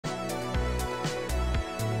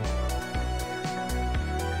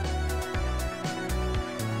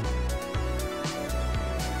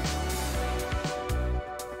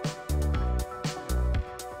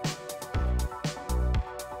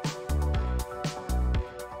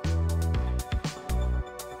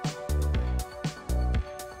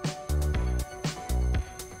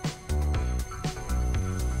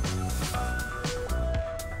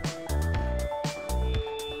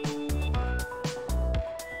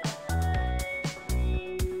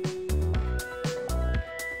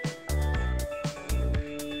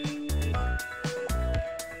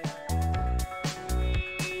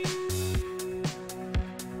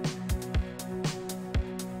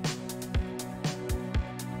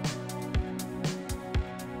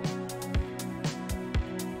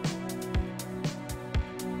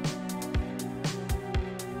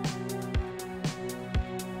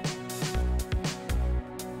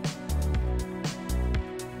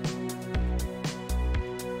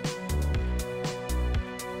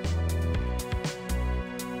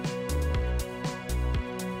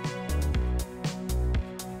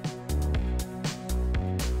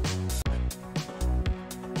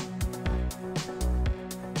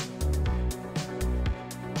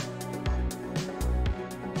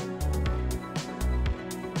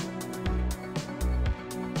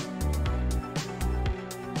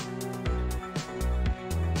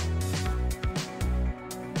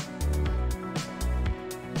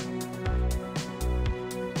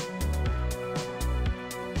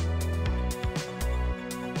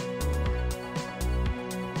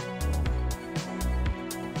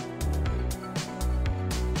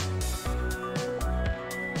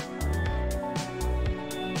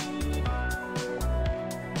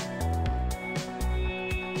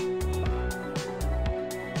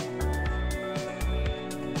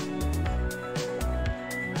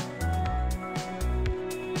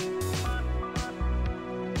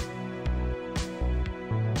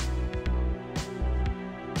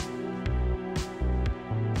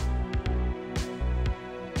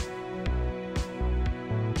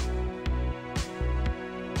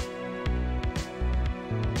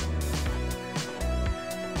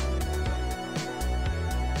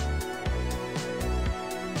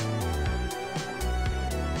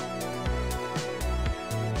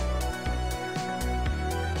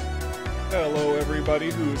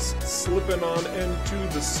everybody who's slipping on into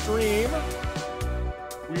the stream.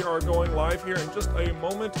 We are going live here in just a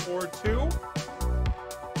moment or two.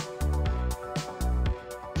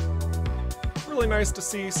 Really nice to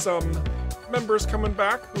see some members coming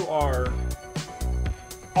back who are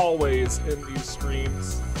always in these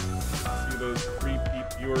streams. See those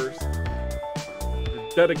repeat viewers. Your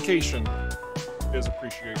dedication is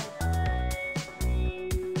appreciated.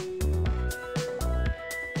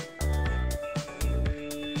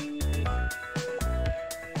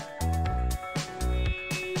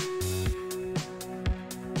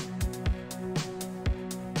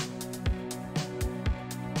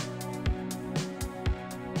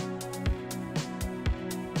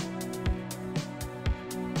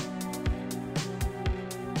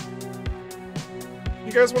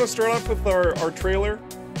 You guys want to start off with our trailer?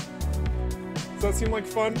 Does that seem like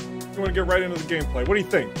fun? You want to get right into the gameplay? What do you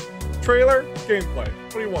think? Trailer, gameplay.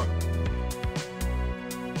 What do you want?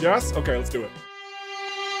 Yes? Okay, let's do it.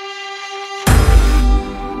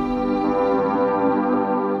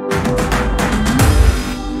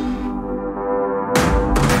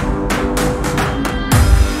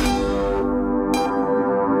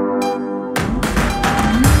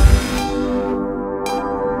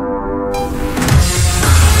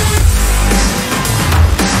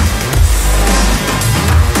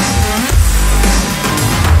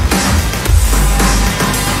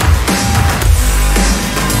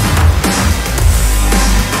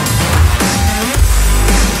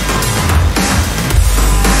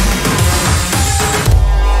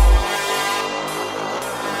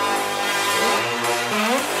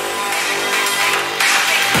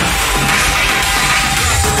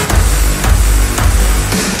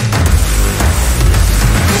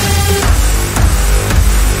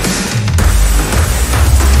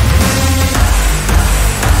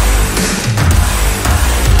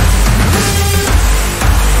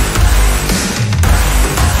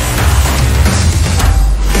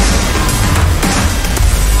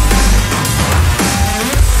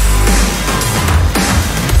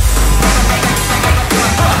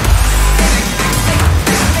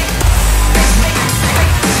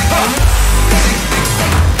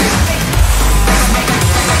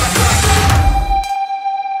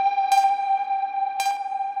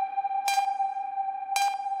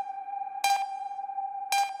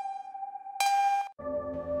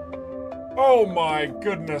 Oh my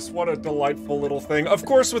goodness, what a delightful little thing. Of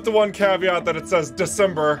course, with the one caveat that it says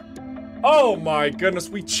December. Oh my goodness,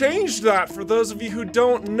 we changed that for those of you who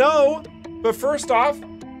don't know. But first off,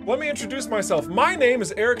 let me introduce myself. My name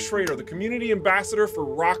is Eric Schrader, the community ambassador for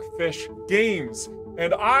Rockfish Games.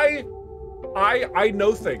 And I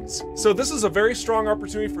know things. So this is a very strong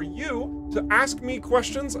opportunity for you to ask me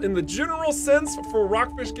questions in the general sense for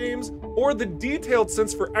Rockfish Games or the detailed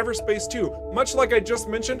sense for EVERSPACE 2. Much like I just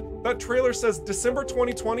mentioned, that trailer says December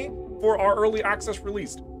 2020 for our early access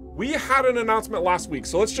release. We had an announcement last week,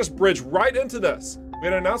 so let's just bridge right into this. We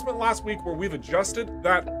had an announcement last week where we've adjusted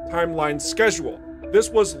that timeline schedule. This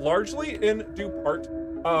was largely in due part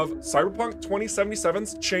of Cyberpunk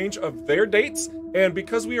 2077's change of their dates. And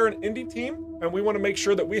because we are an indie team and we want to make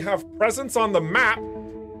sure that we have presence on the map,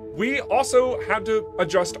 we also had to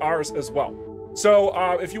adjust ours as well. So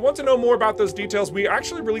if you want to know more about those details, we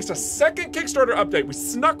actually released a second Kickstarter update. We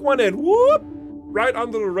snuck one in, whoop, right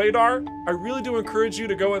under the radar. I really do encourage you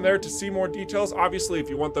to go in there to see more details. Obviously, if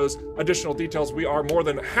you want those additional details, we are more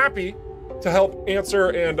than happy to help answer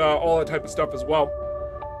and all that type of stuff as well.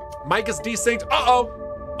 Mic is desynced.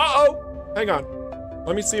 Uh-oh. Hang on.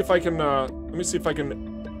 Let me see if I can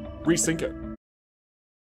resync it.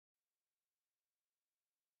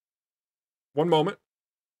 One moment.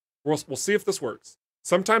 We'll see if this works.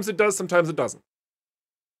 Sometimes it does, sometimes it doesn't.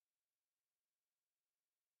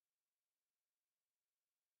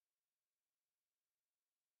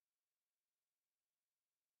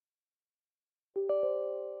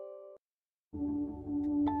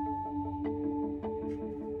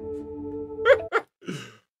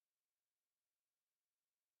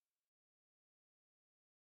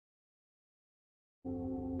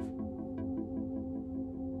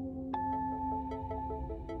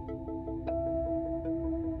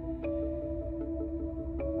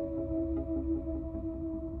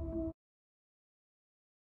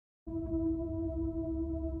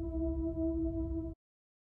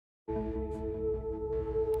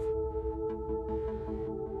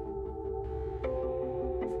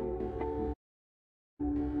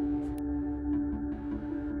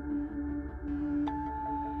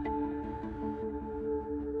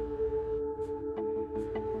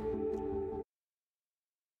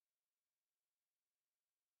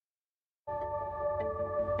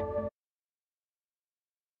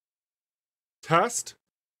 Test.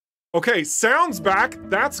 Okay, sound's back.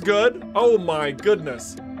 That's good. Oh my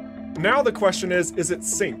goodness. Now the question is it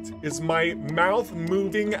synced? Is my mouth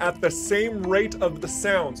moving at the same rate of the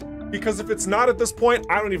sounds? Because if it's not at this point,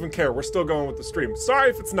 I don't even care. We're still going with the stream.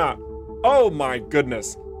 Sorry if it's not. Oh my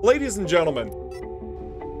goodness. Ladies and gentlemen,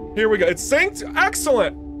 here we go. It's synced?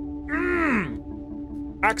 Excellent.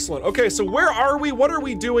 Excellent. Okay, so where are we? What are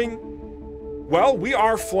we doing? Well, we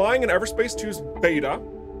are flying in EVERSPACE 2's beta,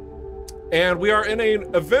 and we are in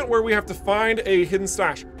an event where we have to find a hidden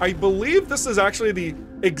stash. I believe this is actually the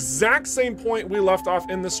exact same point we left off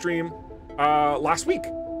in the stream last week.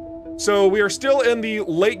 So we are still in the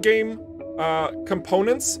late game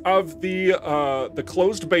components of the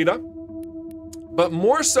closed beta, but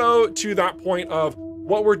more so to that point of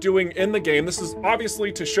what we're doing in the game. This is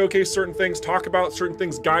obviously to showcase certain things, talk about certain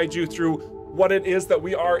things, guide you through what it is that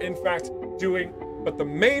we are in fact doing. But the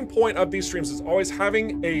main point of these streams is always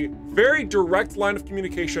having a very direct line of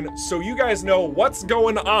communication so you guys know what's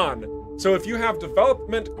going on. So if you have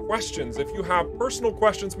development questions, if you have personal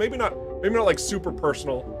questions, maybe not like super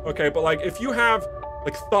personal, okay, but like if you have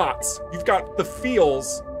like thoughts, you've got the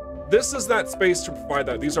feels, this is that space to provide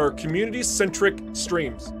that. These are community-centric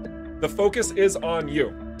streams. The focus is on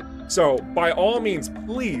you. So by all means,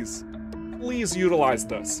 please utilize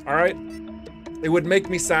this, all right? It would make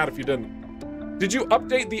me sad if you didn't. Did you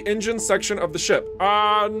update the engine section of the ship?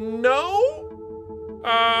 No.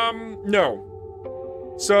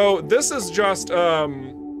 No. So this is just, I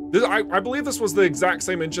believe this was the exact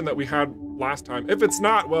same engine that we had last time. If it's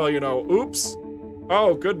not, well, you know, oops.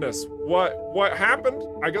 Oh goodness, what happened?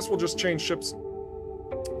 I guess we'll just change ships.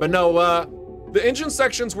 But no, the engine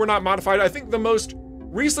sections were not modified. I think the most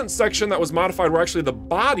recent section that was modified were actually the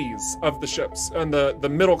bodies of the ships and the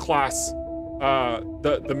middle class,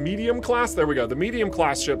 the medium class, there we go, the medium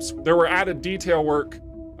class ships. There were added detail work,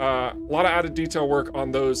 a lot of added detail work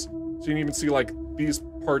on those. So you can even see like these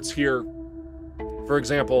parts here, for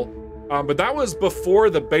example. But that was before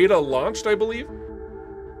the beta launched, I believe.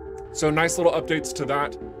 So nice little updates to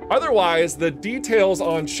that. Otherwise, the details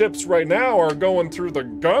on ships right now are going through the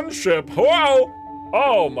gunship. Whoa!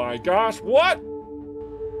 Oh my gosh, what?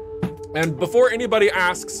 And before anybody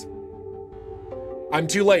asks, I'm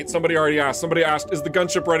too late, somebody already asked. Somebody asked, is the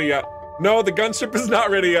gunship ready yet? No, the gunship is not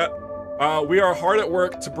ready yet. We are hard at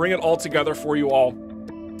work to bring it all together for you all.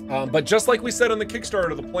 But just like we said in the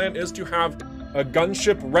Kickstarter, the plan is to have a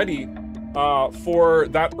gunship ready for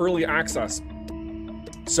that early access.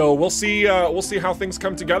 So we'll see how things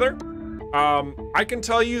come together. I can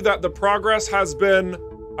tell you that the progress has been,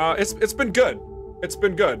 it's been good. It's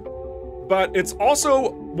been good. But it's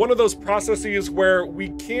also one of those processes where we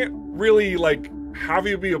can't really like have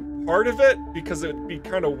you be a part of it because it'd be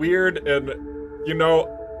kind of weird. And you know,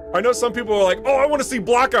 I know some people are like, oh, I want to see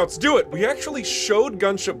blockouts, do it. We actually showed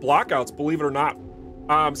gunship blockouts, believe it or not,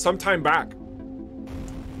 some time back.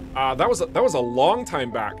 That was a long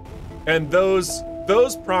time back. And those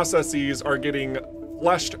processes are getting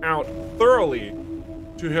fleshed out thoroughly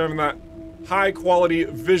to having that high quality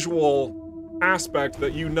visual aspect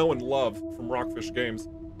that you know and love from Rockfish Games.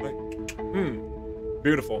 Like,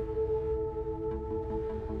 beautiful.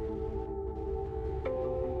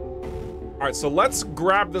 All right, so let's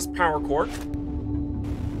grab this power cord.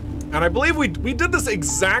 And I believe we did this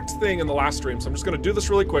exact thing in the last stream, so I'm just gonna do this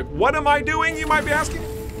really quick. What am I doing, you might be asking?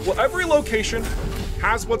 Well, every location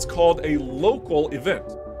has what's called a local event.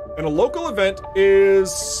 And a local event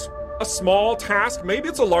is a small task, maybe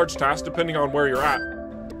it's a large task depending on where you're at,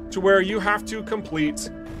 to where you have to complete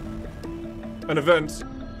an event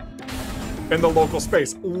in the local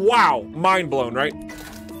space. Wow, mind blown, right?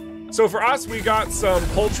 So for us, we got some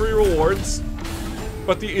paltry rewards,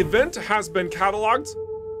 but the event has been cataloged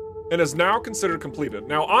and is now considered completed.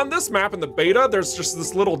 Now on this map in the beta, there's just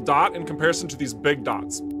this little dot in comparison to these big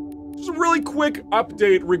dots. Just a really quick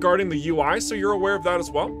update regarding the UI, so you're aware of that as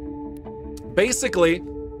well. Basically,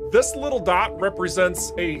 this little dot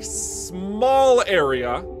represents a small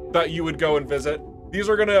area that you would go and visit. These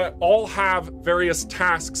are gonna all have various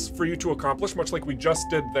tasks for you to accomplish, much like we just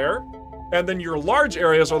did there. And then your large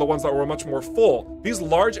areas are the ones that were much more full. These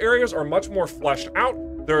large areas are much more fleshed out.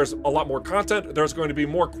 There's a lot more content. There's going to be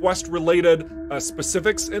more quest-related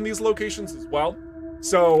specifics in these locations as well.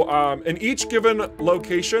 So in each given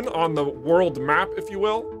location on the world map, if you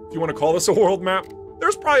will, if you want to call this a world map,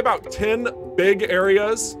 there's probably about 10 big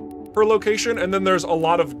areas per location, and then there's a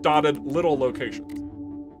lot of dotted little locations.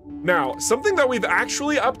 Now, something that we've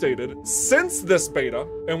actually updated since this beta,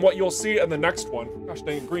 and what you'll see in the next one, gosh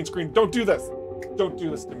dang it, green screen, don't do this. Don't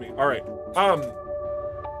do this to me. All right.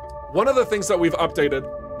 One of the things that we've updated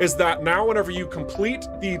is that now whenever you complete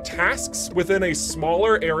the tasks within a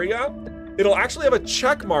smaller area, it'll actually have a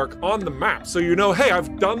check mark on the map. So you know, hey,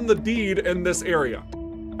 I've done the deed in this area.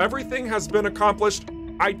 Everything has been accomplished.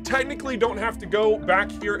 I technically don't have to go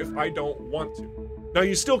back here if I don't want to. Now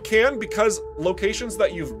you still can, because locations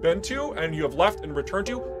that you've been to and you have left and returned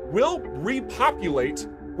to will repopulate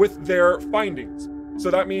with their findings. So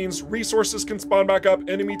that means resources can spawn back up,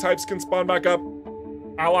 enemy types can spawn back up,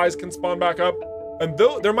 allies can spawn back up. And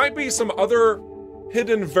though there might be some other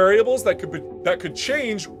hidden variables that could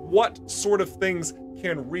change what sort of things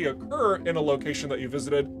can reoccur in a location that you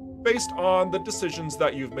visited based on the decisions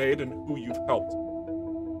that you've made and who you've helped.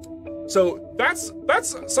 So that's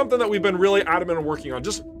something that we've been really adamant on working on,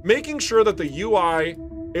 just making sure that the UI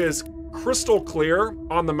is crystal clear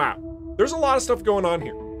on the map. There's a lot of stuff going on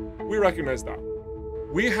here. We recognize that.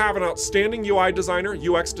 We have an outstanding UI designer,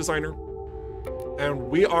 UX designer, and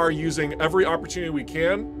we are using every opportunity we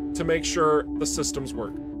can to make sure the systems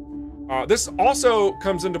work. This also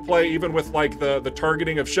comes into play even with like the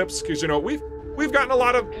targeting of ships, because you know we've got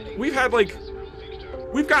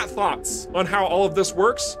thoughts on how all of this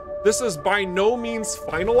works. This is by no means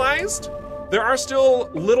finalized. There are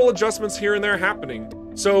still little adjustments here and there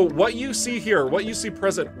happening. So what you see here, what you see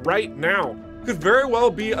present right now, could very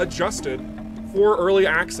well be adjusted for early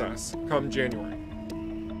access come January.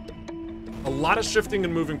 A lot of shifting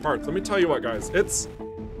and moving parts. Let me tell you what, guys, it's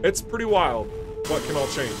pretty wild what can all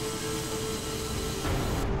change.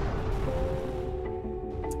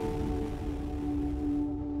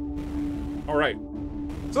 All right,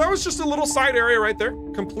 so that was just a little side area right there.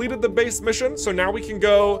 Completed the base mission, so now we can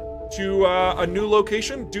go to a new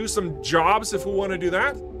location, do some jobs if we want to do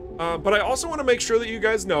that. But I also want to make sure that you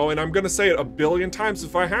guys know, and I'm going to say it a billion times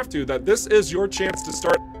if I have to, that this is your chance to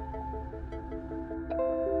start.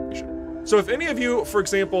 So if any of you, for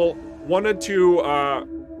example, wanted to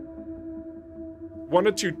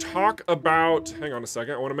talk about, hang on a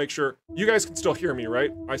second, I want to make sure you guys can still hear me,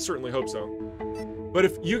 right? I certainly hope so. But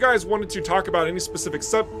if you guys wanted to talk about any specific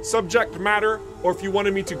subject matter, or if you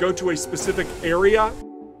wanted me to go to a specific area,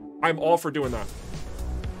 I'm all for doing that.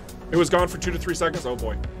 It was gone for 2 to 3 seconds. Oh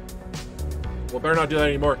boy. Well, better not do that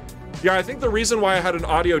anymore. Yeah, I think the reason why I had an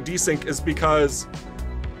audio desync is because...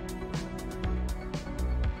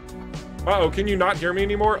 Uh-oh, can you not hear me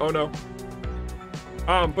anymore? Oh no.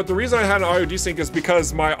 But the reason I had an audio desync is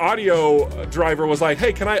because my audio driver was like,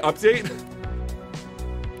 hey, can I update?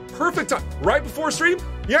 Perfect time. Right before stream?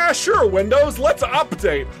 Yeah, sure, Windows, let's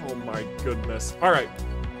update. Oh my goodness. All right.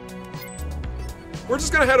 We're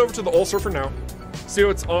just gonna head over to the Ulcer for now. See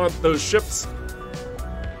what's on those ships.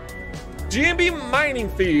 G&B mining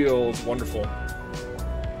fields, wonderful.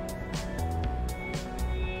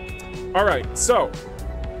 All right, so.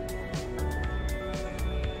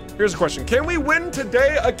 Here's a question. Can we win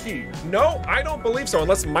today a key? No, I don't believe so,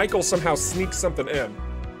 unless Michael somehow sneaks something in.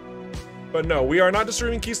 But no, we are not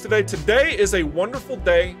distributing keys today. Today is a wonderful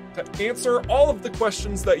day to answer all of the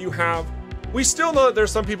questions that you have. We still know that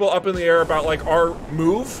there's some people up in the air about like our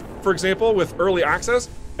move, for example, with early access.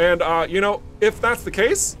 And you know, if that's the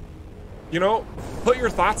case, you know, put your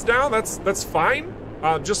thoughts down. That's fine.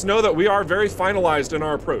 Just know that we are very finalized in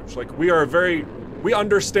our approach. Like we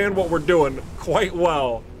understand what we're doing quite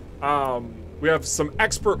well. We have some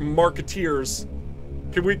expert marketeers.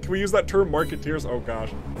 Can we use that term, marketeers? Oh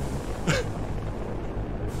gosh.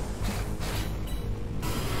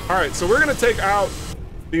 All right, so we're gonna take out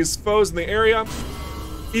these foes in the area.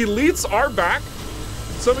 Elites are back.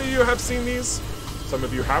 Some of you have seen these, some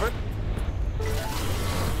of you haven't.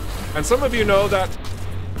 And some of you know that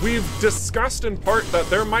we've discussed in part that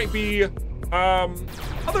there might be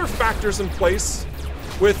other factors in place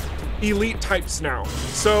with elite types now.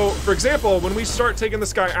 So, for example, when we start taking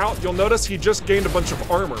this guy out, you'll notice he just gained a bunch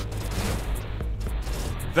of armor.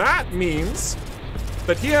 That means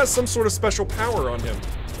that he has some sort of special power on him.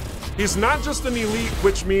 He's not just an elite,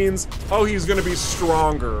 which means, oh, he's gonna be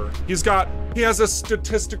stronger. He has a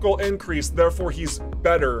statistical increase, therefore he's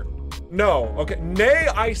better. No, okay, nay,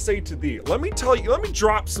 I say to thee. Let me tell you, let me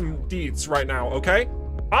drop some deeds right now, okay?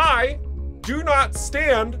 I do not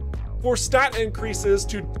stand for stat increases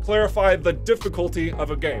to clarify the difficulty of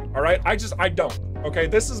a game, all right? I don't, okay?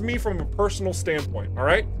 This is me from a personal standpoint, all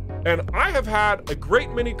right? And I have had a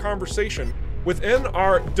great many conversation within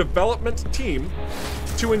our development team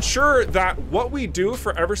to ensure that what we do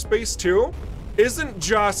for EVERSPACE 2 isn't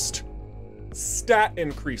just stat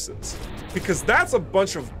increases, because that's a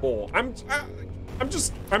bunch of bull. I'm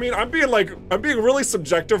being really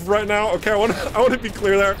subjective right now, okay? I want to be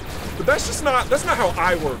clear there, but that's not how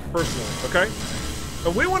I work personally, okay?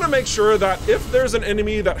 And we want to make sure that if there's an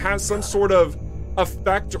enemy that has some sort of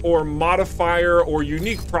effect or modifier or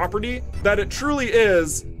unique property, that it truly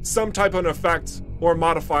is some type of effect or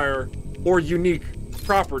modifier or unique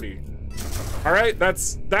property. All right,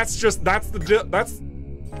 that's it.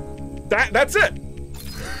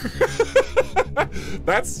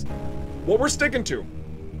 That's what we're sticking to.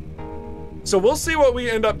 So we'll see what we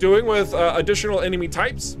end up doing with additional enemy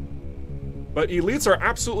types, but elites are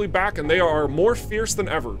absolutely back and they are more fierce than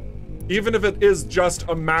ever. Even if it is just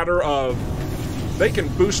a matter of they can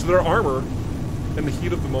boost their armor in the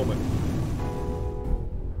heat of the moment.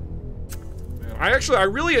 Man, I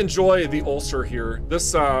really enjoy the ulcer here.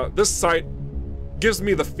 This site gives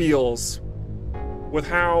me the feels with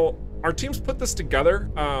how our teams put this together.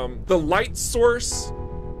 The light source,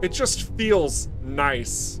 it just feels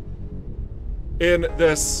nice in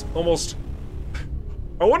this almost,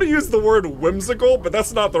 I want to use the word whimsical, but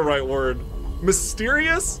that's not the right word.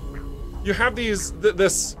 Mysterious? You have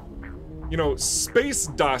this, you know, space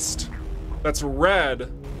dust that's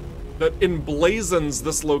red that emblazons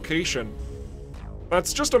this location.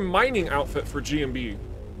 That's just a mining outfit for G&B.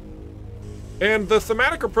 And the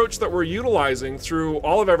thematic approach that we're utilizing through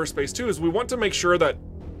all of EVERSPACE 2 is we want to make sure that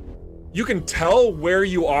you can tell where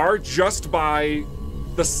you are just by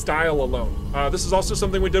the style alone. This is also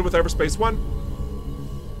something we did with EVERSPACE 1.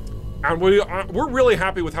 And we're really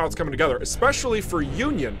happy with how it's coming together, especially for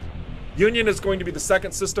Union. Union is going to be the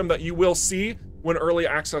second system that you will see when early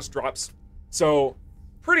access drops. So,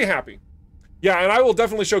 pretty happy. Yeah, and I will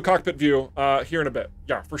definitely show cockpit view here in a bit.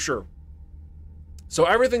 Yeah, for sure. So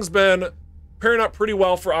everything's been pairing up pretty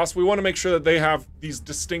well for us. We want to make sure that they have these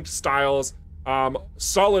distinct styles,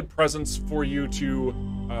 solid presence for you to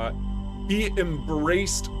be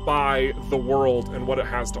embraced by the world and what it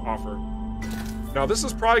has to offer. Now, this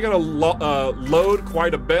is probably going to load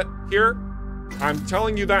quite a bit here. I'm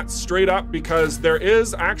telling you that straight up because there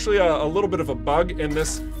is actually a little bit of a bug in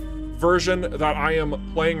this version that I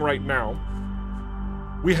am playing right now.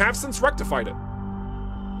 We have since rectified it.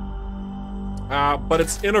 But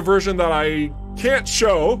it's in a version that I can't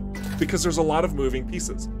show because there's a lot of moving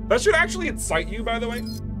pieces. That should actually excite you, by the way.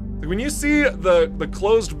 When you see the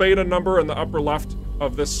closed beta number in the upper left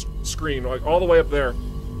of this screen, like all the way up there,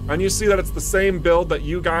 and you see that it's the same build that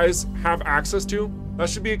you guys have access to, that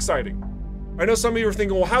should be exciting. I know some of you are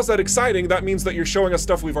thinking, well, how's that exciting? That means that you're showing us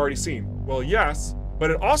stuff we've already seen. Well, yes, but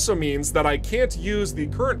it also means that I can't use the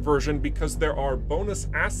current version because there are bonus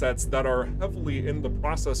assets that are heavily in the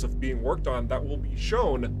process of being worked on that will be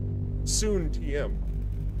shown soon TM.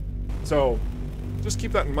 So just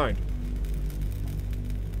keep that in mind.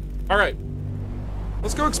 All right,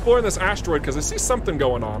 let's go exploring this asteroid because I see something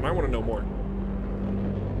going on. I want to know more.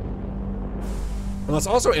 And let's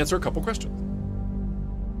also answer a couple questions.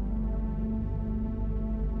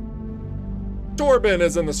 Torben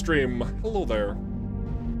is in the stream. Hello there.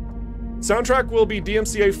 Soundtrack will be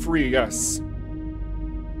DMCA free, yes.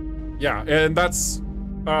 Yeah, and that's,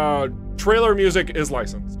 trailer music is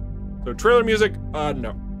licensed. So trailer music,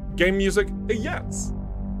 no. Game music, yes.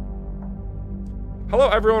 Hello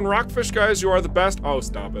everyone, Rockfish guys, you are the best. Oh,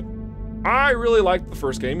 stop it. I really liked the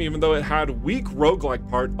first game, even though it had weak roguelike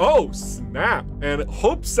part. Oh, snap. And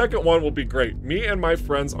hope second one will be great. Me and my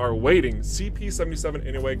friends are waiting. CP77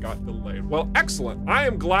 anyway got delayed. Well, excellent. I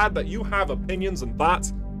am glad that you have opinions and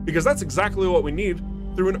thoughts because that's exactly what we need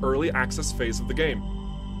through an early access phase of the game.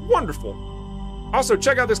 Wonderful. Also,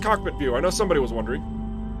 check out this cockpit view. I know somebody was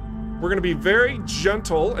wondering. We're gonna be very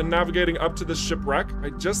gentle in navigating up to this shipwreck.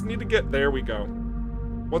 I just need to get, there we go.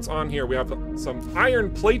 What's on here? We have some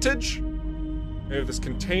iron platage. We have this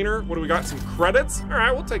container. What do we got? Some credits? All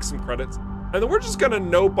right, we'll take some credits. And then we're just gonna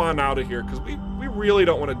nope on out of here because we really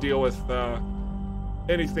don't want to deal with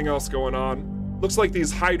anything else going on. Looks like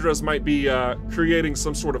these hydras might be creating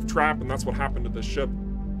some sort of trap, and that's what happened to this ship.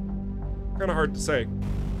 Kind of hard to say.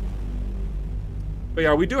 But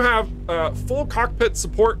yeah, we do have full cockpit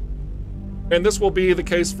support, and this will be the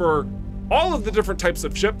case for all of the different types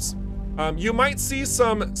of ships. You might see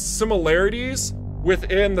some similarities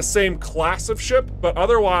within the same class of ship, but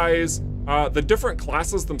otherwise, the different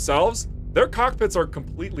classes themselves, their cockpits are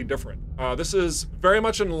completely different. This is very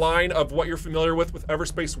much in line of what you're familiar with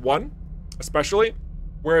EVERSPACE 1, especially,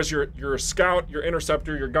 whereas your scout, your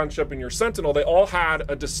interceptor, your gunship, and your sentinel, they all had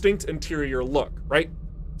a distinct interior look, right?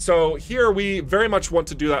 So here we very much want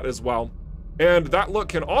to do that as well. And that look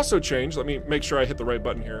can also change. Let me make sure I hit the right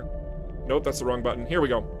button here. Nope, that's the wrong button. Here we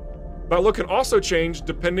go. That look can also change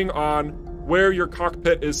depending on where your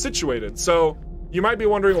cockpit is situated. So you might be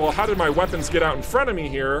wondering, well, how did my weapons get out in front of me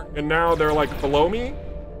here and now they're like below me?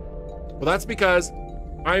 Well, that's because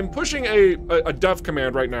I'm pushing a dev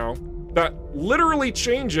command right now that literally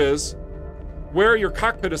changes where your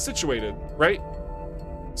cockpit is situated, right?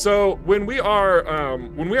 So when we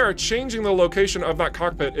are changing the location of that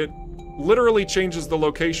cockpit, it literally changes the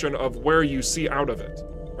location of where you see out of it,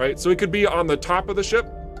 right? So it could be on the top of the ship,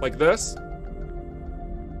 like this,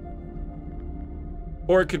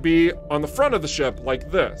 or it could be on the front of the ship,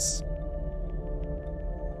 like this,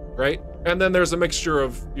 right? And then there's a mixture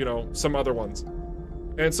of, you know, some other ones.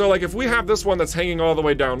 And so, like, if we have this one that's hanging all the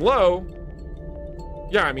way down low,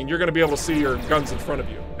 yeah, I mean, you're gonna be able to see your guns in front of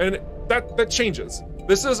you. And that changes.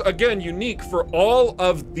 This is, again, unique for all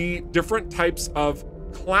of the different types of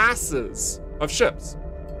classes of ships.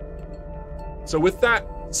 So with that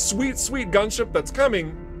sweet, sweet gunship that's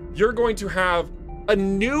coming, you're going to have a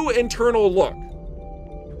new internal look.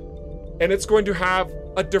 And it's going to have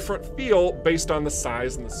a different feel based on the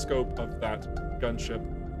size and the scope of that gunship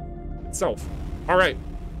itself. All right.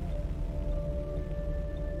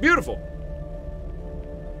 Beautiful.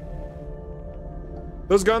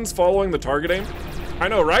 Those guns following the target aim. I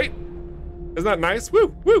know, right? Isn't that nice?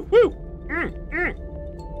 Woo, woo, woo.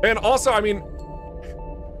 And also, I mean,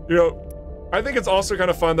 you know, I think it's also kind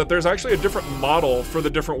of fun that there's actually a different model for the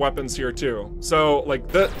different weapons here too. So like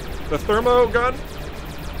the thermo gun,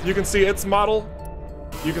 you can see its model.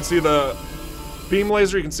 You can see the beam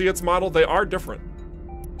laser, you can see its model. They are different.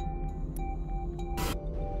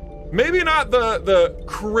 Maybe not the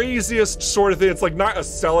craziest sort of thing. It's like not a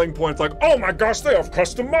selling point. It's like, oh my gosh, they have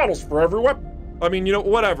custom models for every weapon. I mean, you know,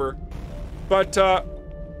 whatever. But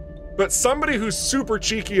somebody who's super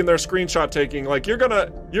cheeky in their screenshot taking, like you're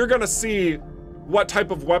gonna see what type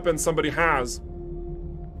of weapon somebody has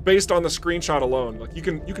based on the screenshot alone. Like you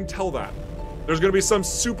can tell that. There's gonna be some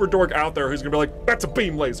super dork out there who's gonna be like, that's a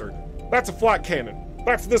beam laser, that's a flat cannon,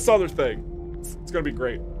 that's this other thing. It's gonna be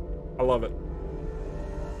great. I love it.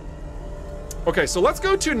 Okay, so let's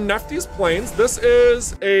go to Nefty's Plains. This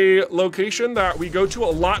is a location that we go to a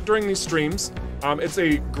lot during these streams. It's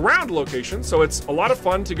a ground location, so it's a lot of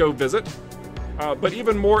fun to go visit. But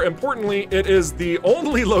even more importantly, it is the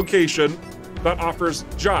only location that offers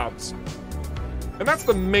jobs. And that's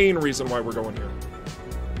the main reason why we're going here.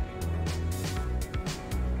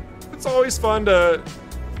 It's always fun to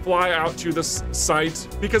fly out to this site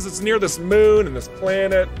because it's near this moon and this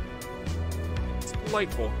planet. It's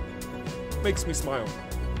delightful. Makes me smile.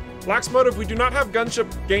 Lax Motive, we do not have gunship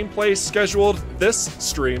gameplay scheduled this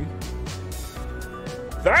stream.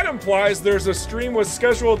 That implies there's a stream with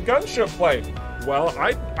scheduled gunship play. Well,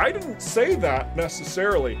 I didn't say that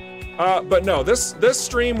necessarily. But no, this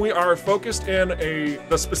stream we are focused in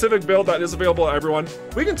the specific build that is available to everyone.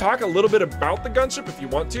 We can talk a little bit about the gunship if you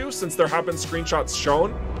want to, since there have been screenshots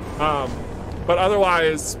shown. But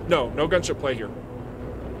otherwise, no gunship play here.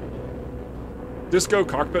 Disco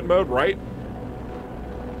cockpit mode, right?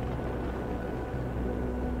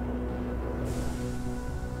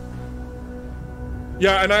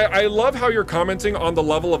 Yeah, and I love how you're commenting on the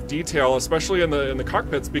level of detail, especially in the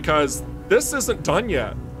cockpits, because this isn't done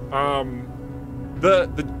yet. The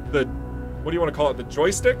what do you want to call it? The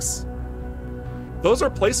joysticks? Those are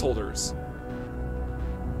placeholders.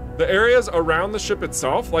 The areas around the ship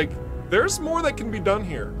itself, like, there's more that can be done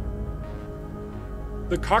here.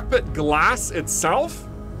 The cockpit glass itself,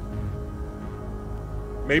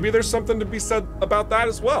 maybe there's something to be said about that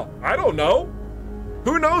as well. I don't know.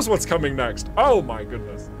 Who knows what's coming next? Oh my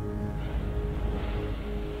goodness.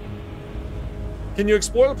 Can you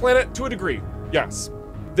explore the planet? To a degree, yes.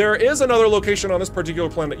 There is another location on this particular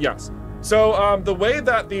planet, yes. So the way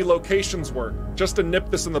that the locations work, just to nip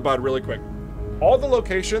this in the bud really quick, all the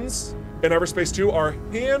locations in EVERSPACE 2 are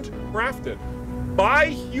handcrafted by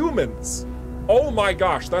humans. Oh my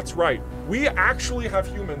gosh, that's right. We actually have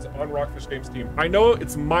humans on Rockfish Games team. I know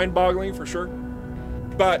it's mind-boggling for sure,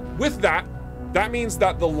 but with that means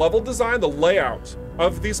that the level design, the layout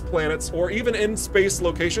of these planets, or even in space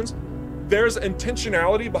locations, there's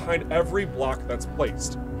intentionality behind every block that's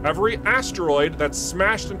placed. Every asteroid that's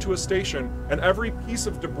smashed into a station, and every piece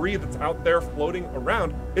of debris that's out there floating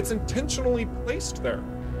around, it's intentionally placed there.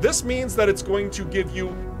 This means that it's going to give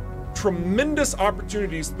you tremendous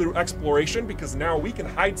opportunities through exploration, because now we can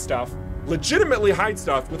hide stuff, legitimately hide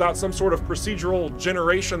stuff, without some sort of procedural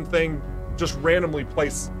generation thing, just randomly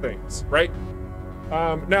place things, right?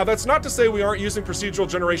 Now, that's not to say we aren't using procedural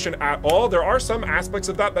generation at all. There are some aspects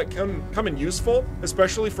of that can come in useful,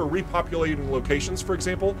 especially for repopulating locations, for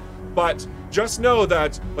example. But just know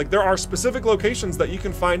that, like, there are specific locations that you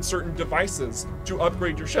can find certain devices to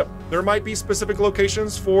upgrade your ship. There might be specific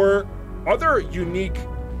locations for other unique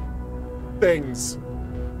things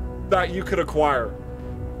that you could acquire.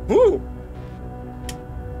 Woo!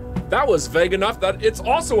 That was vague enough that it's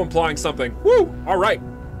also implying something. Woo! All right.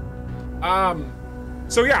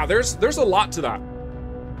 So yeah, there's a lot to that.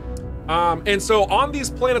 And so on these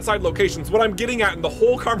planet-side locations, what I'm getting at in the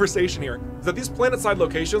whole conversation here is that these planet-side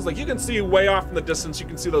locations, like you can see way off in the distance, you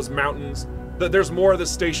can see those mountains. There's more of the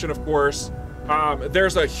station, of course.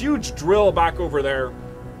 There's a huge drill back over there.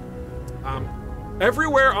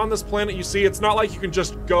 Everywhere on this planet you see, it's not like you can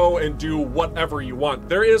just go and do whatever you want.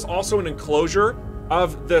 There is also an enclosure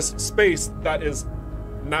of this space that is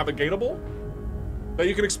navigatable, that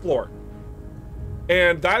you can explore.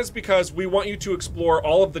 And that is because we want you to explore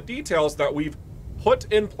all of the details that we've put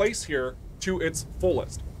in place here to its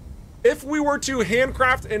fullest. If we were to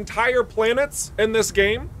handcraft entire planets in this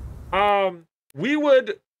game, we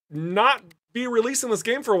would not be releasing this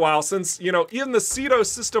game for a while, since, you know, in the Cedo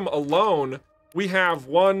system alone, we have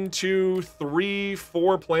 1, 2, 3,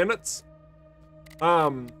 4 planets.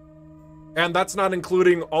 And that's not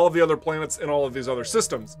including all of the other planets in all of these other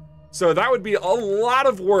systems. So that would be a lot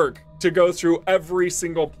of work to go through every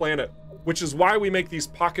single planet, which is why we make these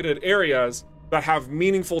pocketed areas that have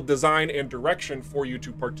meaningful design and direction for you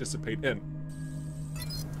to participate in.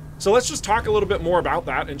 So let's just talk a little bit more about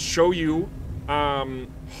that and show you, I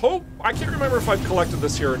can't remember if I've collected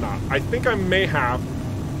this here or not. I think I may have,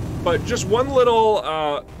 but just one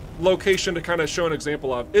little location to kind of show an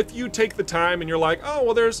example of. If you take the time and you're like, oh,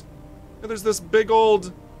 well, there's this big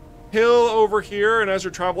old hill over here, and as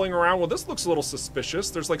you're traveling around, well, this looks a little suspicious.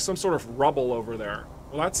 There's like some sort of rubble over there.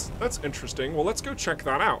 Well, that's interesting. Well, let's go check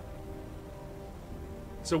that out.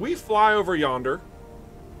 So we fly over yonder,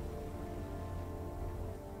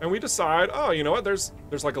 and we decide, oh, you know what? There's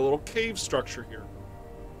like a little cave structure here,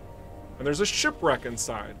 and there's a shipwreck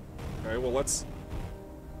inside. Okay, well, let's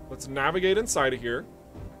navigate inside of here.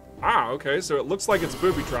 Ah, okay, so it looks like it's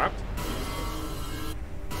booby-trapped.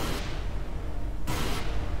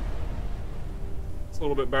 A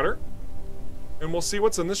little bit better, and we'll see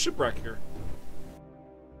what's in this shipwreck here.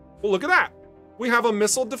 Well, look at that. We have a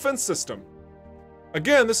missile defense system.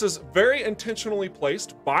 Again, this is very intentionally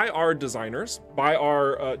placed by our designers, by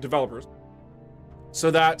our developers, so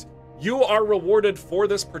that you are rewarded for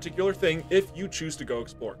this particular thing if you choose to go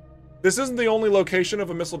explore. This isn't the only location of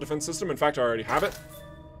a missile defense system. In fact, I already have it.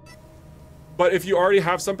 But if you already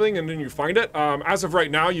have something and then you find it, as of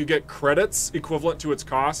right now, you get credits equivalent to its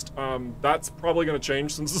cost. That's probably going to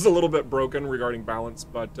change since it's a little bit broken regarding balance,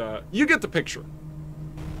 but you get the picture.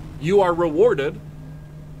 You are rewarded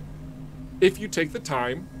if you take the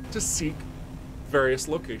time to seek various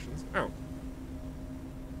locations out.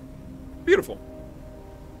 Beautiful.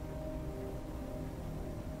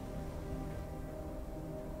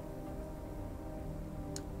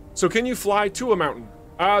 So can you fly to a mountain?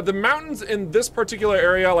 The mountains in this particular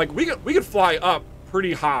area, like we could fly up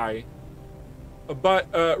pretty high, but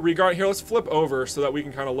regarding here, let's flip over so that we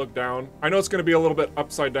can kind of look down. I know it's going to be a little bit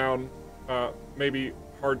upside down, maybe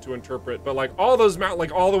hard to interpret, but like all those mountains,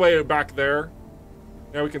 like all the way back there,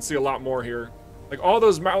 now we can see a lot more here. Like all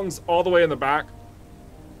those mountains all the way in the back,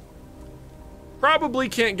 probably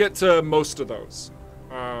can't get to most of those.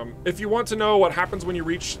 If you want to know what happens when you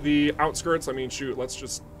reach the outskirts, I mean, shoot, let's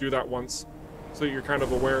just do that once, so you're kind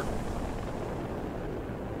of aware.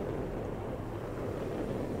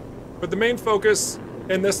 But the main focus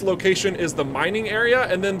in this location is the mining area,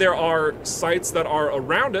 and then there are sites that are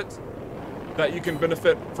around it that you can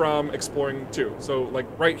benefit from exploring too. So like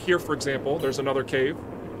right here, for example, there's another cave.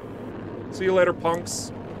 See you later,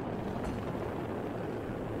 punks.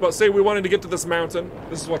 But say we wanted to get to this mountain,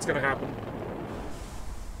 this is what's gonna happen.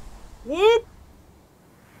 Whoop!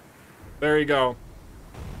 There you go.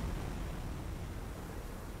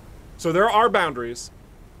 So there are boundaries,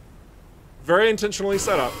 very intentionally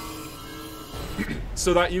set up,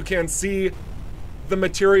 so that you can see the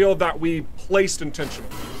material that we placed intentionally.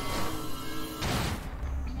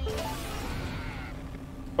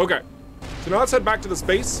 Okay, so now let's head back to this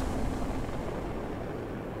base.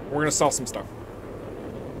 We're gonna sell some stuff.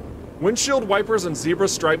 Windshield wipers and zebra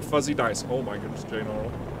striped fuzzy dice. Oh my goodness, Jay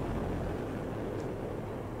Normal.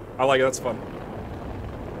 I like it, that's fun.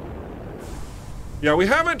 Yeah, we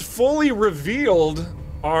haven't fully revealed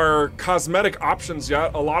our cosmetic options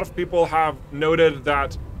yet. A lot of people have noted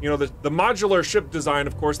that, you know, the modular ship design,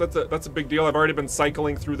 of course, that's a big deal. I've already been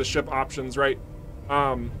cycling through the ship options, right?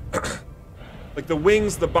 Like the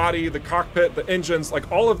wings, the body, the cockpit, the engines,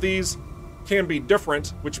 like all of these can be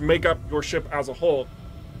different, which make up your ship as a whole.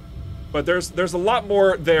 But there's a lot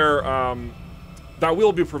more there that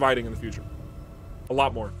we'll be providing in the future. A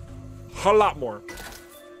lot more. A lot more.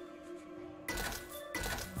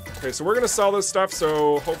 Okay, so we're gonna sell this stuff,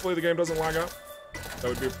 so hopefully the game doesn't lag out. That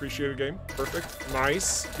would be appreciated, game. Perfect.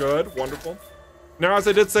 Nice. Good. Wonderful. Now, as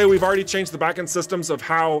I did say, we've already changed the backend systems of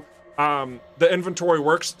how the inventory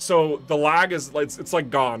works. So the lag is it's like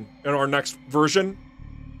gone in our next version.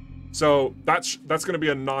 So that's going to be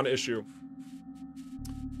a non-issue.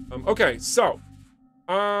 Okay, so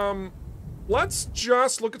let's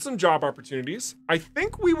just look at some job opportunities. I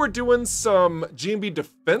think we were doing some G&B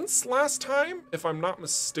defense last time, if I'm not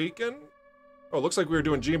mistaken. Oh, it looks like we were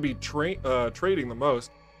doing G&B trading the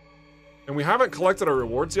most. And we haven't collected our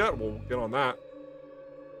rewards yet. We'll get on that.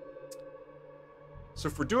 So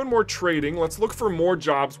if we're doing more trading, let's look for more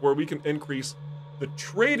jobs where we can increase the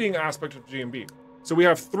trading aspect of G&B. So we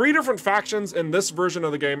have 3 different factions in this version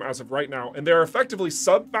of the game as of right now, and they're effectively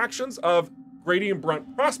sub-factions of Grady and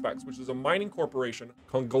Brunt Prospects, which is a mining corporation,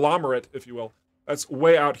 conglomerate, if you will, that's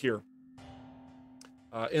way out here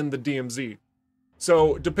in the DMZ.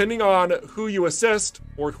 So depending on who you assist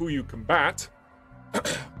or who you combat,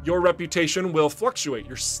 your reputation will fluctuate,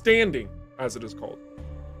 your standing, as it is called.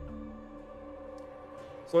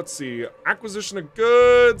 So let's see, acquisition of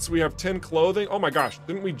goods, we have 10 clothing. Oh my gosh,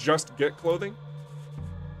 didn't we just get clothing?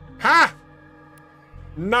 Ha!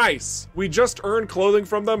 Nice. We just earned clothing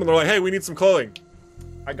from them and they're like, hey, we need some clothing.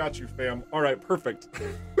 I got you, fam. All right, perfect.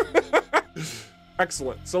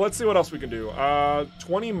 Excellent. So let's see what else we can do.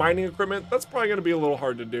 20 mining equipment. That's probably going to be a little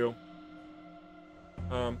hard to do.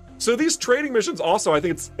 So these trading missions also, I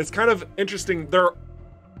think it's kind of interesting. They're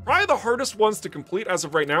probably the hardest ones to complete as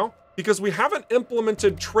of right now because we haven't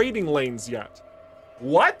implemented trading lanes yet.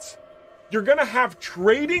 What? You're gonna have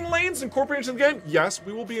trading lanes incorporated into the game? Yes,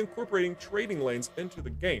 we will be incorporating trading lanes into the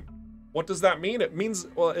game. What does that mean? It means,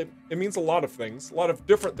 well, it means a lot of things, a lot of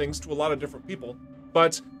different things to a lot of different people.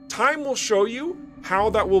 But time will show you how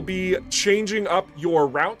that will be changing up your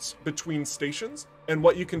routes between stations and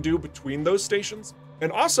what you can do between those stations.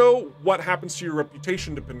 And also what happens to your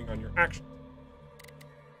reputation depending on your actions.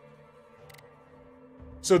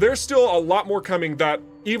 So there's still a lot more coming that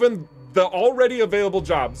even the already available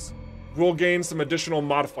jobs will gain some additional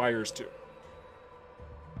modifiers too.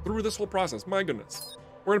 Through this whole process, my goodness.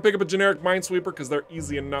 We're gonna pick up a generic minesweeper because they're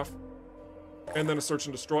easy enough. And then a search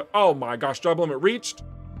and destroy. Oh my gosh, job limit reached.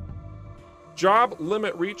 Job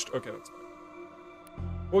limit reached. Okay, that's fine.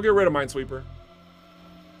 We'll get rid of minesweeper.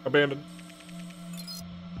 Abandoned.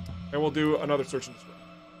 And we'll do another search and destroy.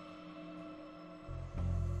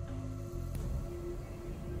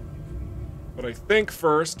 But I think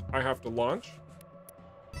first I have to launch.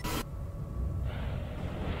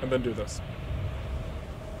 And then do this.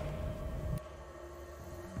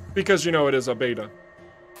 Because, you know, it is a beta.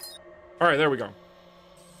 All right, there we go.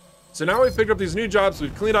 So now we've picked up these new jobs,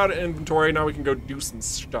 we've cleaned out an inventory, now we can go do some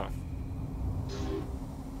stuff.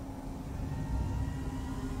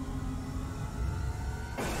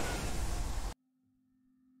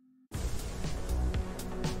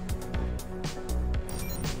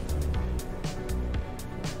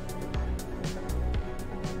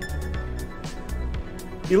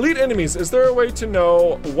 Elite enemies, is there a way to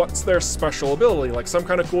know what's their special ability? Like some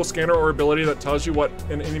kind of cool scanner or ability that tells you what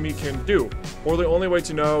an enemy can do? Or the only way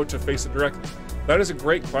to know to face it directly? That is a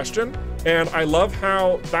great question. And I love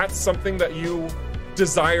how that's something that you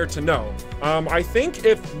desire to know. I think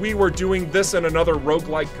if we were doing this in another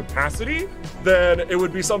roguelike capacity, then it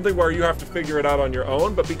would be something where you have to figure it out on your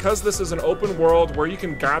own. But because this is an open world where you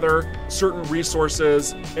can gather certain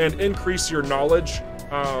resources and increase your knowledge,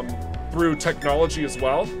 through technology as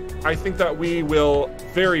well, I think that we will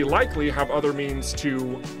very likely have other means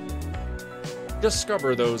to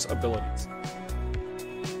discover those abilities.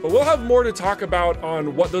 But we'll have more to talk about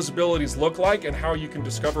on what those abilities look like and how you can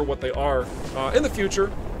discover what they are in the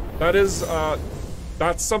future. That is,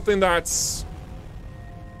 that's something that's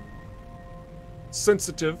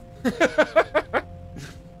sensitive.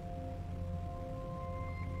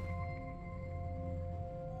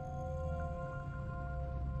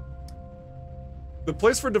 The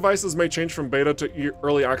place for devices may change from beta to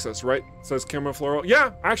early access, right? Says Camofloro.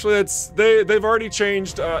 Yeah, actually, they've already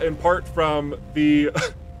changed in part from the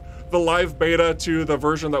the live beta to the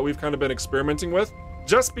version that we've kind of been experimenting with,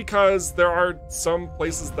 just because there are some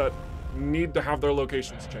places that need to have their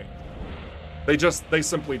locations changed. They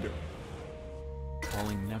simply do.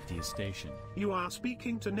 Calling Nefty's station. You are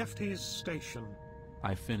speaking to Nefty's station.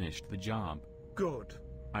 I finished the job. Good.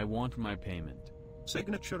 I want my payment.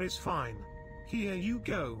 Signature is fine. Here you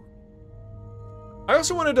go. I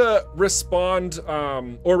also wanted to respond,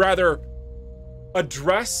 or rather,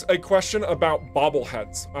 address a question about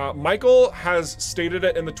bobbleheads. Michael has stated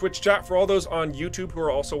it in the Twitch chat for all those on YouTube who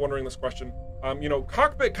are also wondering this question. You know,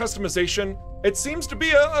 cockpit customization, it seems to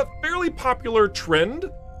be a fairly popular trend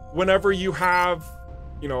whenever you have,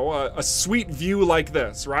 you know, a sweet view like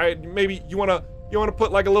this, right? Maybe you want to You want to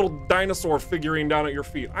put like a little dinosaur figurine down at your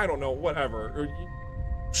feet. I don't know, whatever.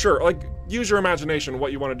 Sure, like use your imagination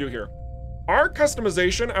what you want to do here. Our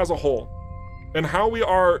customization as a whole and how we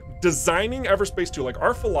are designing EverSpace 2, like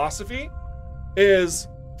our philosophy is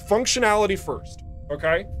functionality first,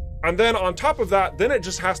 okay? And then on top of that, then it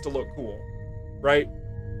just has to look cool, right?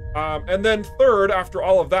 And then third, after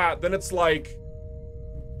all of that, then it's like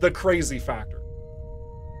the crazy factor.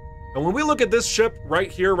 And when we look at this ship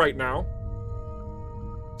right here, right now,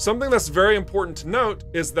 something that's very important to note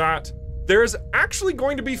is that there's actually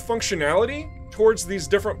going to be functionality towards these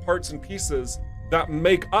different parts and pieces that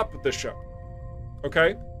make up the ship,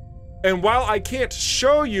 okay? And while I can't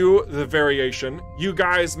show you the variation, you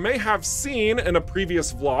guys may have seen in a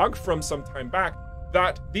previous vlog from some time back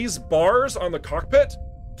that these bars on the cockpit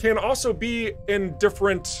can also be in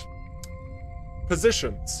different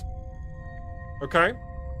positions, okay?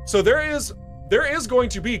 So there is going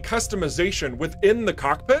to be customization within the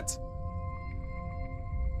cockpit,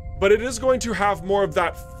 but it is going to have more of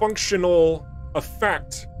that functional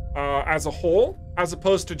effect as a whole, as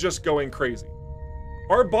opposed to just going crazy.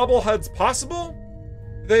 Are bobbleheads possible?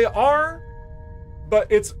 They are,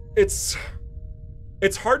 but it's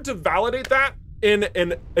hard to validate that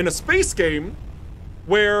in a space game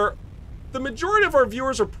where the majority of our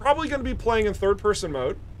viewers are probably going to be playing in third-person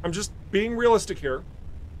mode. I'm just being realistic here.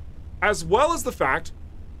 As well as the fact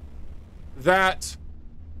that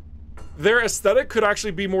their aesthetic could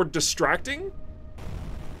actually be more distracting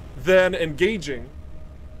than engaging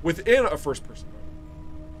within a first-person mode.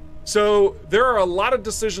 So there are a lot of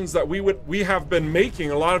decisions that we have been making,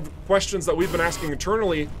 a lot of questions that we've been asking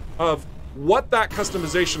internally of what that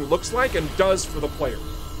customization looks like and does for the player.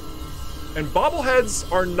 And bobbleheads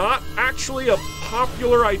are not actually a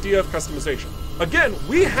popular idea of customization. Again,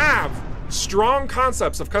 we have strong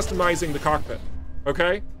concepts of customizing the cockpit,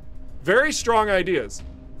 okay? Very strong ideas,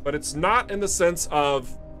 but it's not in the sense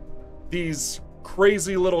of these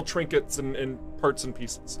crazy little trinkets and parts and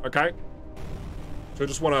pieces, okay? So I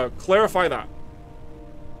just want to clarify that.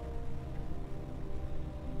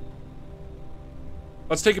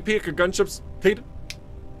 Let's take a peek at gunships. Kate?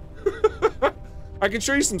 I can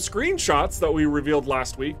show you some screenshots that we revealed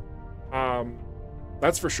last week.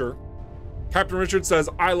 That's for sure. Captain Richard says,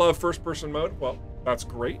 I love first-person mode. Well, that's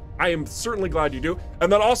great. I am certainly glad you do.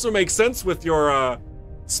 And that also makes sense with your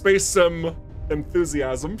space sim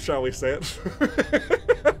enthusiasm, shall we say it.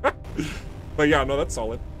 But yeah, no, that's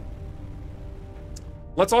solid.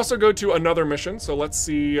 Let's also go to another mission. So let's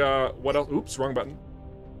see what else. Oops, wrong button.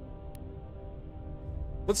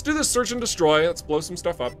 Let's do this search and destroy. Let's blow some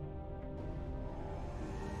stuff up.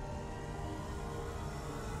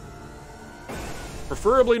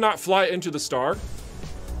 Preferably not fly into the star.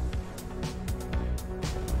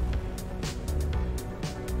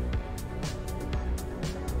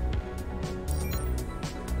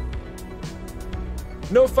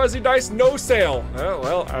 No fuzzy dice, no sail. Oh,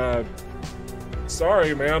 well,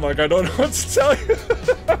 sorry, man. Like, I don't know what to tell you.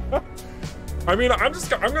 I mean, I'm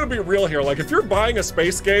gonna be real here. Like, if you're buying a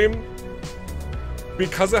space game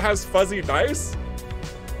because it has fuzzy dice,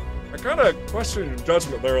 I kind of question your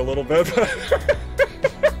judgment there a little bit.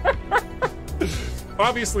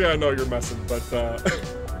 Obviously, I know you're messing, but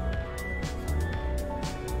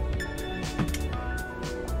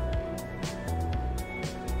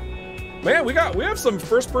man, we have some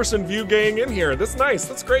first-person view gang in here. That's nice.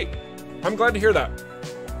 That's great. I'm glad to hear that.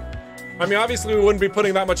 I mean, obviously, we wouldn't be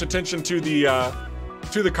putting that much attention to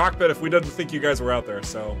the cockpit if we didn't think you guys were out there.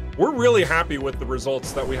 So we're really happy with the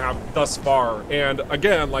results that we have thus far. And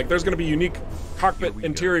again, like, there's going to be unique cockpit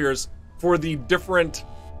interiors for the different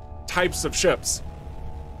types of ships.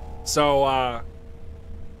 So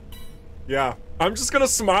yeah, I'm just gonna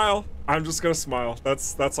smile. I'm just gonna smile.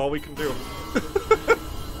 That's all we can do.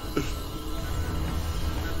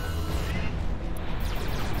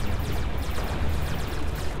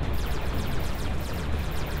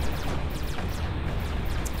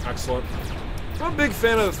 Excellent. I'm a big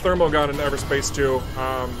fan of the thermogun in EverSpace 2.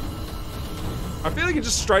 I feel like it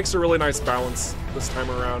just strikes a really nice balance this time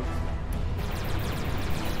around.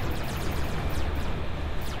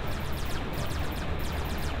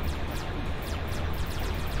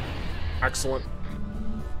 Excellent.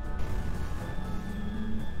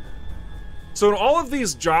 So in all of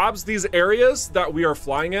these jobs, these areas that we are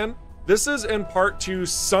flying in, this is in part to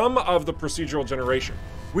some of the procedural generation.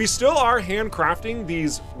 We still are handcrafting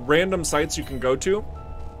these random sites you can go to,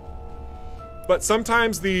 but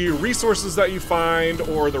sometimes the resources that you find,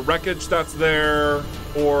 or the wreckage that's there,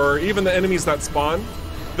 or even the enemies that spawn,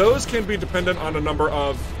 those can be dependent on a number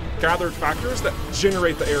of gathered factors that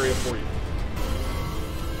generate the area for you.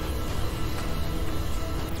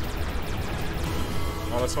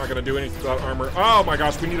 Oh, that's not gonna do anything without armor. Oh my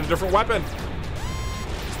gosh, we need a different weapon.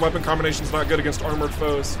 This weapon combination's not good against armored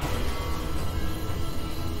foes.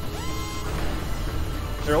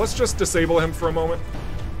 Here, let's just disable him for a moment.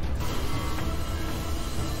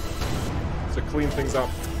 To clean things up.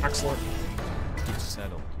 Excellent. It's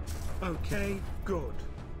settled. Okay, good.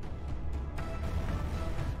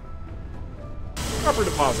 Copper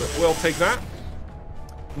deposit, we'll take that.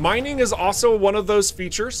 Mining is also one of those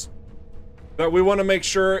features that we want to make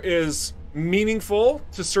sure is meaningful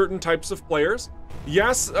to certain types of players.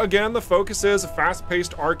 Yes, again, the focus is a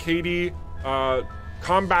fast-paced, arcadey,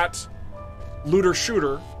 combat looter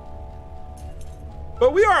shooter.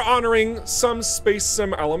 But we are honoring some space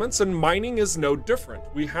sim elements, and mining is no different.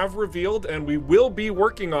 We have revealed, and we will be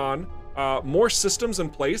working on more systems in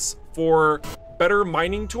place for better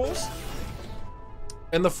mining tools.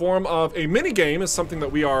 In the form of a mini game is something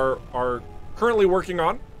that we are currently working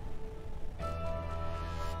on,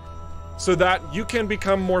 so that you can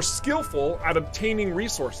become more skillful at obtaining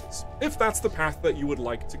resources, if that's the path that you would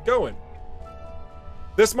like to go in.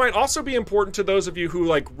 This might also be important to those of you who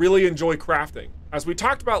like really enjoy crafting. As we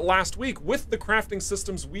talked about last week, with the crafting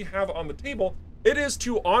systems we have on the table, it is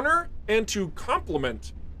to honor and to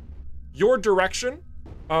complement your direction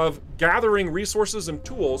of gathering resources and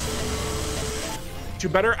tools to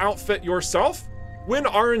better outfit yourself when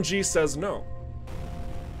RNG says no.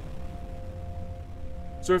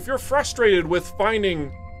 So if you're frustrated with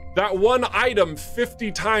finding that one item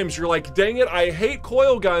 50 times, you're like, dang it, I hate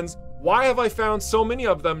coil guns. Why have I found so many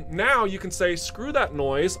of them? Now you can say, screw that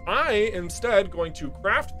noise. I instead going to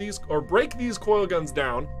craft these or break these coil guns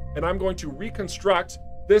down, and I'm going to reconstruct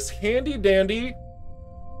this handy dandy.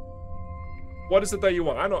 What is it that you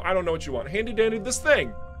want? I don't know what you want. Handy dandy this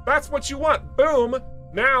thing. That's what you want. Boom.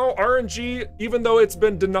 Now RNG, even though it's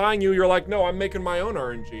been denying you, you're like, no, I'm making my own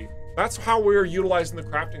RNG. That's how we're utilizing the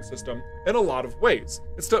crafting system in a lot of ways.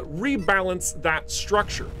 It's to rebalance that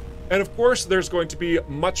structure. And of course, there's going to be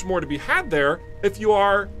much more to be had there if you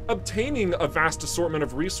are obtaining a vast assortment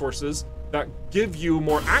of resources that give you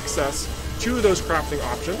more access to those crafting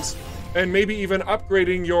options, and maybe even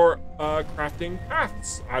upgrading your crafting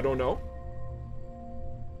paths. I don't know.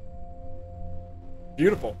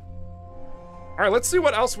 Beautiful. All right, let's see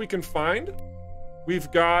what else we can find. We've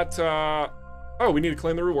got, oh, we need to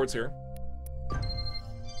claim the rewards here.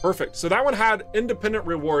 Perfect. So that one had independent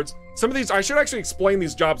rewards. Some of these, I should actually explain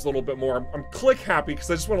these jobs a little bit more. I'm click happy because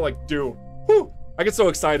I just want to like do, whew, I get so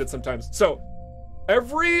excited sometimes. So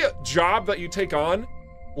every job that you take on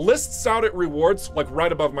lists out its rewards like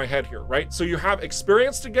right above my head here, right? So you have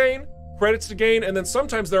experience to gain, credits to gain, and then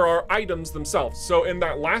sometimes there are items themselves. So in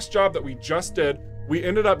that last job that we just did, we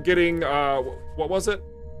ended up getting, what was it?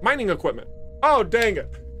 Mining equipment. Oh, dang it.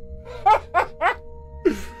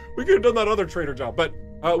 We could have done that other trader job, but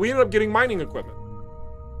we ended up getting mining equipment.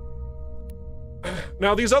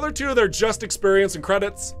 Now these other two, they're just experience and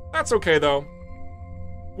credits. That's okay though.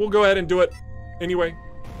 We'll go ahead and do it anyway.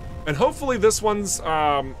 And hopefully this one's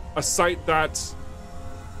a site that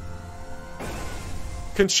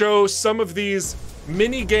can show some of these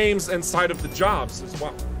mini games inside of the jobs as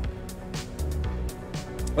well.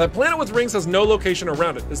 That planet with rings has no location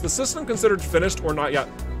around it. Is the system considered finished or not yet?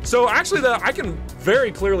 So actually, I can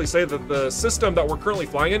very clearly say that the system that we're currently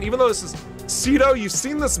flying in, even though this is Cedo, you've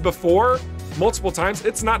seen this before multiple times,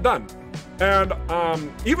 it's not done. And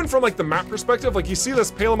even from like the map perspective, like you see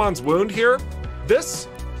this Palamon's wound here, this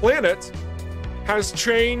planet has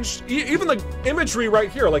changed, even the imagery right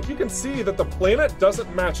here, like you can see that the planet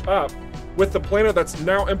doesn't match up with the planet that's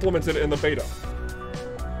now implemented in the beta.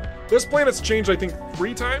 This planet's changed, I think,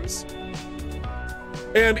 3 times.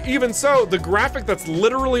 And even so, the graphic that's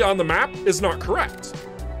literally on the map is not correct.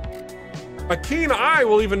 A keen eye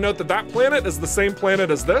will even note that that planet is the same planet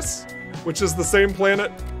as this, which is the same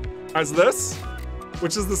planet as this,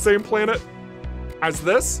 which is the same planet as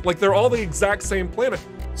this. Like they're all the exact same planet.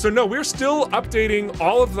 So no, we're still updating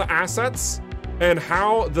all of the assets and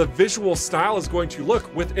how the visual style is going to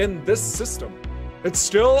look within this system. It's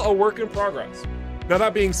still a work in progress. Now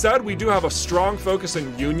that being said, we do have a strong focus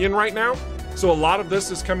in Union right now. So a lot of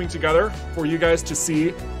this is coming together for you guys to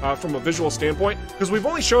see from a visual standpoint, because we've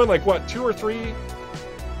only shown like what, 2 or 3,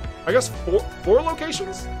 I guess 4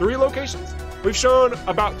 locations, 3 locations. We've shown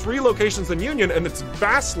about 3 locations in Union, and it's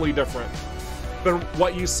vastly different than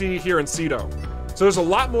what you see here in Cedo. So there's a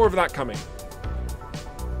lot more of that coming.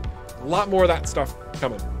 A lot more of that stuff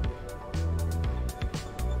coming.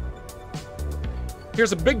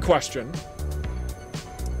 Here's a big question.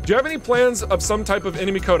 Do you have any plans of some type of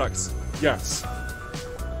enemy codex? Yes.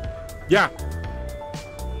 Yeah.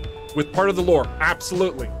 With part of the lore,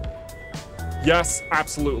 absolutely. Yes,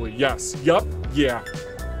 absolutely. Yes. Yup. Yeah.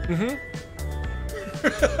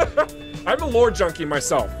 I'm a lore junkie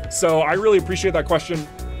myself, so I really appreciate that question.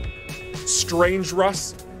 Strange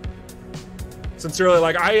Russ. Sincerely,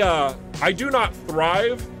 like I do not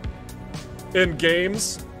thrive in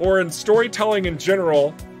games or in storytelling in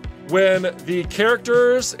general when the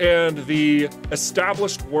characters and the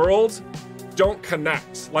established world don't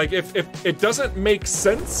connect. Like if it doesn't make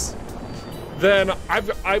sense, then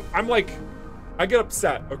I'm like, I get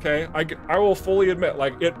upset, okay? I will fully admit,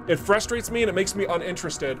 like it frustrates me and it makes me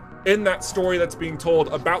uninterested in that story that's being told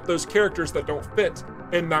about those characters that don't fit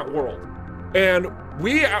in that world. And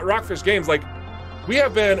we at Rockfish Games, like, we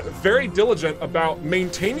have been very diligent about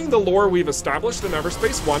maintaining the lore we've established in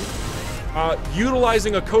EVERSPACE 1,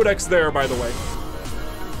 utilizing a codex there, by the way,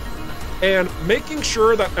 and making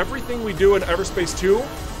sure that everything we do in EVERSPACE 2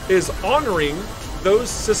 is honoring those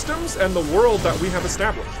systems and the world that we have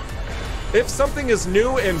established. If something is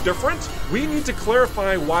new and different, we need to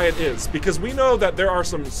clarify why it is, because we know that there are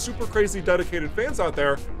some super crazy dedicated fans out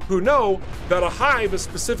there who know that a hive is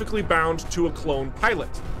specifically bound to a clone pilot.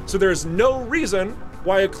 So there's no reason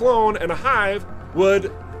why a clone and a hive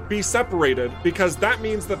would be separated, because that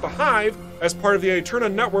means that the hive, as part of the Eterna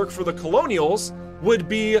network for the Colonials, would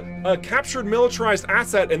be a captured militarized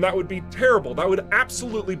asset, and that would be terrible. That would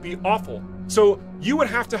absolutely be awful. So you would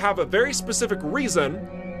have to have a very specific reason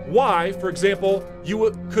why, for example,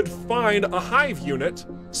 you could find a hive unit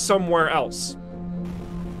somewhere else.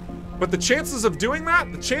 But the chances of doing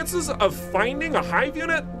that, the chances of finding a hive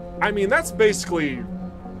unit, I mean, that's basically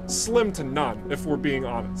slim to none, if we're being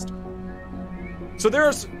honest. So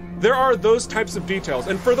there are those types of details.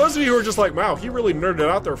 And for those of you who are just like, wow, he really nerded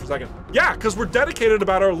out there for a second. Yeah, because we're dedicated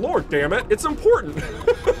about our lore, damn it. It's important.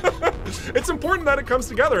 It's important that it comes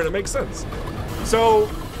together and it makes sense. So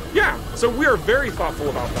yeah, so we are very thoughtful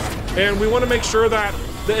about that. And we want to make sure that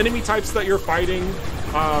the enemy types that you're fighting,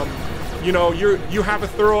 you know, you have a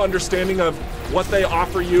thorough understanding of what they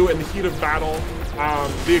offer you in the heat of battle,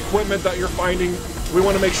 the equipment that you're finding. We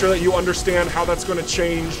want to make sure that you understand how that's going to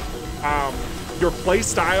change your play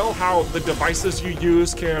style, how the devices you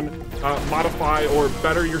use can modify or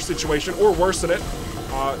better your situation or worsen it.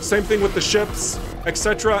 Same thing with the ships,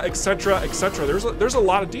 etc., etc., etc. There's a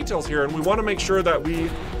lot of details here, and we want to make sure that we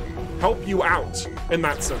help you out in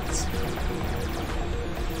that sense.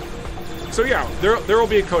 So yeah, there will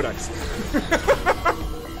be a codex.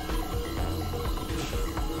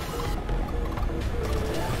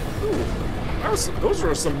 Ooh, those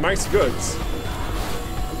were some nice goods.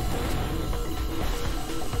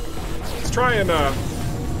 Let's try and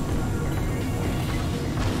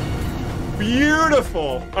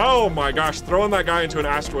beautiful. Oh my gosh, throwing that guy into an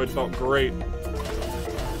asteroid felt great.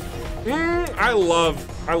 I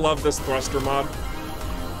love this thruster mod.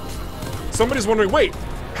 Somebody's wondering, wait,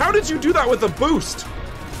 how did you do that with a boost?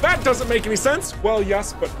 That doesn't make any sense. Well,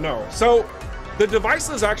 yes, but no. So the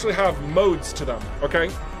devices actually have modes to them, okay?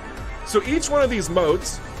 So each one of these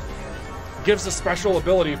modes gives a special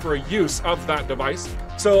ability for a use of that device.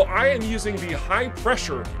 So I am using the high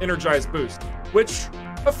pressure energized boost, which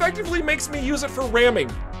effectively makes me use it for ramming.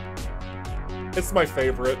 It's my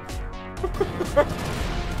favorite.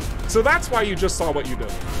 So that's why you just saw what you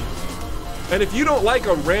did. And if you don't like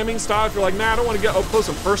a ramming style, if you're like, nah, I don't want to get up close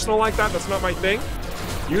and personal like that, that's not my thing,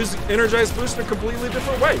 use energized boost in a completely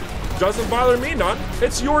different way. Doesn't bother me none.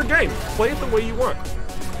 It's your game. Play it the way you want.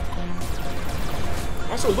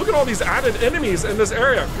 Also, look at all these added enemies in this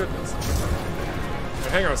area. Goodness.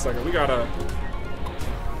 Right, hang on a second. We gotta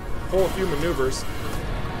pull a few maneuvers.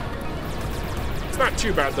 It's not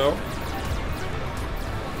too bad though.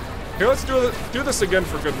 Here, let's do this again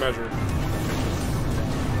for good measure.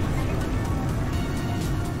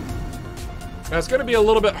 Now it's gonna be a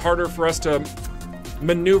little bit harder for us to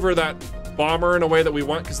maneuver that bomber in a way that we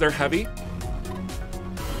want because they're heavy.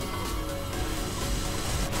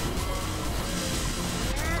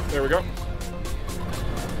 There we go.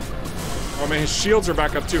 Oh man, his shields are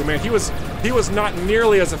back up too. Man, he was not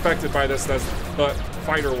nearly as affected by this as the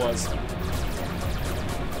fighter was.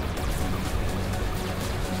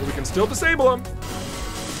 But we can still disable him.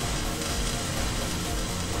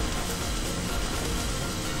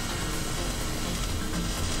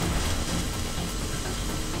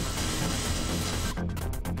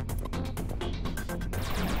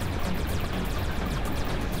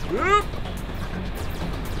 Whoop.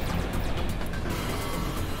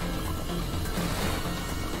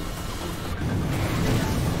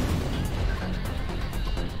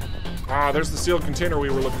 Ah, there's the sealed container we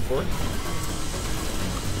were looking for.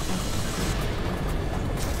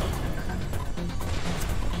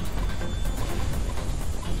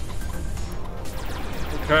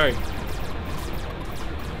 Okay.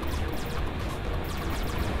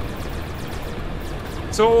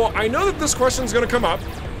 So I know that this question's gonna come up,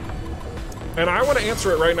 and I want to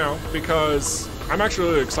answer it right now because I'm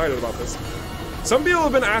actually really excited about this. Some people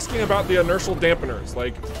have been asking about the inertial dampeners,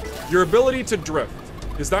 like your ability to drift.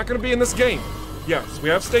 Is that going to be in this game? Yes, we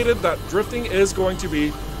have stated that drifting is going to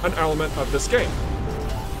be an element of this game.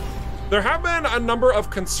 There have been a number of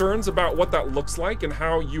concerns about what that looks like and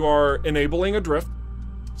how you are enabling a drift.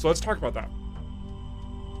 So let's talk about that.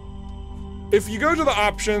 If you go to the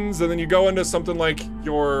options and then you go into something like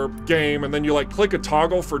your game and then you like click a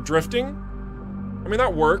toggle for drifting, I mean,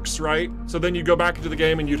 that works, right? So then you go back into the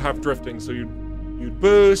game and you'd have drifting. So you'd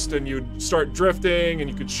boost and you'd start drifting and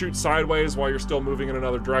you could shoot sideways while you're still moving in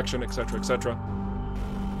another direction, etc., etc.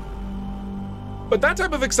 But that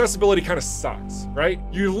type of accessibility kind of sucks, right?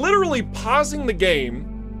 You're literally pausing the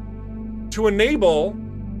game to enable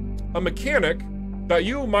a mechanic that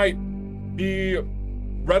you might be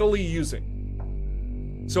readily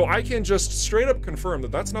using. So I can just straight up confirm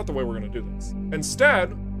that that's not the way we're going to do this.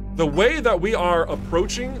 Instead, the way that we are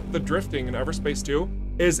approaching the drifting in EVERSPACE 2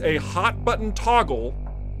 is a hot button toggle,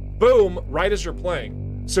 boom, right as you're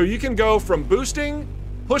playing. So you can go from boosting,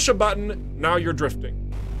 push a button, now you're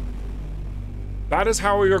drifting. That is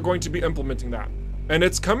how we are going to be implementing that. And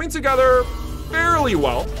it's coming together fairly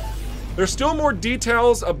well. There's still more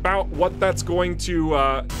details about what that's going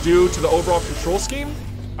to do to the overall control scheme,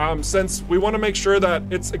 since we want to make sure that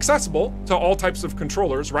it's accessible to all types of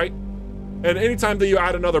controllers, right? And anytime that you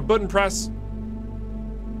add another button press,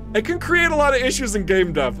 it can create a lot of issues in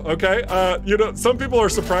game dev, okay? You know, some people are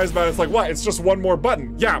surprised by it. It's like, what, it's just one more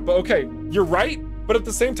button. Yeah, but okay, you're right. But at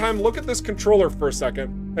the same time, look at this controller for a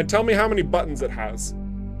second and tell me how many buttons it has.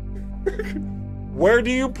 Where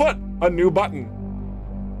do you put a new button?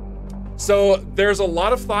 So there's a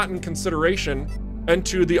lot of thought and consideration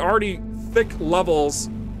into the already thick levels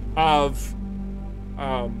of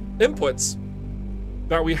inputs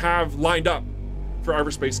that we have lined up for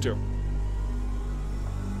EVERSPACE 2.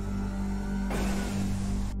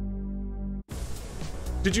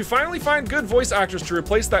 Did you finally find good voice actors to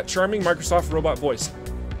replace that charming Microsoft robot voice?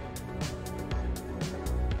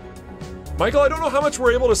 Michael, I don't know how much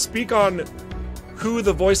we're able to speak on who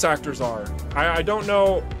the voice actors are. I don't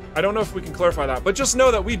know if we can clarify that, but just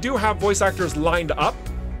know that we do have voice actors lined up.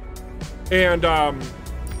 And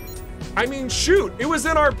I mean, shoot, it was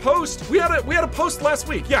in our post. We had a post last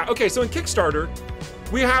week. Yeah, okay, so in Kickstarter,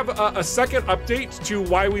 we have a second update to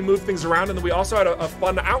why we move things around, and then we also had a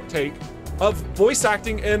fun outtake of voice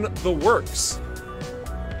acting in the works.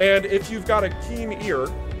 And if you've got a keen ear,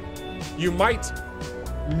 you might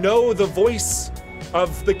know the voice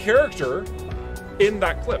of the character in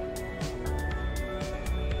that clip.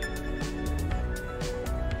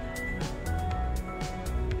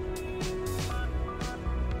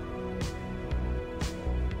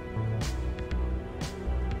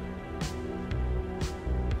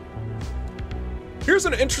 Here's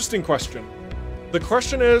an interesting question. The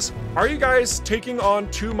question is, are you guys taking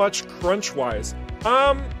on too much crunch-wise?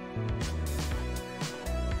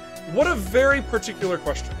 What a very particular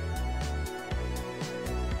question.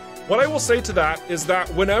 What I will say to that is that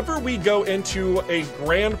whenever we go into a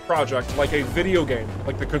grand project, like a video game,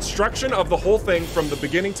 like the construction of the whole thing from the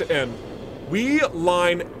beginning to end, we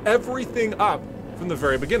line everything up from the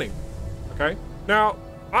very beginning, okay? Now,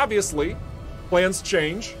 obviously, plans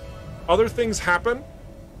change, other things happen.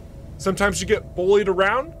 Sometimes you get bullied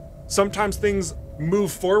around, sometimes things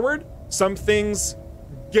move forward, some things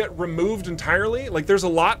get removed entirely. Like, there's a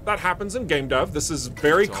lot that happens in game dev. This is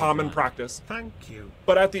very common practice. Thank you.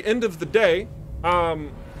 But at the end of the day,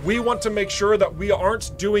 we want to make sure that we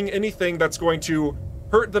aren't doing anything that's going to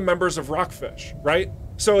hurt the members of Rockfish, right?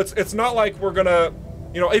 So it's not like we're gonna,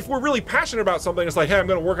 you know, if we're really passionate about something, it's like, hey, I'm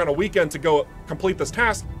gonna work on a weekend to go complete this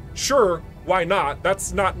task. Sure, why not?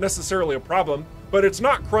 That's not necessarily a problem, but it's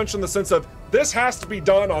not crunch in the sense of this has to be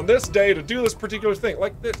done on this day to do this particular thing.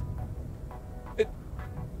 Like,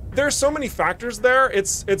 there's so many factors there.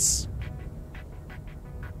 It's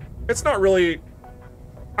not really,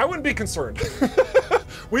 I wouldn't be concerned.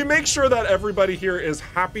 We make sure that everybody here is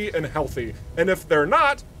happy and healthy. And if they're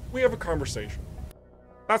not, we have a conversation.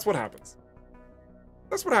 That's what happens.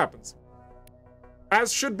 That's what happens.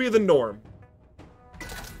 As should be the norm.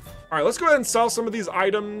 All right, let's go ahead and sell some of these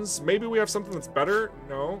items. Maybe we have something that's better.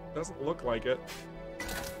 No, doesn't look like it.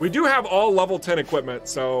 We do have all level 10 equipment,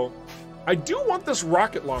 so I do want this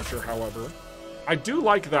rocket launcher, however. I do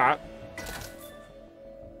like that.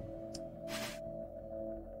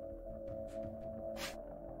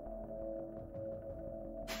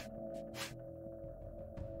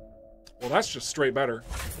 Hold that's just straight better.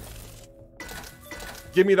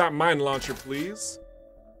 Give me that mine launcher, please.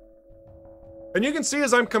 And you can see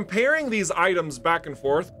as I'm comparing these items back and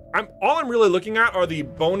forth, all I'm really looking at are the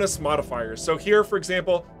bonus modifiers. So here, for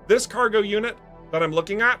example, this cargo unit that I'm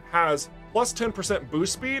looking at has plus 10%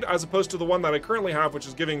 boost speed, as opposed to the one that I currently have, which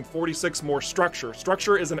is giving 46 more structure.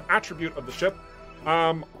 Structure is an attribute of the ship.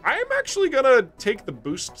 I'm actually gonna take the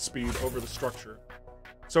boost speed over the structure.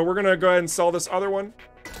 So we're gonna go ahead and sell this other one.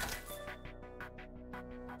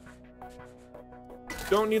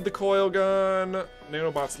 Don't need the coil gun.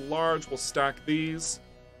 Nanobot's large, we'll stack these.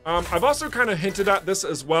 I've also kind of hinted at this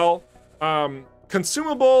as well.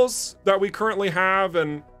 Consumables that we currently have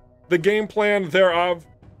and the game plan thereof.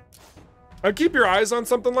 Keep your eyes on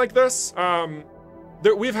something like this.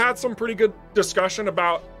 We've had some pretty good discussion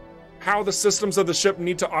about how the systems of the ship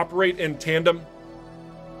need to operate in tandem.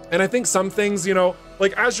 And I think some things, you know,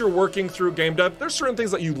 like as you're working through game dev, there's certain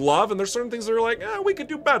things that you love and there's certain things that are like, we could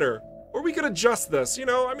do better. Or we could adjust this, you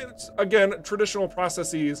know? I mean, it's, again, traditional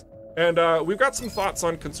processes. And we've got some thoughts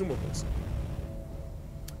on consumables.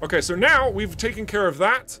 Okay, so now we've taken care of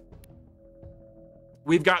that.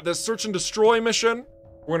 We've got this search and destroy mission.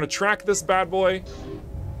 We're gonna track this bad boy.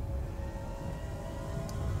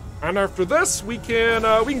 And after this, we can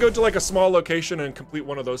go to like a small location and complete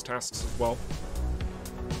one of those tasks as well.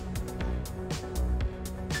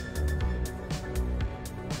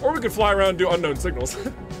 Or we could fly around and do unknown signals.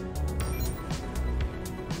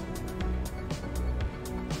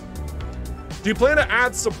 Do you plan to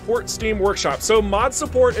add support Steam Workshop? So mod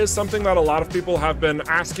support is something that a lot of people have been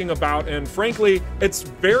asking about, and frankly, it's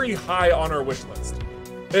very high on our wish list.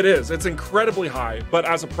 It is, it's incredibly high, but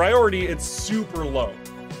as a priority, it's super low.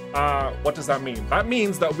 What does that mean? That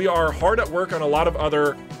means that we are hard at work on a lot of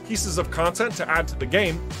other pieces of content to add to the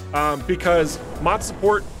game, because mod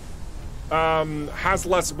support has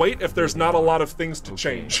less weight if there's not a lot of things to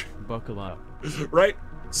change. Buckle up. Right?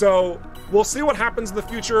 So we'll see what happens in the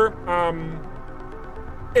future.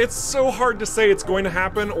 It's so hard to say it's going to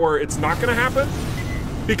happen or it's not going to happen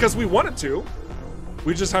because we want it to.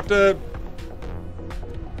 We just have to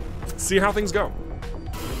see how things go.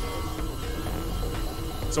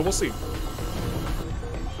 So we'll see.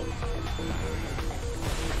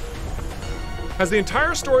 Has the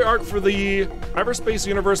entire story arc for the EVERSPACE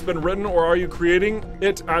universe been written, or are you creating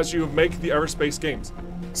it as you make the EVERSPACE games?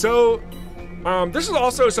 So this is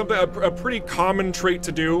also something, a pretty common trait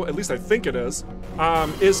to do, at least I think it is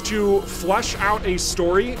to flesh out a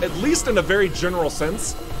story, at least in a very general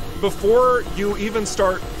sense, before you even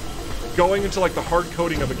start going into like the hard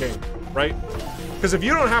coding of a game, right? Because if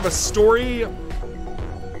you don't have a story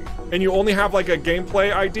and you only have like a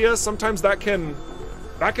gameplay idea, sometimes that can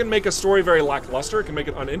make a story very lackluster. It can make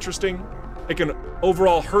it uninteresting. It can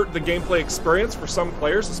overall hurt the gameplay experience for some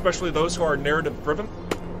players, especially those who are narrative driven.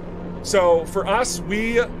 So for us,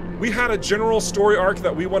 we had a general story arc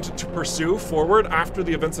that we wanted to pursue forward after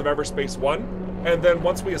the events of EVERSPACE 1. And then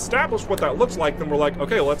once we established what that looked like, then we're like,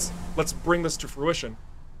 okay, let's bring this to fruition.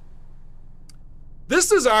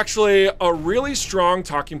 This is actually a really strong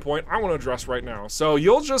talking point I want to address right now. So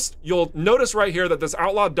you'll notice right here that this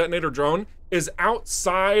outlaw detonator drone is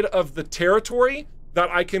outside of the territory that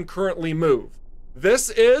I can currently move. This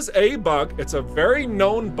is a bug. It's a very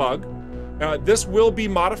known bug. This will be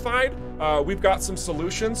modified. We've got some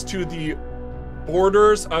solutions to the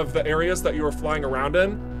borders of the areas that you are flying around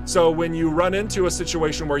in. So when you run into a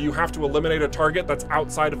situation where you have to eliminate a target that's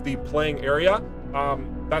outside of the playing area,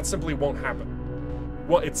 that simply won't happen.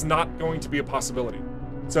 Well, it's not going to be a possibility.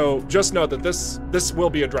 So just know that this will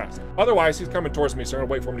be addressed. Otherwise, he's coming towards me, so I'm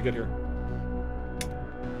gonna wait for him to get here.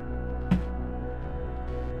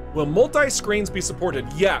 Will multi-screens be supported?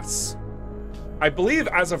 Yes. I believe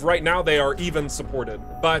as of right now they are even supported,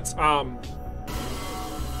 but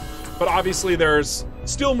obviously there's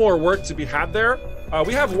still more work to be had there.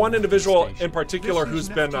 We have one individual in particular who's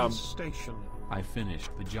been I finished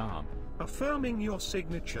the job. Affirming your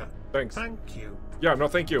signature. Thanks. Thank you. Yeah, no,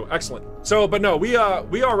 thank you. Excellent. So, but no, we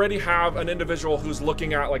already have an individual who's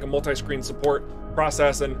looking at like a multi-screen support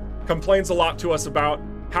process and complains a lot to us about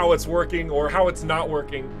how it's working or how it's not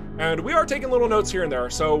working. And we are taking little notes here and there.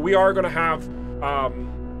 So we are going to have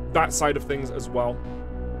that side of things as well.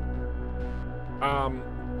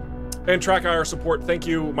 And track IR support. Thank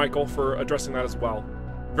you, Michael, for addressing that as well.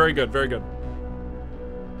 Very good, very good.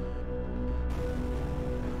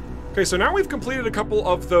 Okay, so now we've completed a couple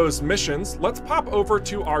of those missions. Let's pop over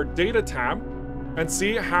to our data tab and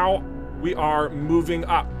see how we are moving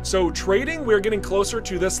up. So trading, we're getting closer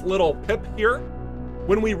to this little pip here.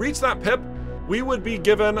 When we reach that pip, we would be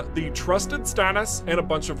given the trusted status and a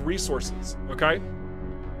bunch of resources, okay?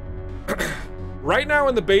 Right now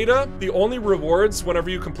in the beta, the only rewards whenever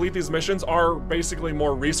you complete these missions are basically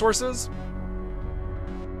more resources.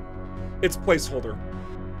 It's placeholder.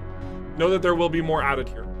 Know that there will be more added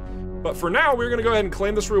here. But for now, we're gonna go ahead and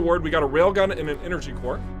claim this reward. We got a railgun and an energy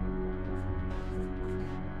core.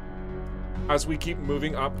 As we keep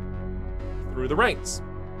moving up through the ranks.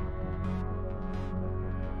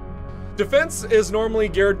 Defense is normally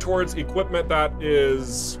geared towards equipment that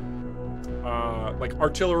is like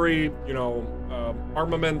artillery,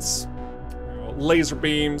 armaments, laser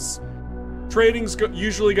beams. Trading's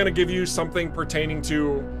usually going to give you something pertaining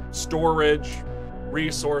to storage,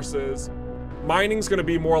 resources. Mining's going to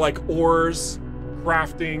be more like ores,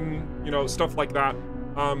 crafting, stuff like that.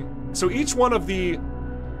 So each one of the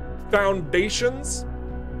foundations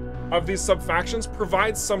of these sub-factions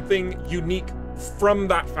provides something unique from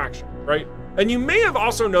that faction, right? And you may have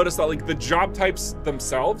also noticed that like the job types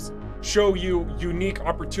themselves show you unique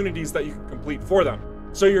opportunities that you can complete for them.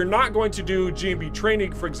 So you're not going to do G&B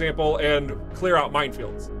training, for example, and clear out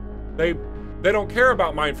minefields. They don't care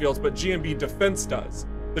about minefields, but G&B defense does.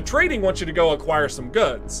 The trading wants you to go acquire some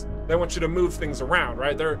goods. They want you to move things around,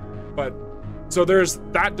 right? So there's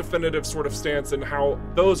that definitive sort of stance and how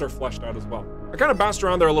those are fleshed out as well. I kind of bounced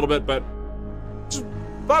around there a little bit, but just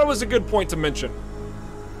thought it was a good point to mention.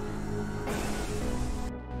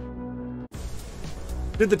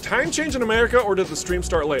 Did the time change in America or did the stream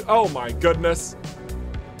start late? Oh my goodness.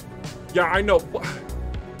 Yeah, I know.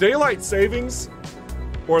 Daylight savings,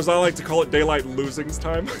 or as I like to call it, daylight losings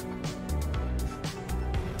time.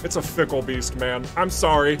 It's a fickle beast, man. I'm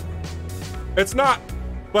sorry. It's not,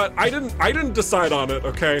 but I didn't decide on it,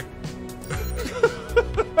 okay?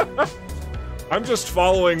 I'm just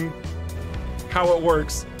following how it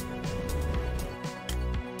works.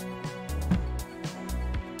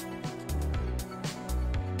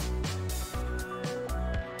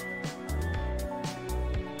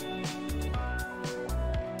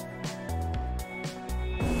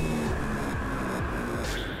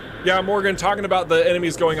 Yeah, Morgan, talking about the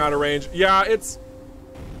enemies going out of range. Yeah, it's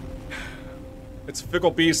a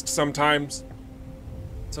fickle beast sometimes.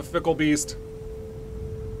 It's a fickle beast.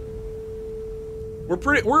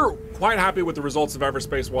 We're quite happy with the results of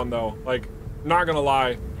EVERSPACE 1 though. Like, not gonna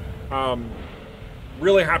lie.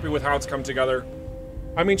 Really happy with how it's come together.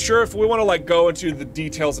 I mean, sure, if we want to like go into the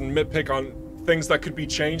details and nitpick on things that could be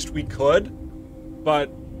changed, we could,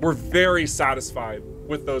 but we're very satisfied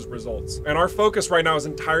with those results. And our focus right now is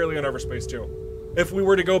entirely on EVERSPACE 2. If we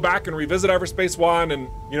were to go back and revisit EVERSPACE 1 and,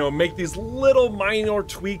 make these little minor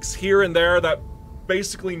tweaks here and there that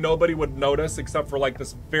basically nobody would notice except for like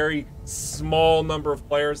this very small number of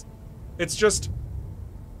players, it's just,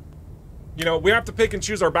 we have to pick and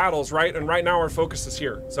choose our battles, right? And right now our focus is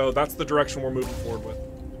here. So that's the direction we're moving forward with.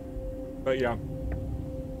 But yeah.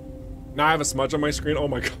 Now I have a smudge on my screen. Oh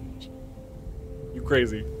my gosh. You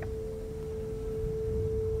crazy.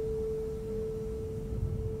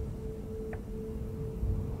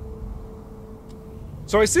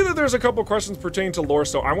 So I see that there's a couple questions pertaining to lore,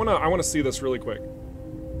 so I wanna see this really quick.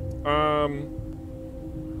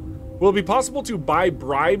 Will it be possible to buy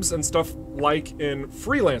bribes and stuff like in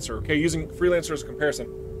Freelancer? Okay, using Freelancer as a comparison.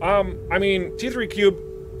 I mean, T3 Cube,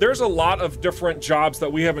 there's a lot of different jobs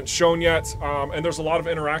that we haven't shown yet, and there's a lot of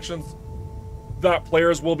interactions that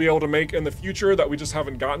players will be able to make in the future that we just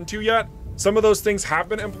haven't gotten to yet. Some of those things have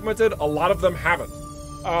been implemented, a lot of them haven't.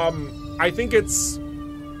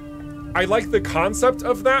 I like the concept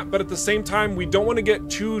of that, but at the same time, we don't want to get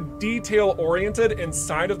too detail-oriented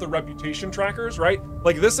inside of the reputation trackers, right?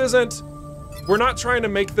 Like, we're not trying to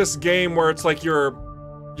make this game where it's like you're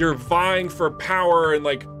vying for power and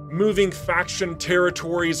like moving faction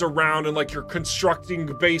territories around and like you're constructing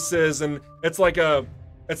bases, and it's like a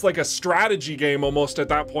strategy game almost at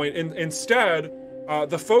that point. Instead,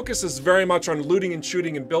 the focus is very much on looting and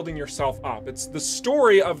shooting and building yourself up. It's the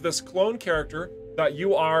story of this clone character that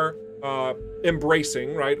you are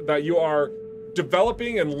embracing, right? That you are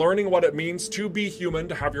developing and learning what it means to be human,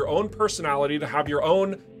 to have your own personality, to have your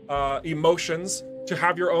own emotions, to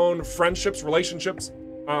have your own friendships, relationships.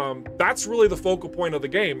 That's really the focal point of the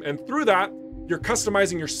game. And through that, you're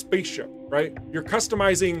customizing your spaceship, right? You're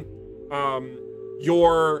customizing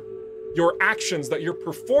your actions that you're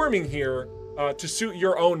performing here to suit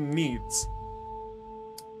your own needs.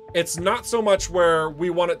 It's not so much where we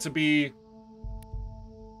want it to be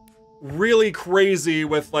really crazy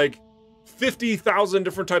with like 50,000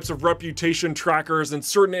 different types of reputation trackers and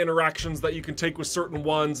certain interactions that you can take with certain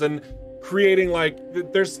ones, and creating like,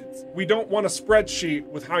 we don't want a spreadsheet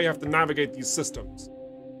with how you have to navigate these systems.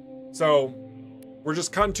 So we're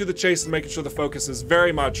just cutting to the chase and making sure the focus is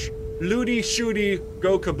very much Looty shooty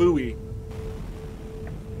go kabooey.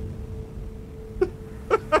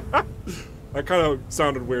 That kind of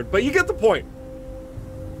sounded weird, but you get the point.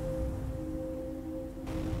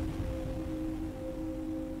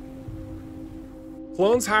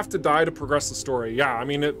 Clones have to die to progress the story. Yeah, I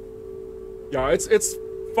mean, it's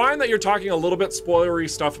fine that you're talking a little bit spoilery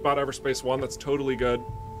stuff about EverSpace 1. That's totally good.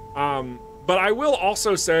 But I will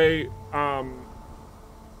also say, no,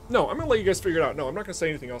 I'm gonna let you guys figure it out. No, I'm not gonna say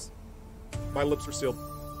anything else. My lips are sealed.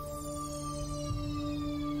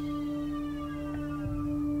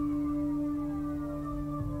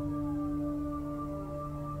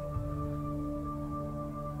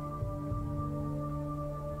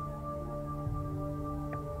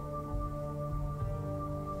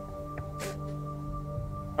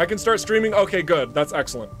 I can start streaming. Okay, good. That's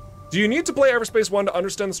excellent. Do you need to play EverSpace 1 to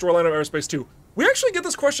understand the storyline of EverSpace 2? We actually get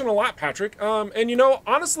this question a lot, Patrick. And you know,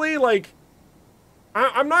 honestly, like,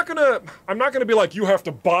 I'm not gonna be like, you have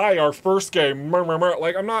to buy our first game.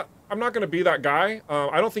 Like, I'm not gonna be that guy.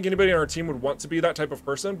 I don't think anybody on our team would want to be that type of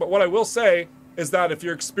person. But what I will say is that if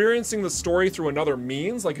you're experiencing the story through another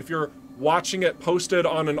means, like if you're watching it posted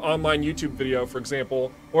on an online YouTube video, for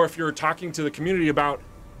example, or if you're talking to the community about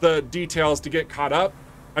the details to get caught up,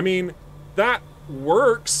 I mean, that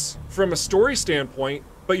works from a story standpoint,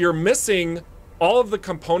 but you're missing all of the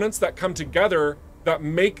components that come together that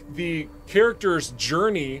make the character's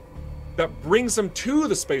journey, that brings them to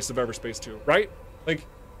the space of EverSpace 2, right? Like,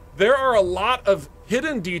 there are a lot of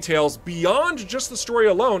hidden details beyond just the story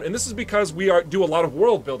alone, and this is because we do a lot of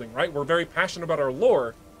world building, right? We're very passionate about our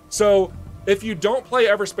lore. So if you don't play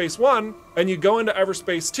EverSpace 1 and you go into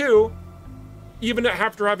EverSpace 2, even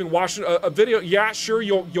after having watched a video, yeah, sure,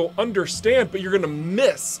 you'll understand, but you're gonna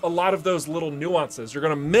miss a lot of those little nuances. You're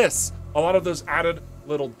gonna miss a lot of those added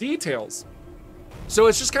little details. So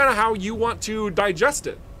it's just kind of how you want to digest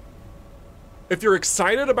it. If you're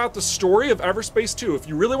excited about the story of EverSpace 2, if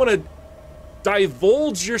you really want to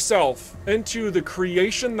divulge yourself into the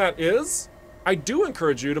creation that is, I do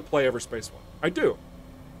encourage you to play EverSpace 1. I do.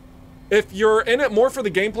 If you're in it more for the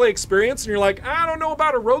gameplay experience and you're like, I don't know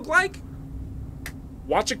about a roguelike,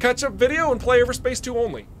 watch a catch-up video and play EverSpace 2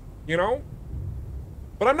 only, you know?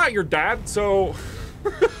 But I'm not your dad, so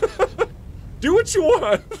do what you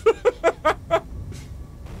want.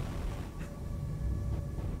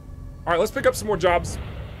 All right, let's pick up some more jobs,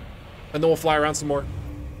 and then we'll fly around some more.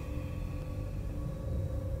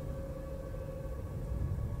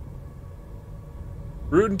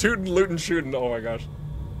 Rootin' tootin', lootin' shootin'. Oh my gosh.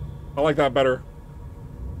 I like that better.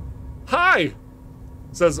 Hi!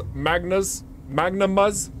 Says Magnamuz.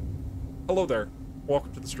 Hello there.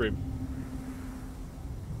 Welcome to the stream.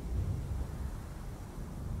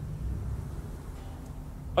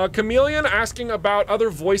 Chameleon asking about other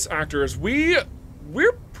voice actors.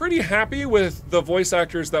 We're pretty happy with the voice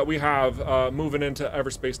actors that we have moving into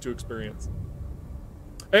EverSpace 2 experience.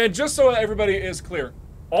 And just so everybody is clear,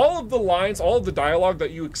 all of the lines, all of the dialogue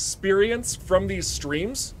that you experience from these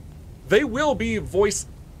streams, they will be voiced.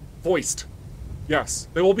 Yes,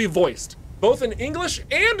 they will be voiced. Both in English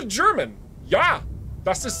and German. Ja,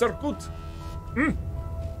 das ist sehr gut.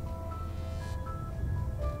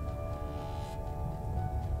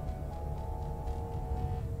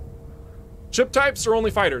 Chip types are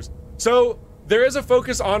only fighters. So there is a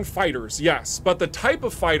focus on fighters, yes, but the type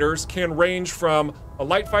of fighters can range from a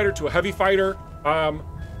light fighter to a heavy fighter.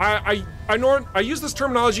 I use this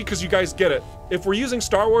terminology because you guys get it. If we're using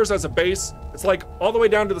Star Wars as a base, it's like all the way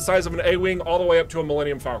down to the size of an A-Wing, all the way up to a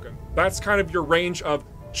Millennium Falcon. That's kind of your range of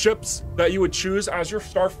ships that you would choose as your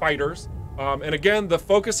star fighters. And again, the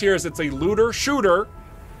focus here is it's a looter shooter,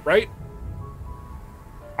 right?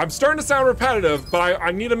 I'm starting to sound repetitive, but I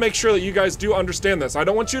need to make sure that you guys do understand this. I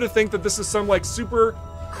don't want you to think that this is some like super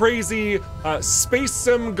crazy space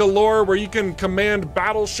sim galore where you can command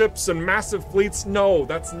battleships and massive fleets. No,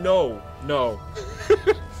 that's no.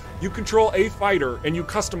 You control a fighter and you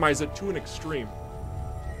customize it to an extreme,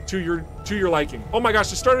 to your liking. Oh my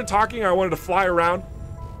gosh, I started talking, I wanted to fly around.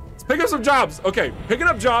 Let's pick up some jobs. Okay, picking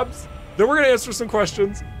up jobs, then we're gonna answer some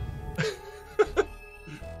questions.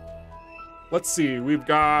 Let's see, we've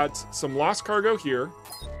got some lost cargo here.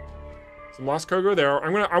 Some lost cargo there.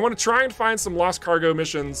 I want to try and find some lost cargo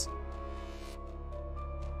missions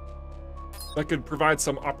that could provide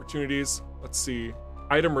some opportunities. Let's see,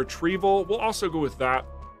 item retrieval. We'll also go with that.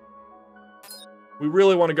 We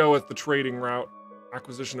really want to go with the trading route.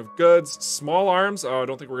 Acquisition of goods, small arms. Oh, I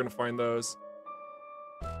don't think we're gonna find those.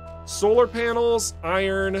 Solar panels,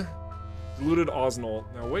 iron, diluted osnol.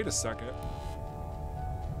 Now wait a second.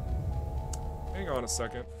 Hang on a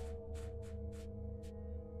second.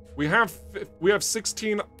 We have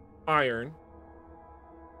 16 iron.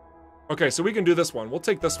 Okay, so we can do this one. We'll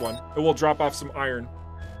take this one. It will drop off some iron.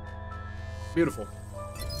 Beautiful.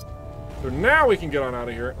 So now we can get on out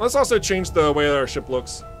of here. Let's also change the way that our ship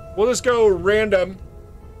looks. We'll just go random.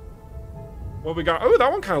 What we got? Oh,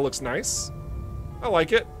 that one kind of looks nice. I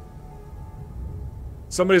like it.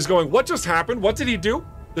 Somebody's going, what just happened? What did he do?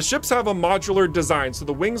 The ships have a modular design, so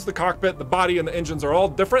the wings, the cockpit, the body, and the engines are all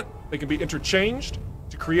different. They can be interchanged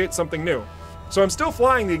to create something new. So I'm still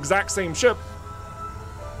flying the exact same ship.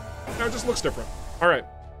 Now it just looks different. All right.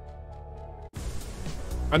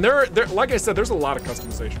 And there, like I said, there's a lot of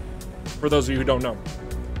customization for those of you who don't know.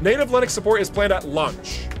 Native Linux support is planned at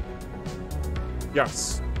launch.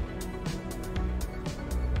 Yes.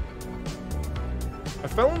 I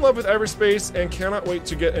fell in love with EVERSPACE and cannot wait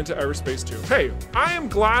to get into EVERSPACE 2. Hey, I am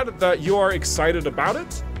glad that you are excited about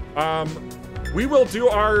it. We will do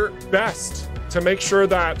our best to make sure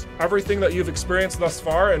that everything that you've experienced thus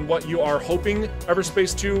far and what you are hoping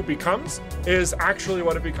EVERSPACE 2 becomes is actually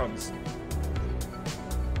what it becomes.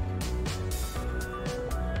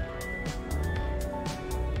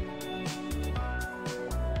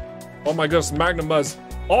 Oh my goodness, Magnum Buzz.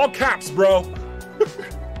 All caps, bro.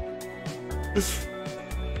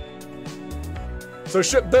 So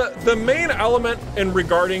the main element in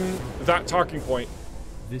regarding that talking point,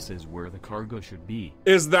 this is where the cargo should be,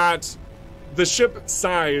 is that the ship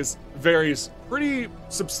size varies pretty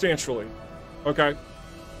substantially, okay?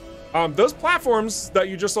 Those platforms that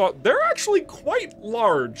you just saw, they're actually quite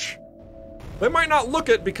large. They might not look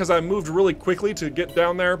it because I moved really quickly to get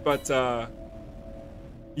down there, but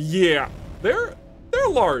yeah, they're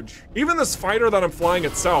large. Even this fighter that I'm flying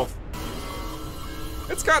itself,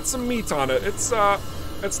 it's got some meat on it. It's not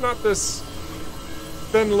this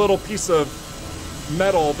thin little piece of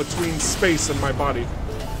metal between space and my body.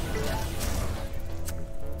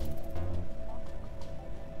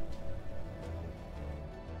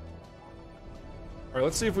 All right,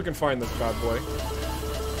 let's see if we can find this bad boy.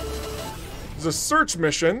 There's a search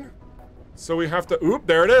mission, so we have to, oop,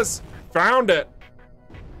 there it is. Found it.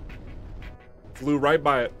 Flew right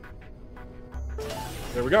by it.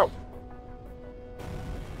 There we go.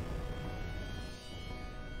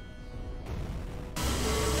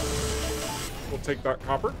 We'll take that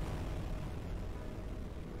copper.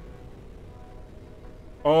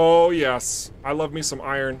 Oh yes, I love me some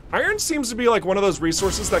iron. Iron seems to be like one of those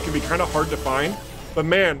resources that can be kind of hard to find, but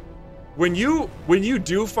man, when you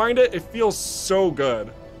do find it, it feels so good.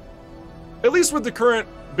 At least with the current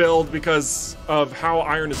build, because of how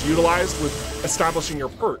iron is utilized with establishing your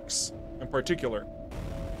perks in particular.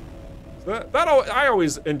 So I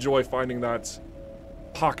always enjoy finding that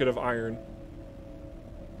pocket of iron.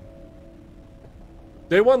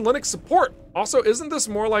 Day 1 Linux support. Also, isn't this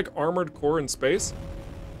more like Armored Core in space?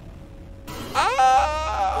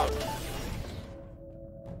 Ah!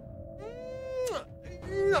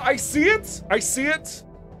 I see it. I see it.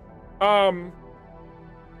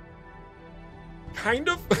 Kind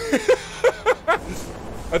of.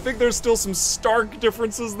 I think there's still some stark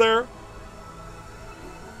differences there.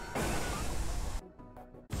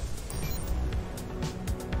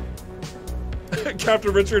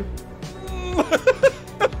 Captain Richard.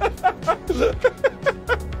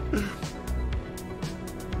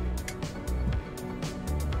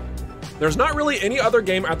 There's not really any other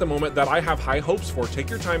game at the moment that I have high hopes for. Take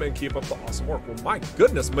your time and keep up the awesome work. Well, my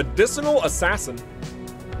goodness, Medicinal Assassin.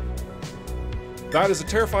 That is a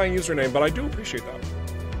terrifying username, but I do appreciate that.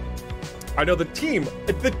 I know the team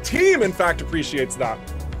in fact appreciates that.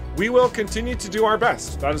 We will continue to do our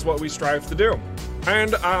best. That is what we strive to do.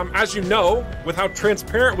 And as you know, with how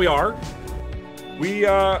transparent we are,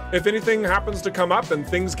 if anything happens to come up and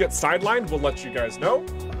things get sidelined, we'll let you guys know.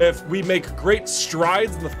 If we make great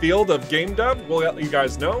strides in the field of game dev, we'll let you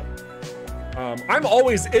guys know. I'm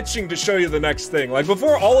always itching to show you the next thing. Like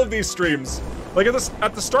before all of these streams, like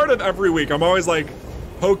at the start of every week, I'm always like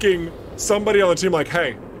poking somebody on the team like,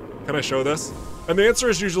 hey, can I show this? And the answer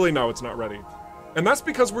is usually no, it's not ready. And that's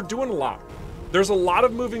because we're doing a lot. There's a lot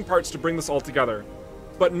of moving parts to bring this all together.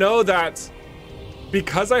 But know that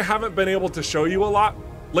because I haven't been able to show you a lot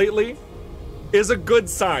lately is a good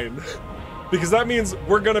sign. Because that means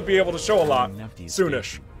we're gonna be able to show a lot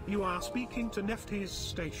soonish. You are speaking to Nefty's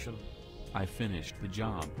station. I finished the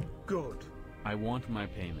job. Good. I want my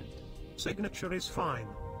payment. Signature is fine.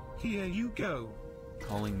 Here you go.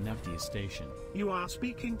 Calling Nefty's station. You are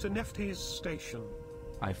speaking to Nefty's station.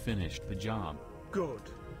 I finished the job. Good.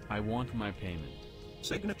 I want my payment.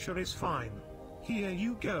 Signature is fine. Here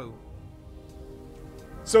you go.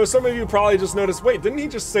 So some of you probably just noticed, wait, didn't he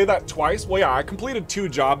just say that twice? Well, yeah, I completed 2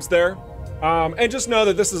 jobs there. And just know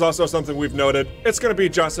that this is also something we've noted. It's going to be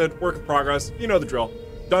adjusted, work in progress. You know the drill.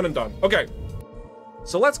 Done and done. Okay.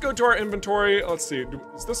 So let's go to our inventory. Let's see.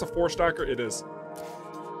 Is this a 4-stacker? It is.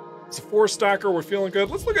 It's a 4-stacker. We're feeling good.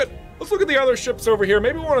 Let's look at the other ships over here.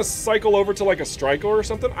 Maybe we want to cycle over to like a Striker or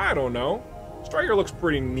something. I don't know. Striker looks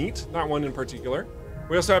pretty neat. That one in particular.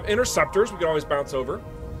 We also have Interceptors. We can always bounce over.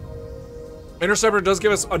 Interceptor does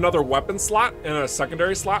give us another weapon slot and a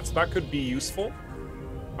secondary slot, so that could be useful.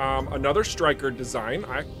 Another Striker design.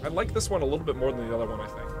 I like this one a little bit more than the other one, I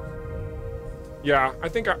think. Yeah, I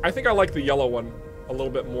think I like the yellow one a little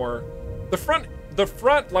bit more. The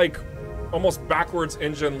front like almost backwards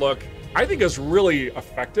engine look, I think is really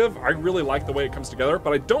effective. I really like the way it comes together,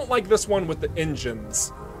 but I don't like this one with the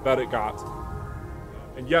engines that it got.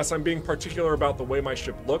 And yes, I'm being particular about the way my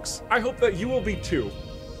ship looks. I hope that you will be too.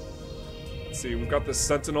 Let's see, we've got this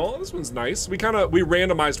Sentinel. This one's nice. We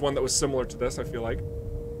randomized one that was similar to this, I feel like.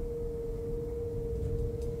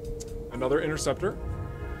 Another Interceptor.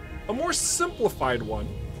 A more simplified one.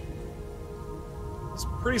 It's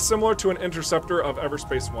pretty similar to an Interceptor of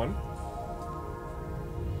EVERSPACE 1.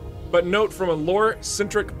 But note, from a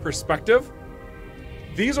lore-centric perspective,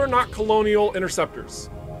 these are not colonial interceptors.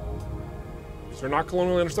 These are not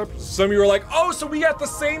colonial interceptors. Some of you are like, oh, so we got the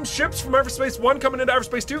same ships from EVERSPACE 1 coming into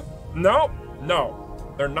EVERSPACE 2? No,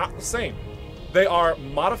 they're not the same. They are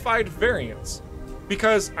modified variants.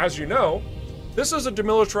 Because, as you know, this is a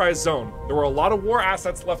demilitarized zone. There were a lot of war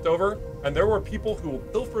assets left over, and there were people who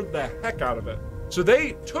pilfered the heck out of it. So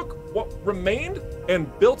they took what remained and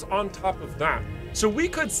built on top of that. So we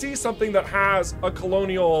could see something that has a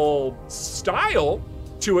colonial style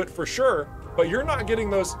to it for sure, but you're not getting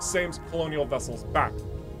those same colonial vessels back.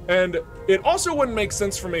 And it also wouldn't make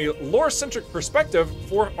sense from a lore-centric perspective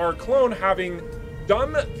for our clone, having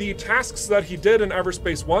done the tasks that he did in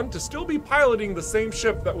EVERSPACE 1, to still be piloting the same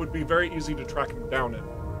ship that would be very easy to track him down in.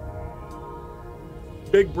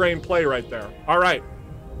 Big brain play right there. All right.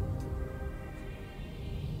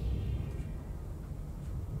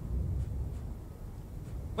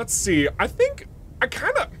 Let's see. I think I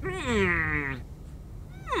kind of,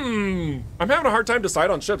 I'm having a hard time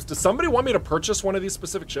deciding on ships. Does somebody want me to purchase one of these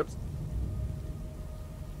specific ships?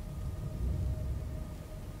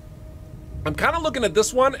 I'm kind of looking at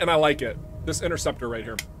this one and I like it. This Interceptor right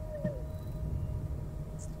here.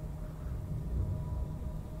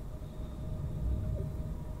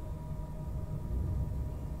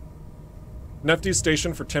 Nefty's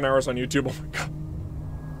station for 10 hours on YouTube. Oh my God.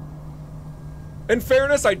 In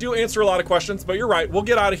fairness, I do answer a lot of questions, but you're right. We'll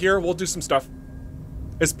get out of here. We'll do some stuff.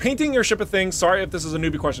 Is painting your ship a thing? Sorry if this is a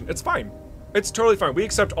newbie question. It's fine. It's totally fine. We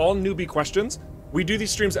accept all newbie questions. We do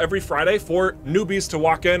these streams every Friday for newbies to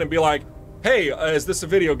walk in and be like, hey, is this a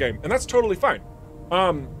video game? And that's totally fine.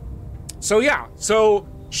 So yeah, so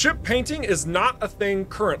ship painting is not a thing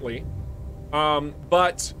currently,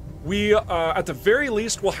 but we, at the very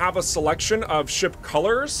least, will have a selection of ship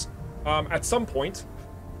colors at some point.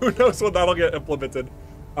 Who knows when that'll get implemented.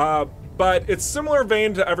 But it's similar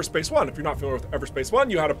vein to EVERSPACE 1. If you're not familiar with EVERSPACE 1,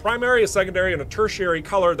 you had a primary, a secondary, and a tertiary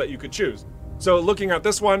color that you could choose. So looking at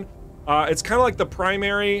this one, it's kind of like the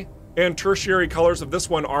primary and tertiary colors of this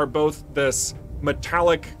one are both this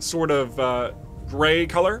metallic sort of gray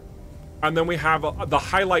color. And then we have the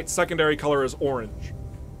highlight secondary color is orange.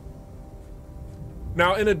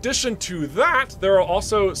 Now, in addition to that, there are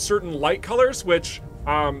also certain light colors, which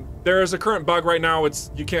there is a current bug right now.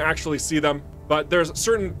 You can't actually see them, but there's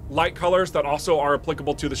certain light colors that also are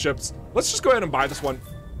applicable to the ships. Let's just go ahead and buy this one.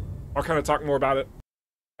 I'll kind of talk more about it.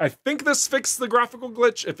 I think this fixed the graphical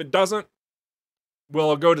glitch. If it doesn't,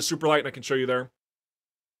 we'll go to Superlight and I can show you there.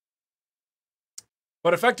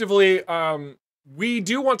 But effectively, we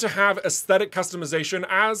do want to have aesthetic customization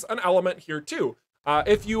as an element here too.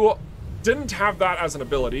 If you didn't have that as an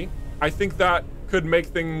ability, I think that could make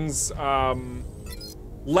things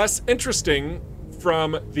less interesting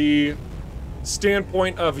from the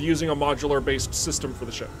standpoint of using a modular-based system for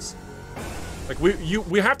the ships. Like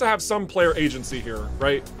we have to have some player agency here,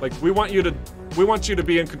 right? Like we want you to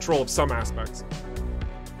be in control of some aspects.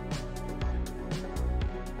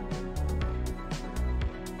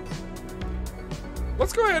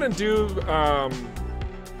 Let's go ahead and do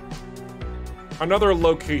another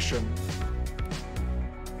location.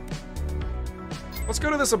 Let's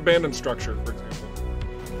go to this abandoned structure, for example.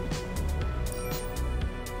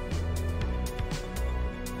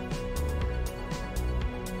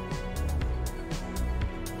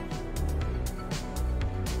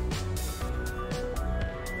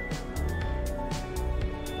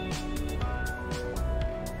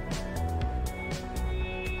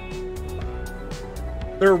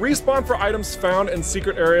 There are respawn for items found in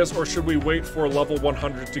secret areas, or should we wait for level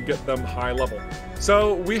 100 to get them high level?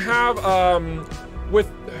 So we have, let's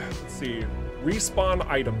see, respawn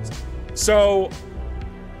items. So,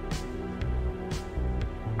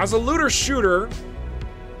 as a looter shooter,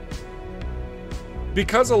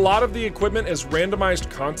 because a lot of the equipment is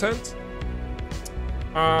randomized content,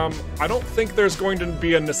 I don't think there's going to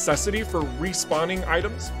be a necessity for respawning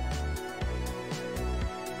items.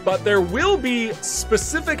 But there will be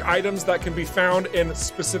specific items that can be found in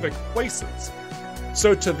specific places.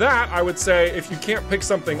 So to that, I would say if you can't pick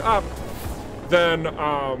something up, then,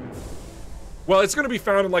 well, it's gonna be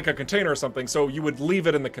found in like a container or something, so you would leave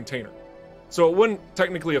it in the container. So it wouldn't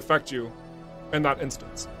technically affect you in that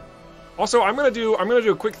instance. Also, I'm gonna do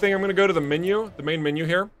a quick thing. I'm gonna go to the menu, the main menu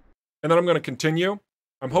here, and then I'm gonna continue.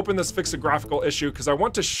 I'm hoping this fixed a graphical issue because I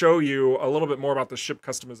want to show you a little bit more about the ship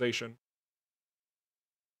customization.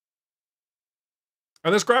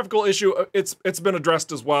 And this graphical issue, it's been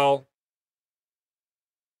addressed as well.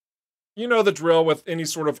 You know the drill with any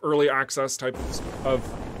sort of early access type of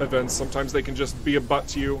events. Sometimes they can just be a butt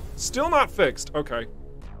to you. Still not fixed, okay.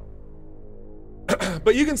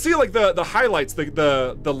 But you can see like the highlights,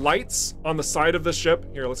 the lights on the side of the ship.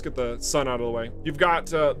 Here, let's get the sun out of the way. You've got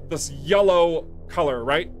this yellow color,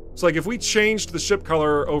 right? So like if we changed the ship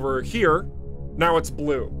color over here, now it's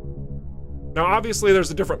blue. Now, obviously,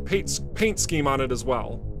 there's a different paint scheme on it as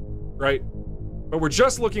well, right? But we're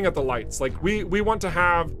just looking at the lights. Like, we want to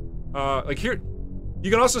have, like here,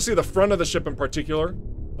 you can also see the front of the ship in particular,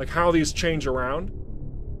 like how these change around.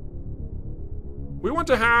 We want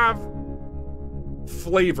to have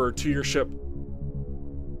flavor to your ship.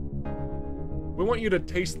 We want you to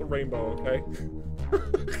taste the rainbow, okay?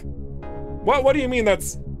 What do you mean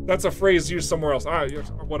that's a phrase used somewhere else? Ah,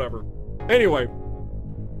 whatever. Anyway.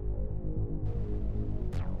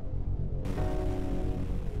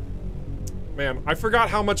 Man, I forgot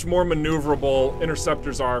how much more maneuverable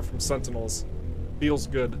interceptors are from Sentinels. Feels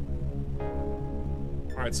good.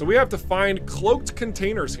 Alright, so we have to find cloaked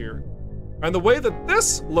containers here. And the way that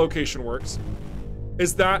this location works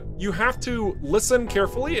is that you have to listen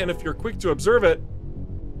carefully, and if you're quick to observe it,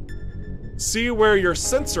 see where your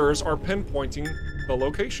sensors are pinpointing the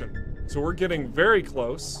location. So we're getting very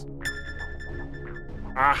close.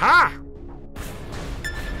 Aha!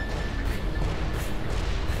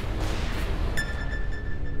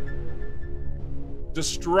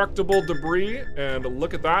 Destructible debris, and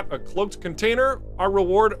look at that, a cloaked container. Our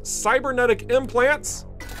reward, cybernetic implants,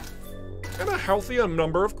 and a healthy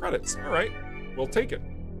number of credits. All right, we'll take it.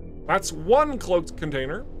 That's one cloaked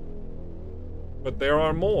container, but there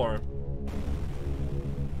are more.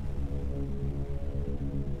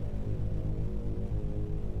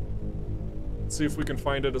 Let's see if we can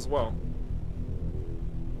find it as well.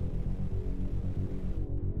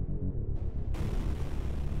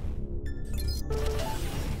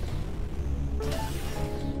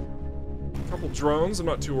 Couple drones, I'm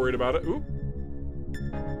not too worried about it. Ooh.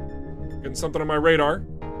 Getting something on my radar.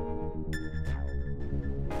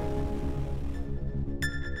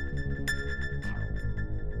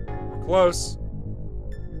 We're close.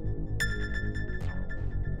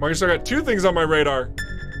 I guess I got two things on my radar.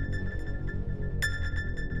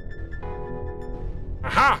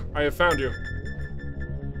 Aha! I have found you.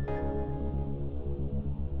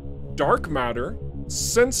 Dark matter,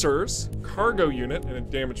 sensors, cargo unit, and a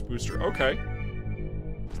damage booster. Okay.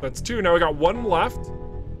 So that's two. Now we got one left.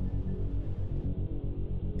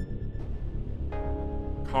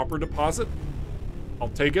 Copper deposit. I'll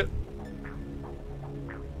take it.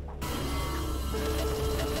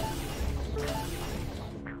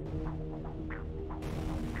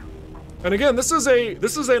 And again, this is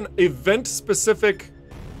an event-specific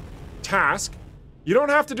task. You don't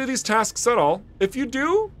have to do these tasks at all. If you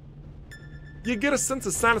do, you get a sense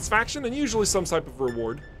of satisfaction and usually some type of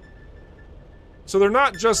reward. So they're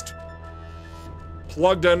not just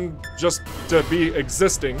plugged in just to be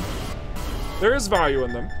existing. There is value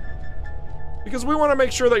in them. Because we want to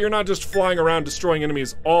make sure that you're not just flying around destroying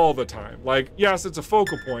enemies all the time. Like, yes, it's a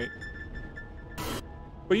focal point,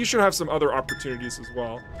 but you should have some other opportunities as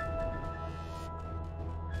well.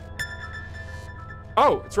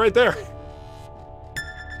 Oh, it's right there.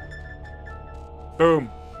 Boom.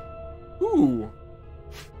 Ooh.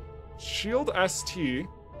 Shield ST.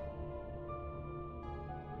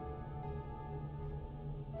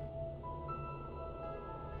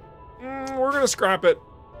 We're gonna scrap it.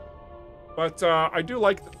 But I do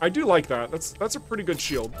like that. That's a pretty good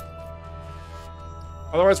shield.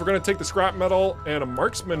 Otherwise, we're gonna take the scrap metal and a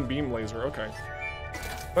marksman beam laser. Okay.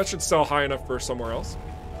 That should sell high enough for somewhere else.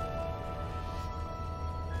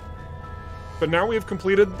 But now we have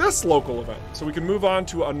completed this local event. So we can move on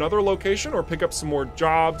to another location or pick up some more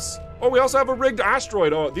jobs. Oh, we also have a rigged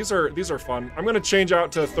asteroid. Oh, these are fun. I'm gonna change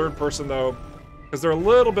out to third person though, because they're a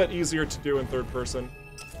little bit easier to do in third person.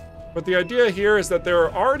 But the idea here is that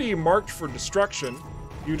they're already marked for destruction.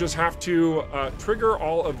 You just have to trigger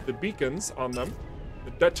all of the beacons on them,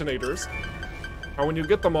 the detonators. And when you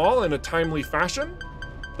get them all in a timely fashion,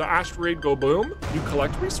 the asteroid go boom, you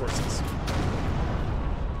collect resources.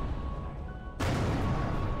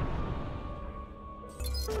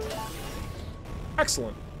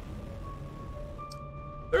 Excellent.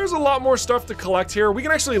 There's a lot more stuff to collect here. We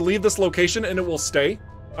can actually leave this location and it will stay.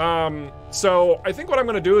 So I think what I'm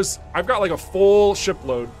gonna do is, I've got like a full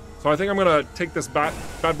shipload. So I think I'm gonna take this bad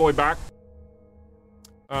boy back.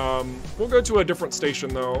 We'll go to a different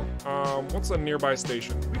station though. What's a nearby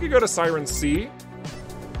station? We could go to Siren Sea.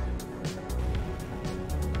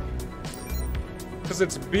 Because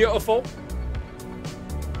it's beautiful.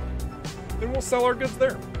 Then we'll sell our goods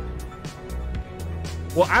there.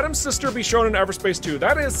 Will Adam's sister be shown in EverSpace 2?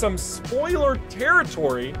 That is some spoiler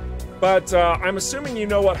territory, but I'm assuming you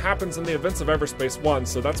know what happens in the events of EverSpace 1,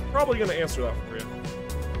 so that's probably gonna answer that for you.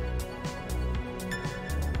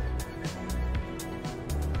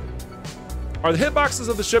 Are the hitboxes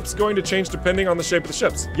of the ships going to change depending on the shape of the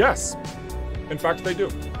ships? Yes. In fact, they do.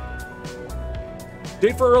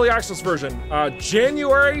 Date for early access version,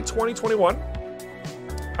 January 2021.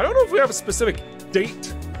 I don't know if we have a specific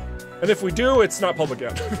date. And if we do, it's not public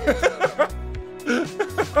yet. All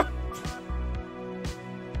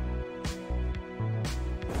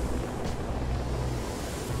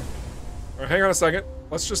right, hang on a second.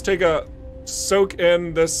 Let's just take a soak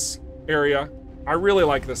in this area. I really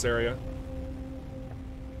like this area.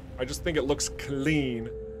 I just think it looks clean.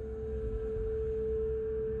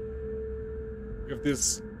 We have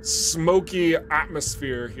this smoky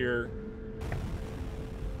atmosphere here.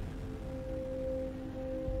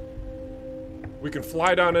 We can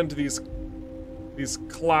fly down into these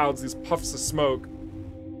clouds, these puffs of smoke.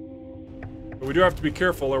 But we do have to be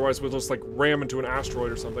careful, otherwise we'll just like ram into an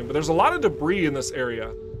asteroid or something. But there's a lot of debris in this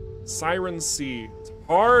area. Siren Sea. It's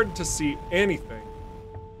hard to see anything.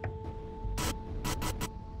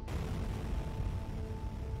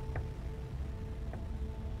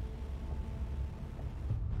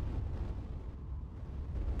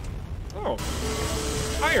 Oh.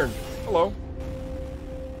 Iron. Hello.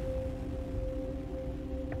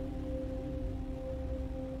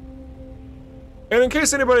 And in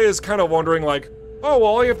case anybody is kind of wondering like, oh, well,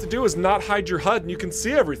 all you have to do is not hide your HUD and you can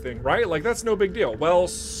see everything, right? Like, that's no big deal. Well,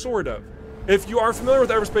 sort of. If you are familiar with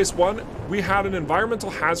EverSpace 1, we had an environmental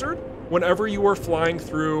hazard whenever you were flying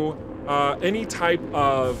through any type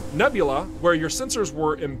of nebula where your sensors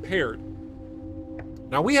were impaired.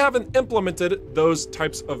 Now, we haven't implemented those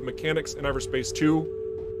types of mechanics in EverSpace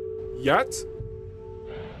 2 yet.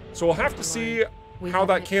 So we'll have to see how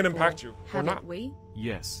that can impact you or not. We?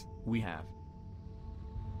 Yes, we have.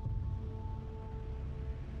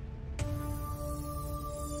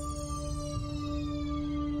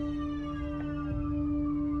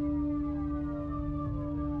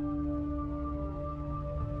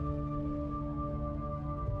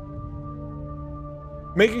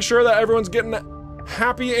 Making sure that everyone's getting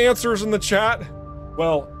happy answers in the chat.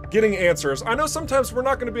 Well, getting answers. I know sometimes we're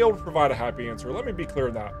not going to be able to provide a happy answer. Let me be clear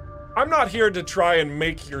on that. I'm not here to try and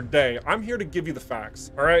make your day. I'm here to give you the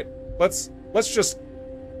facts. All right? Let's just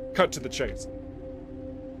cut to the chase.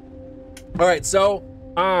 All right, so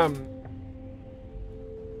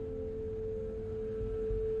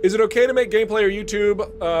is it okay to make gameplay or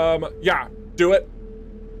YouTube? Yeah, do it.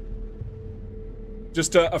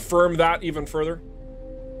 Just to affirm that even further.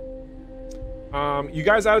 You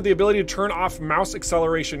guys added the ability to turn off mouse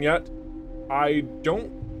acceleration yet? I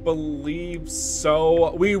don't believe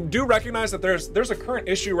so. We do recognize that there's a current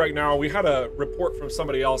issue right now. We had a report from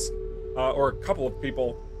somebody else, or a couple of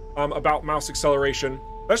people, about mouse acceleration.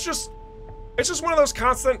 It's just one of those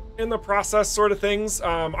constant in the process sort of things.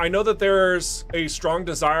 I know that there's a strong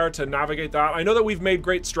desire to navigate that. I know that we've made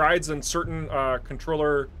great strides in certain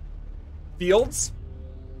controller fields.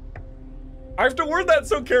 I have to word that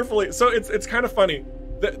so carefully. So it's kind of funny.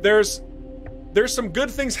 There's some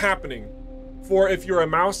good things happening for if you're a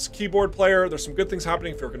mouse keyboard player. There's some good things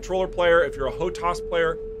happening if you're a controller player, if you're a HOTAS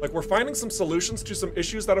player. Like, we're finding some solutions to some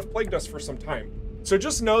issues that have plagued us for some time. So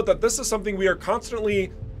just know that this is something we are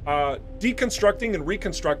constantly deconstructing and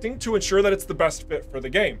reconstructing to ensure that it's the best fit for the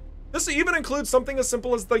game. This even includes something as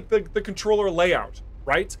simple as like the controller layout,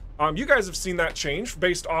 right? You guys have seen that change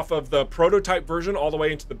based off of the prototype version all the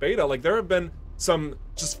way into the beta. Like, there have been some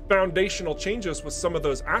just foundational changes with some of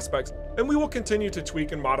those aspects, and we will continue to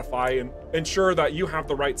tweak and modify and ensure that you have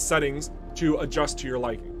the right settings to adjust to your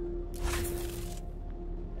liking.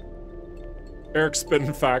 Eric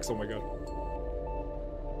spitting facts, oh my god.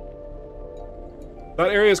 That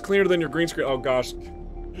area is cleaner than your green screen. Oh gosh.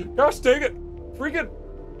 Gosh dang it. Freaking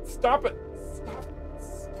stop it. Stop.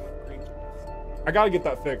 I gotta get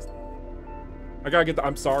that fixed.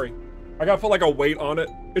 I'm sorry. I gotta put like a weight on it.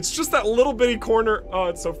 It's just that little bitty corner. Oh,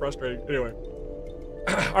 it's so frustrating. Anyway.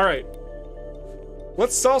 All right.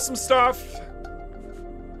 Let's sell some stuff.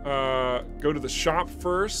 Go to the shop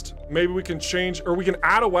first. Maybe we can change, or we can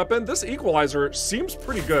add a weapon. This equalizer seems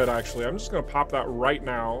pretty good, actually. I'm just gonna pop that right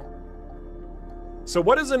now. So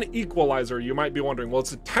what is an equalizer, you might be wondering? Well,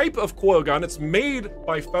 it's a type of coil gun. It's made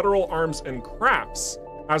by Federal Arms and Crafts,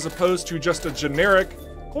 as opposed to just a generic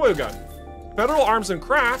coil gun. Federal Arms and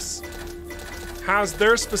Crafts has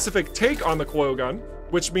their specific take on the coil gun,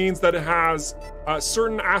 which means that it has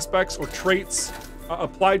certain aspects or traits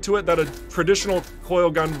applied to it that a traditional coil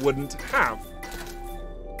gun wouldn't have.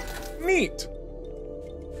 Neat.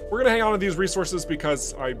 We're gonna hang on to these resources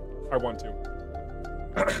because I want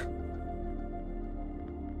to.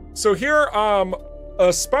 So here,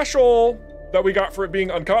 a special that we got for it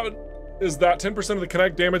being uncommon is that 10% of the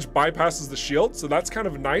kinetic damage bypasses the shield, so that's kind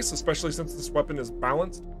of nice, especially since this weapon is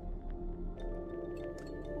balanced.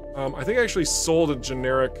 I think I actually sold a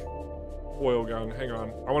generic coil gun. Hang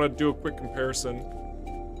on, I want to do a quick comparison.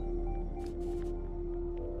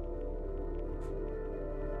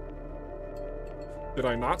 Did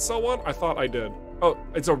I not sell one? I thought I did. Oh,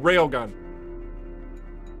 it's a railgun.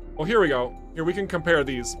 Well, here we go. Here, we can compare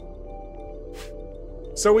these.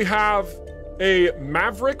 So we have a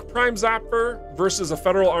Maverick Prime Zapper versus a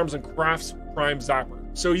Federal Arms and Crafts Prime Zapper.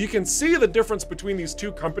 So you can see the difference between these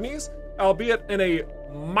two companies, albeit in a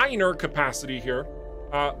minor capacity here.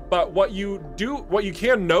 But what you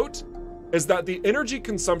can note is that the energy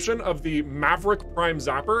consumption of the Maverick Prime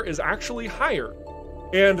Zapper is actually higher.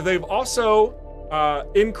 And they've also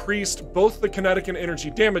increased both the kinetic and energy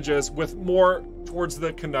damages with more towards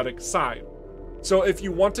the kinetic side. So if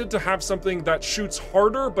you wanted to have something that shoots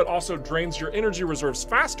harder but also drains your energy reserves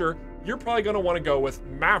faster, you're probably going to want to go with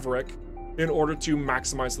Maverick in order to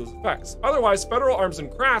maximize those effects. Otherwise, Federal Arms and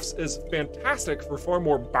Crafts is fantastic for a far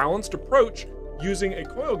more balanced approach using a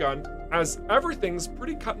coil gun, as everything's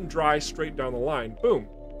pretty cut and dry straight down the line. Boom.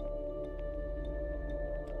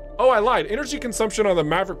 Oh, I lied. Energy consumption on the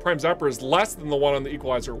Maverick Prime Zapper is less than the one on the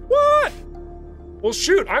Equalizer. What? Well,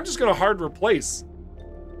 shoot, I'm just gonna hard replace.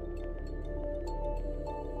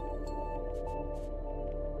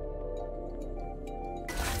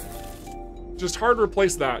 Just hard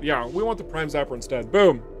replace that. Yeah, we want the Prime Zapper instead.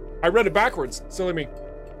 Boom. I read it backwards. Silly me.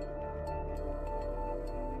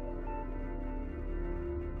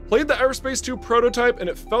 Played the EVERSPACE 2 prototype and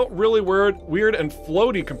it felt really weird and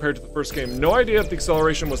floaty compared to the first game. No idea if the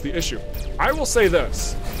acceleration was the issue. I will say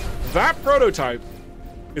this, that prototype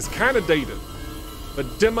is kind of dated. The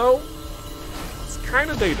demo is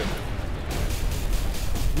kind of dated.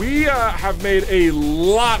 We have made a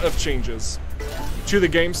lot of changes to the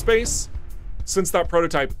game space since that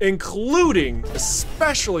prototype,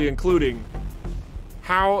 especially including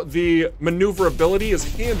how the maneuverability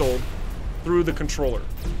is handled through the controller.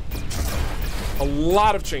 A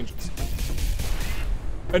lot of changes.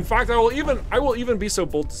 In fact, I will even be so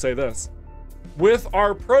bold to say this. With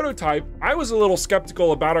our prototype, I was a little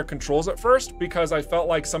skeptical about our controls at first because I felt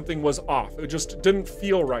like something was off. It just didn't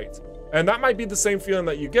feel right. And that might be the same feeling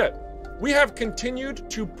that you get. We have continued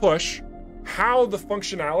to push how the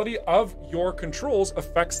functionality of your controls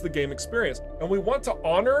affects the game experience. And we want to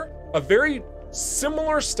honor a very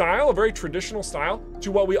similar style, a very traditional style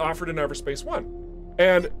to what we offered in EVERSPACE 1.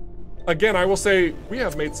 And again, I will say we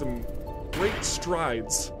have made some great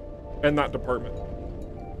strides in that department.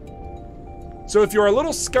 So if you're a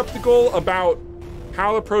little skeptical about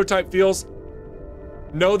how the prototype feels,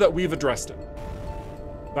 know that we've addressed it.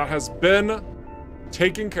 That has been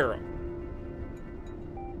taken care of.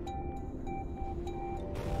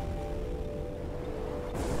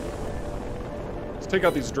 Let's take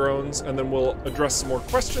out these drones and then we'll address some more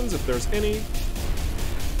questions if there's any.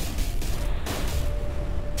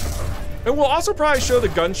 And we'll also probably show the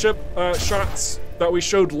gunship shots that we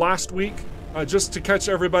showed last week, just to catch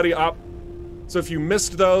everybody up. So if you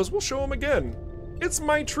missed those, we'll show them again. It's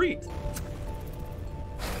my treat.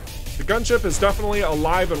 The gunship is definitely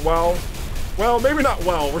alive and well. Well, maybe not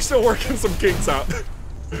well. We're still working some kinks out.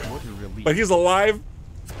 But he's alive.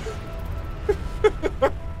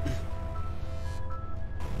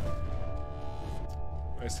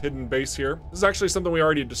 Nice hidden base here. This is actually something we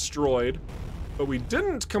already destroyed, But we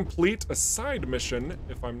didn't complete a side mission,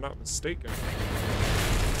 if I'm not mistaken.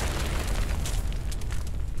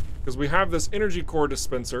 Because we have this energy core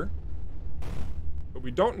dispenser, but we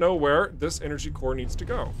don't know where this energy core needs to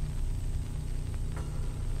go.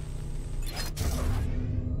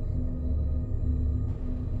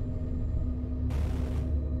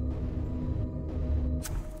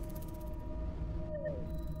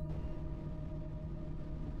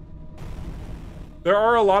 There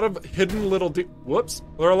are a lot of hidden little there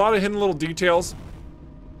are a lot of hidden little details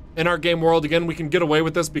in our game world. Again, we can get away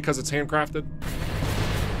with this because it's handcrafted.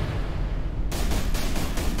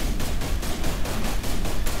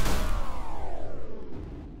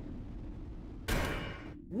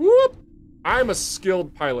 Whoop! I'm a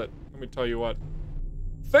skilled pilot, let me tell you what.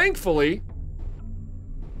 Thankfully,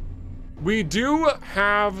 we do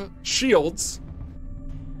have shields.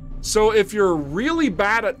 So if you're really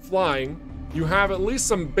bad at flying, you have at least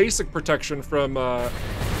some basic protection from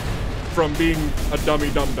being a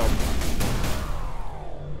dummy dum-dum.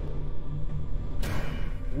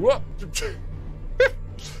 Whoop!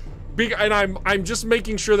 And I'm just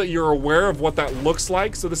making sure that you're aware of what that looks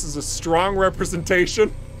like. So this is a strong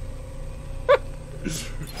representation.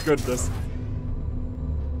 Goodness.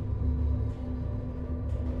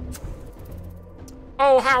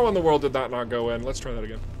 Oh, how in the world did that not go in? Let's try that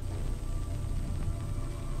again.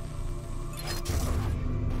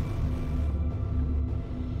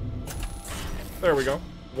 There we go.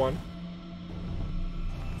 1.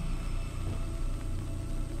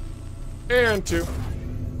 And 2.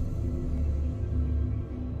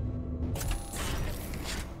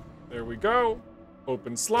 There we go.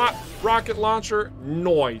 Open slot. Rocket launcher.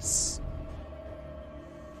 Nice.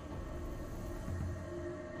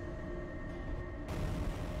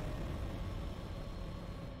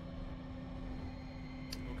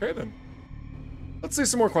 Okay then. Let's see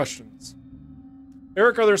some more questions.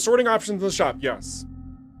 Eric, are there sorting options in the shop? Yes.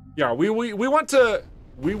 Yeah, we want to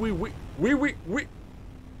we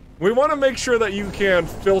want to make sure that you can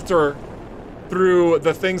filter through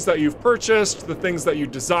the things that you've purchased, the things that you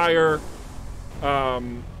desire.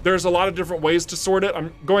 There's a lot of different ways to sort it.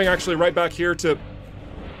 I'm going actually right back here to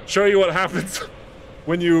show you what happens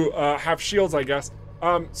when you have shields, I guess.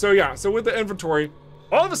 So yeah, so with the inventory,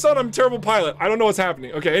 all of a sudden I'm a terrible pilot. I don't know what's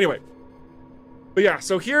happening. Okay, anyway. But yeah,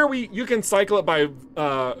 so here you can cycle it by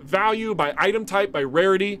value, by item type, by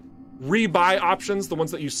rarity, rebuy options, the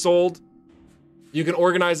ones that you sold. You can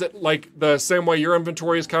organize it like the same way your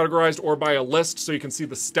inventory is categorized or by a list so you can see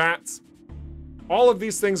the stats. All of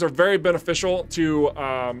these things are very beneficial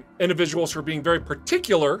to individuals who are being very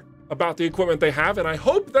particular about the equipment they have, and I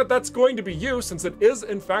hope that that's going to be you since it is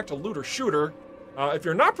in fact a looter shooter. If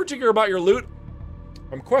you're not particular about your loot,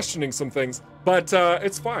 I'm questioning some things, but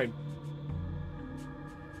it's fine.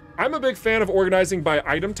 I'm a big fan of organizing by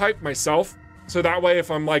item type myself. So that way,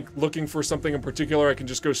 if I'm like looking for something in particular, I can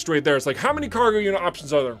just go straight there. It's like, how many cargo unit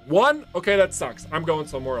options are there? 1? Okay, that sucks. I'm going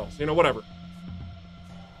somewhere else. You know, whatever.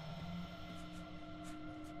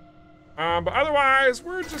 But otherwise,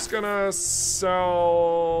 we're just gonna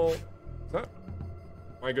sell... Is that?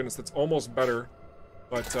 My goodness, that's almost better.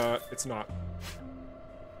 But it's not.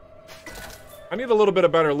 I need a little bit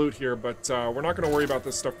of better loot here, but we're not gonna worry about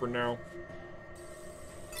this stuff for now.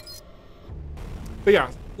 But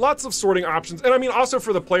yeah, lots of sorting options. And I mean, also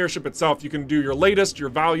for the playership itself, you can do your latest, your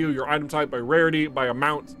value, your item type by rarity, by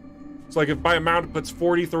amount. So like if by amount it puts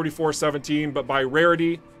 40, 34, 17, but by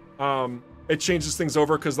rarity, it changes things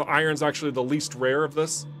over because the iron's actually the least rare of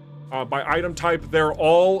this. By item type, they're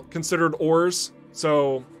all considered ores.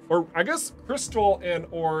 So, or I guess crystal and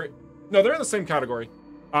ore, no, they're in the same category.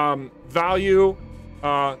 Value,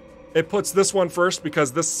 it puts this one first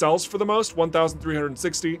because this sells for the most,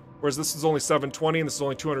 1,360, whereas this is only 720 and this is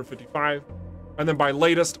only 255. And then by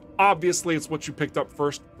latest, obviously it's what you picked up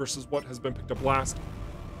first versus what has been picked up last.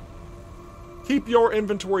 Keep your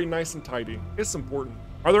inventory nice and tidy. It's important.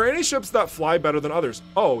 Are there any ships that fly better than others?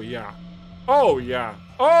 Oh yeah. Oh yeah.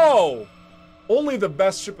 Oh! Only the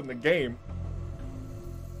best ship in the game.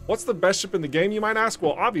 What's the best ship in the game, you might ask?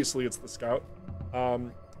 Well, obviously it's the Scout.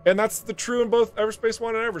 And that's the true in both Everspace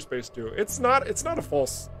 1 and Everspace 2. It's not a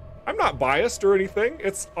false... I'm not biased or anything.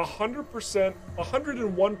 It's 100%,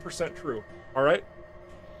 101% true. All right?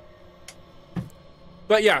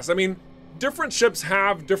 But yes, I mean, different ships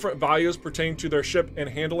have different values pertaining to their ship and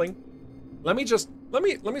handling. Let me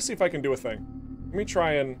see if I can do a thing. Let me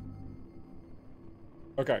try and...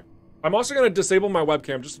 Okay. I'm also going to disable my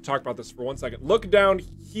webcam just to talk about this for 1 second. Look down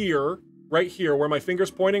here, right here, where my finger's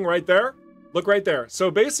pointing, right there. Look right there.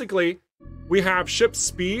 So basically, we have ship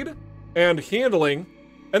speed and handling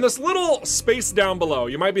And this little space down below,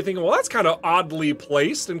 you might be thinking, well, that's kind of oddly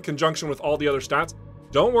placed in conjunction with all the other stats.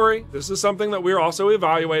 Don't worry, this is something that we're also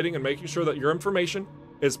evaluating and making sure that your information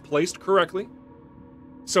is placed correctly.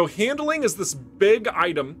 So handling is this big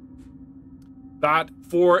item that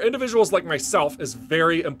for individuals like myself is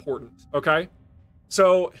very important, okay?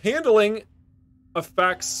 So handling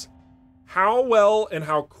affects how well and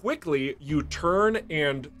how quickly you turn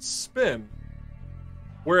and spin.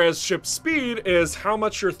 Whereas ship speed is how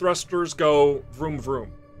much your thrusters go vroom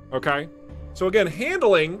vroom, okay? So again,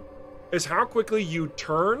 handling is how quickly you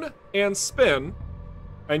turn and spin,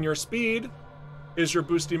 and your speed is your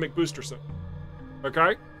boosty McBoosterson,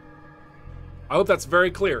 okay? I hope that's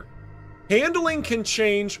very clear. Handling can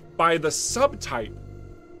change by the subtype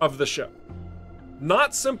of the ship,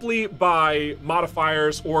 not simply by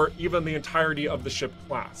modifiers or even the entirety of the ship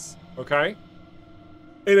class, okay?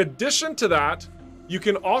 In addition to that, you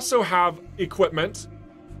can also have equipment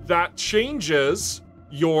that changes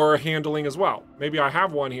your handling as well. Maybe I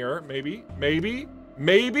have one here, maybe.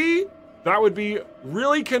 That would be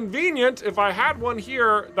really convenient if I had one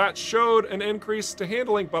here that showed an increase to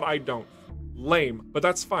handling, but I don't. Lame, but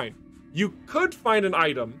that's fine. You could find an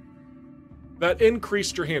item that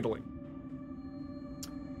increased your handling.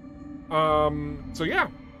 So yeah.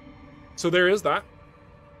 So there is that.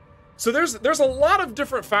 So there's a lot of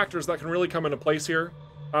different factors that can really come into place here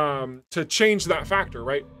to change that factor,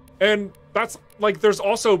 right? And that's like, there's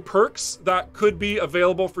also perks that could be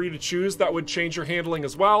available for you to choose that would change your handling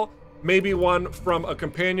as well. Maybe one from a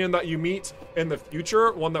companion that you meet in the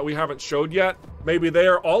future, one that we haven't showed yet. Maybe they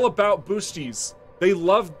are all about boosties. They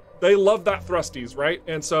love that thrusties, right?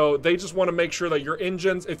 And so they just want to make sure that your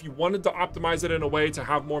engines, if you wanted to optimize it in a way to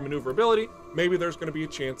have more maneuverability, maybe there's going to be a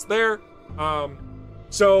chance there.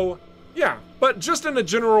 So yeah, but just in a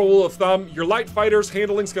general rule of thumb, your light fighter's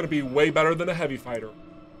handling is going to be way better than a heavy fighter.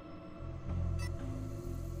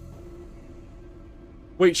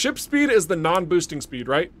 Wait, ship speed is the non-boosting speed,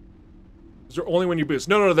 right? Is there only when you boost?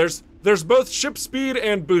 No, there's both ship speed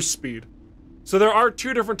and boost speed. So there are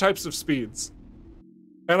two different types of speeds.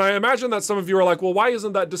 And I imagine that some of you are like, well, why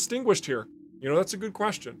isn't that distinguished here? You know, that's a good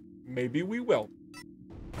question. Maybe we will.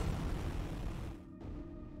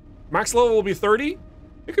 Max level will be 30.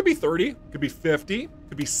 It could be 30, it could be 50, it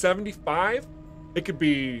could be 75, it could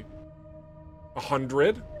be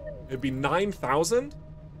 100, it'd be 9,000.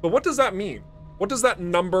 But what does that mean? What does that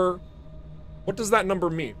number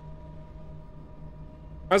mean?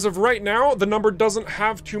 As of right now, the number doesn't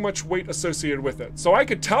have too much weight associated with it. So I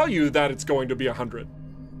could tell you that it's going to be 100,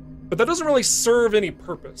 but that doesn't really serve any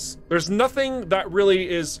purpose. There's nothing that really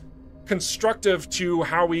is constructive to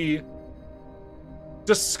how we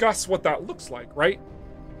discuss what that looks like, right?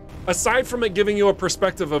 Aside from it giving you a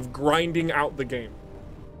perspective of grinding out the game.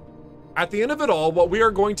 At the end of it all, what we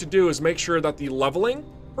are going to do is make sure that the leveling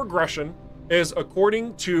progression is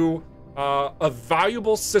according to a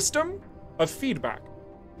valuable system of feedback.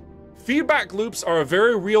 Feedback loops are a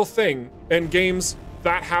very real thing in games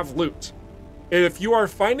that have loot. If you are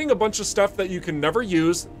finding a bunch of stuff that you can never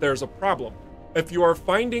use, there's a problem. If you are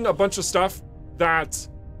finding a bunch of stuff that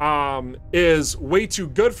is way too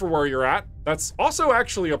good for where you're at, that's also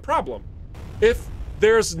actually a problem. If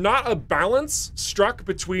there's not a balance struck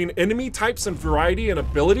between enemy types and variety and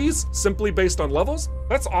abilities simply based on levels,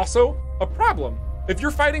 that's also a problem. If you're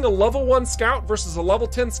fighting a level 1 scout versus a level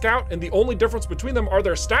 10 scout and the only difference between them are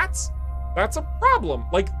their stats, that's a problem.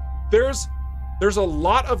 Like, there's a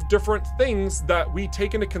lot of different things that we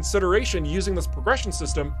take into consideration using this progression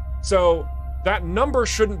system, so that number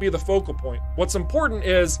shouldn't be the focal point. What's important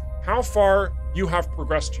is how far you have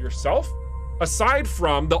progressed yourself. Aside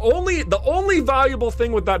from the only valuable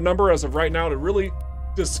thing with that number as of right now to really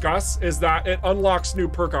discuss is that it unlocks new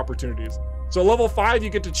perk opportunities. So level 5,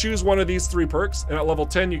 you get to choose one of these 3 perks, and at level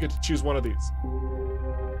 10, you get to choose one of these.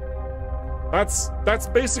 That's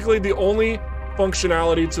basically the only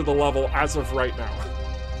functionality to the level as of right now.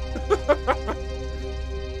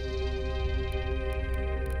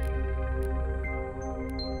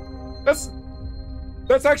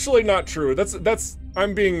 That's actually not true.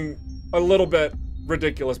 I'm being a little bit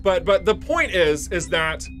ridiculous, but the point is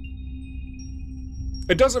that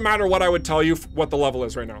it doesn't matter what I would tell you what the level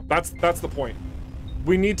is right now. That's the point.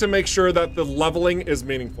 We need to make sure that the leveling is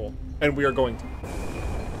meaningful, and we are going to.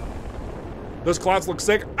 Those clouds look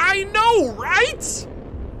sick. I know, right?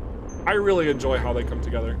 I really enjoy how they come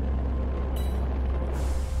together.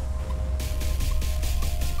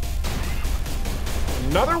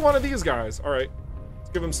 Another one of these guys. All right, let's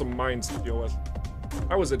give him some mines to deal with.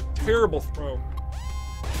 That was a terrible throw.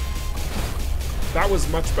 That was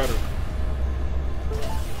much better.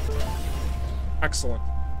 Excellent.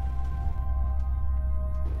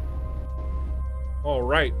 All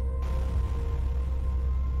right.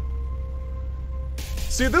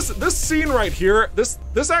 See, this scene right here, this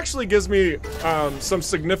actually gives me some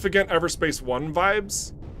significant EVERSPACE 1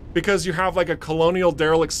 vibes, because you have like a colonial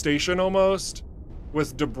derelict station almost,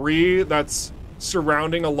 with debris that's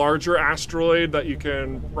surrounding a larger asteroid that you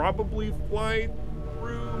can probably fly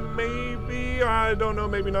through, maybe? I don't know,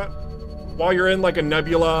 maybe not. While you're in like a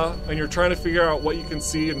nebula and you're trying to figure out what you can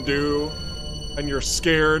see and do, and you're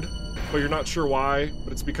scared, but you're not sure why,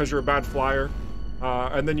 but it's because you're a bad flyer.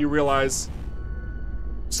 And then you realize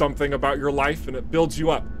something about your life and it builds you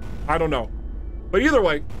up. I don't know. But either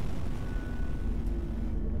way,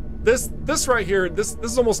 this right here, this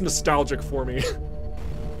is almost nostalgic for me.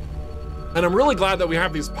 And I'm really glad that we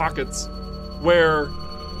have these pockets where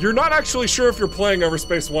you're not actually sure if you're playing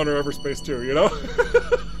EVERSPACE 1 or EVERSPACE 2, you know?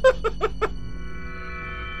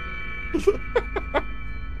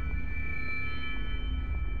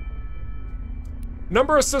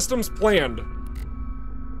 Number of systems planned.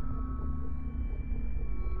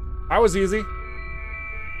 That was easy.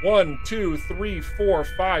 1, 2, 3, 4,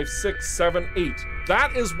 5, 6, 7, 8.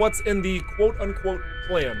 That is what's in the quote-unquote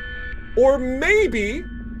plan. Or maybe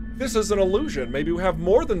this is an illusion. Maybe we have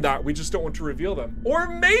more than that. We just don't want to reveal them. Or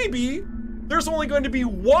maybe there's only going to be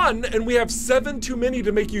one and we have 7 too many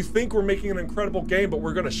to make you think we're making an incredible game, but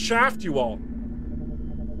we're going to shaft you all.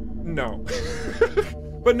 No.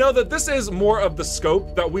 But know that this is more of the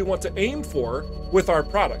scope that we want to aim for with our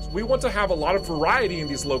products. We want to have a lot of variety in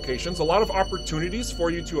these locations, a lot of opportunities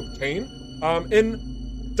for you to obtain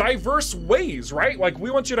in diverse ways, right? Like,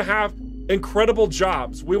 we want you to have incredible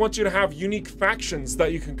jobs. We want you to have unique factions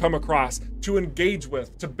that you can come across, to engage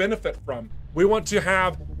with, to benefit from. We want to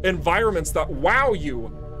have environments that wow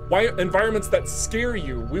you, environments that scare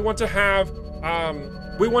you. We want to have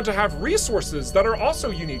resources that are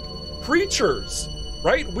also unique, creatures,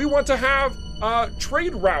 right? We want to have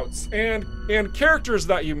trade routes and characters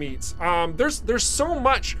that you meet. There's so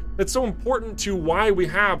much that's so important to why we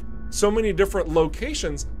have so many different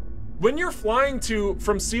locations. When you're flying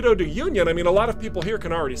from Cedo to Union, I mean, a lot of people here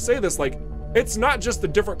can already say this, like, it's not just the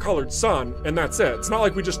different colored sun and that's it. It's not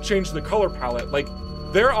like we just changed the color palette. Like,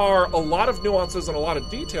 there are a lot of nuances and a lot of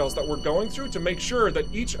details that we're going through to make sure that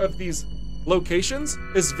each of these locations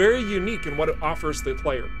is very unique in what it offers the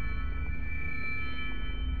player.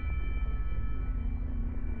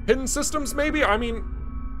 Hidden systems, maybe? I mean,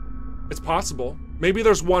 it's possible. Maybe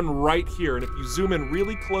there's one right here, and if you zoom in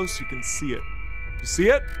really close, you can see it. You see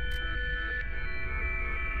it?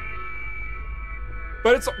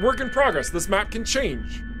 But it's work in progress. This map can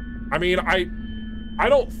change. I mean, I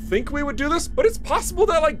don't think we would do this, but it's possible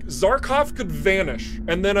that, like, Zarkov could vanish,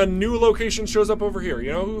 and then a new location shows up over here.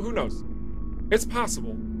 You know, who knows? It's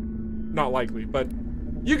possible. Not likely, but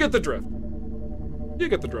you get the drift. You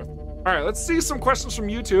get the drift. All right, let's see some questions from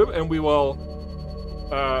YouTube, and we will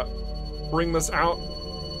bring this out.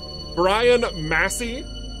 Brian Massey,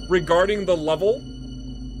 regarding the level,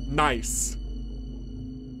 nice.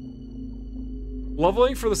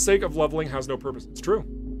 Leveling for the sake of leveling has no purpose. It's true.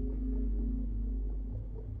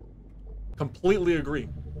 Completely agree.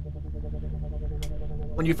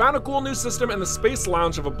 When you found a cool new system in the space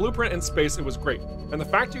lounge of a blueprint in space, it was great. And the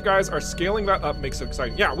fact you guys are scaling that up makes it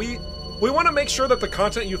exciting. Yeah, we want to make sure that the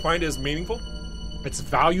content you find is meaningful, it's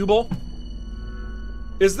valuable.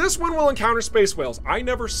 Is this when we'll encounter space whales? I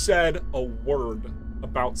never said a word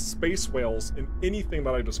about space whales in anything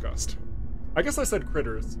that I discussed. I guess I said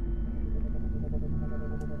critters.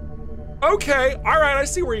 Okay, all right, I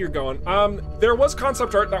see where you're going. There was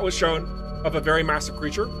concept art that was shown of a very massive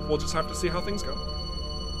creature. We'll just have to see how things go.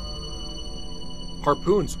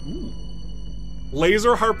 Harpoons, ooh.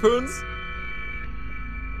 Laser harpoons?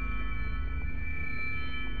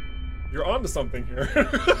 You're onto something here.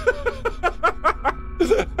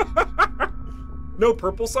 No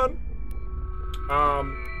purple sun?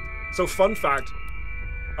 So fun fact,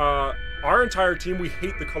 our entire team, we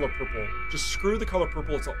hate the color purple. Just screw the color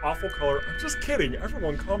purple, it's an awful color. I'm just kidding,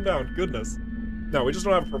 everyone calm down, goodness. No, we just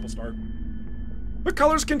don't have a purple star. But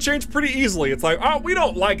colors can change pretty easily. It's like, oh, we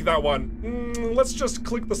don't like that one. Let's just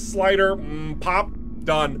click the slider, pop,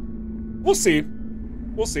 done. We'll see,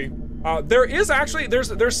 we'll see. There is actually,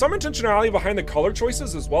 there's some intentionality behind the color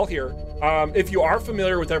choices as well here. If you are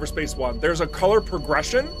familiar with EVERSPACE 1, there's a color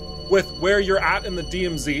progression with where you're at in the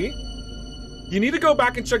DMZ. You need to go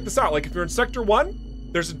back and check this out. Like if you're in Sector 1,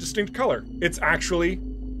 there's a distinct color. It's actually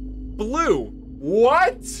blue.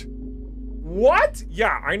 What? What?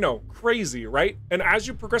 Yeah, I know, crazy, right? And as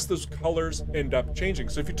you progress, those colors end up changing.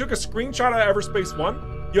 So if you took a screenshot of EVERSPACE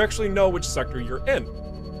 1, you actually know which sector you're in.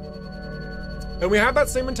 And we have that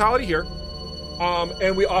same mentality here.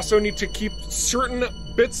 And we also need to keep certain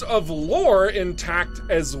bits of lore intact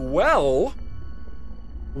as well.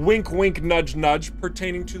 Wink, wink, nudge, nudge,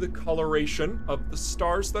 pertaining to the coloration of the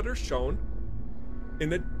stars that are shown,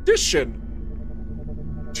 in addition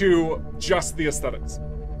to just the aesthetics.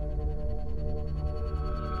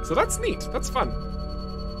 So that's neat, that's fun.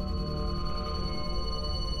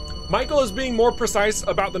 Michael is being more precise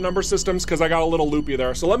about the number systems because I got a little loopy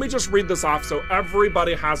there. So let me just read this off so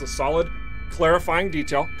everybody has a solid clarifying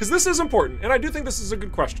detail, because this is important, and I do think this is a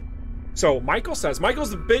good question. So Michael says,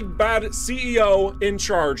 Michael's the big bad CEO in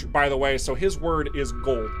charge, by the way, so his word is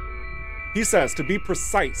gold. He says, to be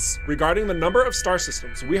precise regarding the number of star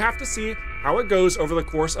systems, we have to see how it goes over the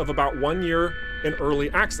course of about 1 year in early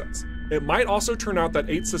access. It might also turn out that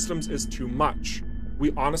 8 systems is too much.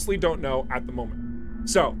 We honestly don't know at the moment.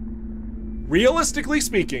 So, realistically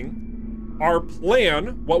speaking, our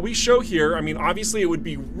plan, what we show here, I mean, obviously it would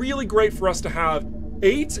be really great for us to have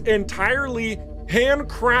 8 entirely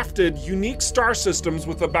handcrafted unique star systems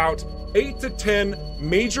with about 8 to 10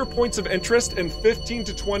 major points of interest and 15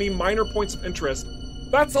 to 20 minor points of interest.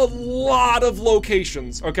 That's a lot of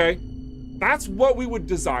locations, okay? That's what we would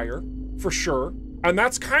desire, for sure. And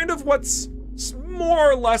that's kind of what's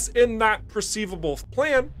more or less in that perceivable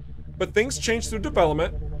plan, but things change through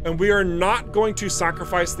development, and we are not going to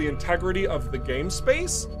sacrifice the integrity of the game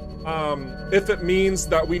space if it means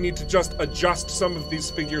that we need to just adjust some of these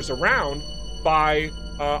figures around by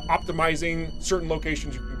optimizing certain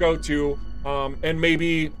locations you can go to, and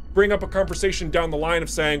maybe bring up a conversation down the line of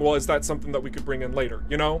saying, well, is that something that we could bring in later,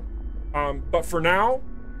 you know? But for now,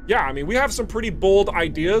 yeah, I mean, we have some pretty bold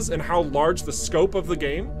ideas in how large the scope of the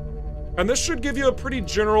game, and this should give you a pretty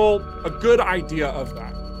a good idea of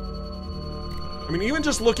that. I mean, even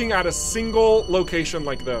just looking at a single location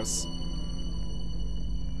like this,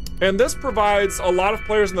 and this provides a lot of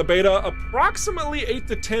players in the beta approximately 8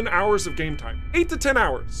 to 10 hours of game time. 8 to 10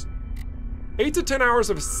 hours. 8 to 10 hours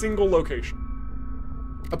of a single location.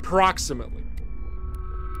 Approximately.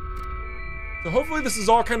 So hopefully this is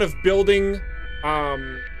all kind of building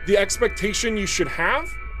the expectation you should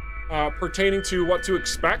have pertaining to what to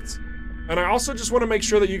expect. And I also just want to make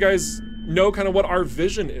sure that you guys know kind of what our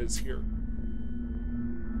vision is here.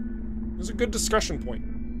 It's a good discussion point.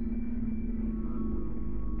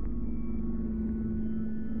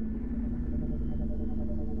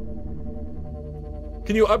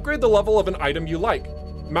 Can you upgrade the level of an item you like?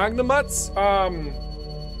 Magnamuts,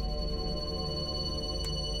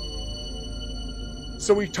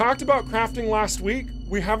 so we talked about crafting last week.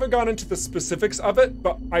 We haven't gone into the specifics of it,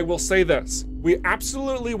 but I will say this. We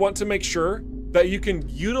absolutely want to make sure that you can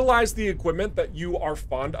utilize the equipment that you are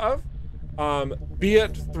fond of, be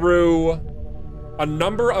it through a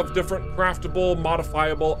number of different craftable,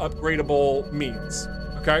 modifiable, upgradable means,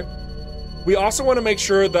 okay? We also want to make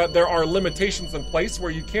sure that there are limitations in place where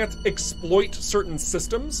you can't exploit certain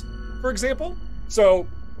systems, for example. So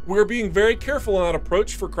we're being very careful in that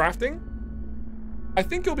approach for crafting. I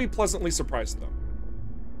think you'll be pleasantly surprised though.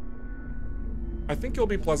 I think you'll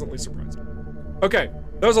be pleasantly surprised. Okay,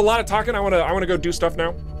 that was a lot of talking. I wanna go do stuff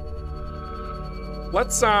now.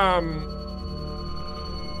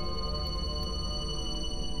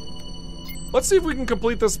 Let's see if we can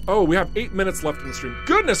complete this. Oh, we have 8 minutes left in the stream.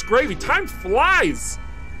 Goodness gravy, time flies.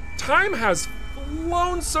 Time has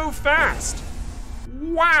flown so fast.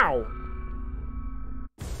 Wow.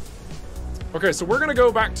 Okay, so we're gonna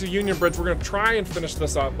go back to Union Bridge. We're gonna try and finish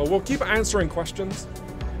this up, but we'll keep answering questions.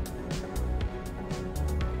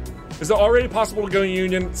 Is it already possible to go to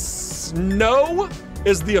Union? No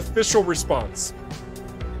is the official response.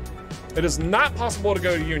 It is not possible to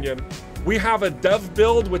go to Union. We have a dev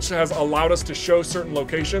build which has allowed us to show certain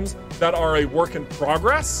locations that are a work in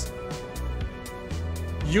progress.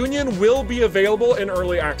 Union will be available in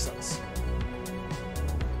early access.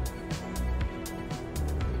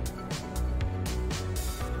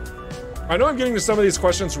 I know I'm getting to some of these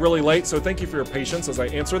questions really late, so thank you for your patience as I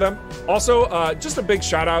answer them. Also, just a big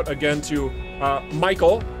shout out again to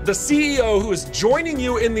Michael, the CEO who is joining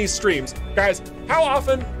you in these streams. Guys, how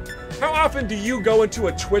often do you go into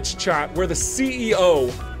a Twitch chat where the CEO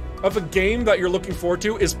of a game that you're looking forward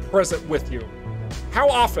to is present with you? How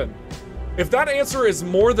often? If that answer is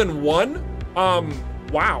more than one,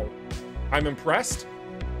 wow, I'm impressed.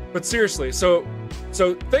 But seriously, so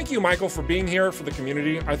thank you, Michael, for being here for the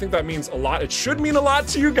community. I think that means a lot. It should mean a lot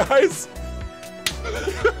to you guys.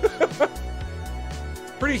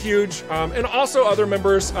 Pretty huge. And also other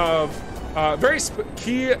members of very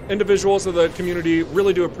key individuals of the community.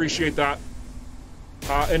 Really do appreciate that.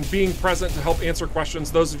 And being present to help answer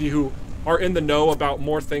questions. Those of you who are in the know about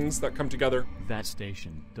more things that come together. That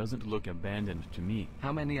station doesn't look abandoned to me.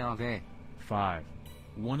 How many are there? 5.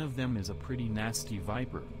 One of them is a pretty nasty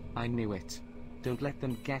viper. I knew it. Don't let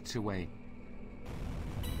them get away.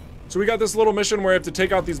 So we got this little mission where we have to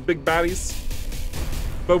take out these big baddies.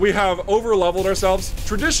 But we have over-leveled ourselves.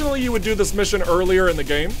 Traditionally, you would do this mission earlier in the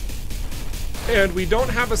game. And we don't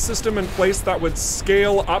have a system in place that would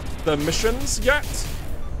scale up the missions yet.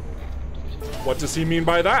 What does he mean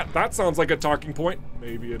by that? That sounds like a talking point.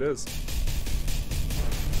 Maybe it is.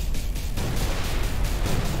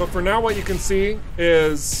 But for now, what you can see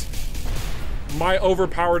is my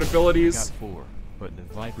overpowered abilities. Got 4, but the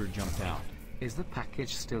viper jumped out. Is the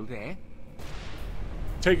package still there?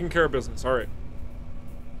 Taking care of business. All right.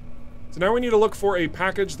 So now we need to look for a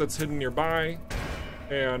package that's hidden nearby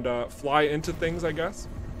and fly into things, I guess.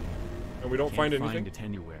 And we don't find anything. Can't find it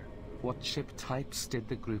anywhere. What ship types did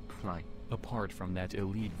the group fly? Apart from that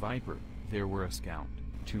elite viper, there were a scout,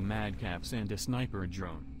 2 madcaps and a sniper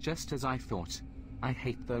drone. Just as I thought. I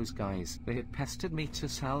hate those guys. They had pestered me to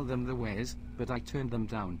sell them the wares, but I turned them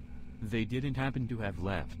down. They didn't happen to have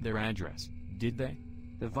left their address, did they?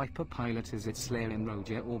 The Viper pilot is its lair in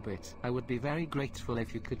Roger orbit. I would be very grateful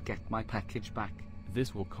if you could get my package back.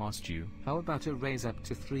 This will cost you. How about a raise up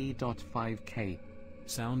to 3.5k?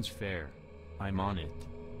 Sounds fair. I'm on it.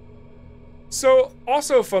 So,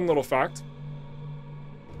 also a fun little fact.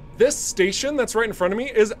 This station that's right in front of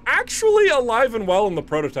me is actually alive and well in the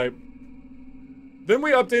prototype. Then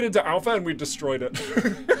we updated to alpha and we destroyed it.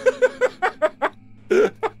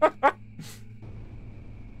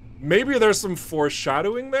 Maybe there's some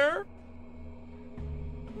foreshadowing there?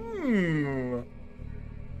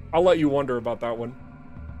 I'll let you wonder about that one.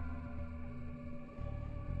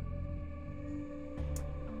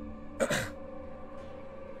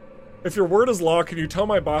 If your word is law, can you tell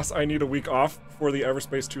my boss I need a week off for the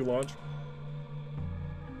EVERSPACE 2 launch?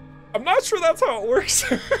 I'm not sure that's how it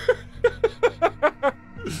works.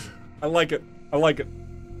 I like it. I like it.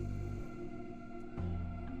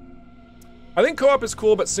 I think co-op is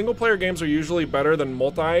cool, but single-player games are usually better than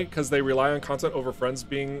multi because they rely on content over friends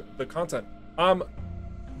being the content.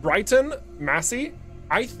 Brighton, Massey,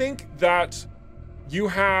 I think that you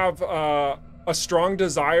have a strong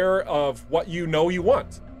desire of what you know you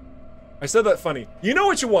want. I said that funny. You know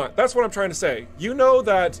what you want. That's what I'm trying to say. You know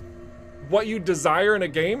that what you desire in a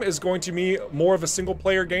game is going to be more of a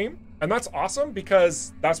single-player game, and that's awesome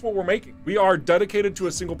because that's what we're making. We are dedicated to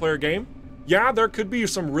a single-player game. Yeah, there could be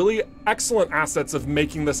some really excellent assets of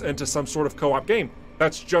making this into some sort of co-op game.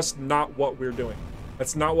 That's just not what we're doing.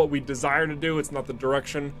 That's not what we desire to do. It's not the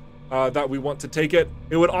direction that we want to take it.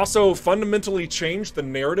 It would also fundamentally change the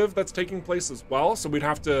narrative that's taking place as well. So we'd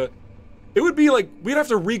have to, it would be like, we'd have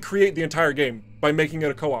to recreate the entire game by making it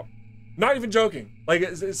a co-op. Not even joking, like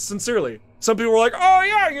it's sincerely. Some people were like, oh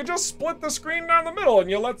yeah, you just split the screen down the middle and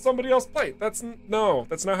you let somebody else play. No,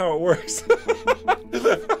 that's not how it works.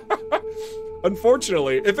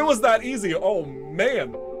 Unfortunately, if it was that easy, oh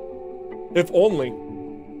man, if only.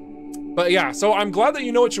 But yeah, so I'm glad that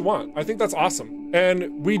you know what you want. I think that's awesome.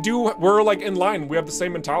 And we're like in line. We have the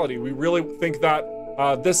same mentality. We really think that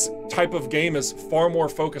this type of game is far more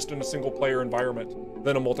focused in a single player environment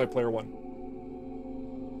than a multiplayer one.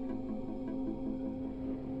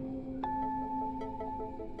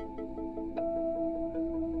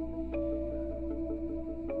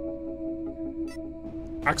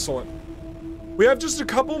 Excellent. We have just a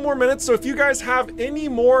couple more minutes, so if you guys have any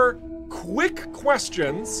more quick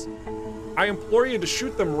questions, I implore you to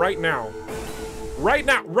shoot them right now. Right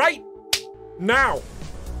now, right now.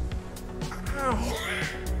 Ow.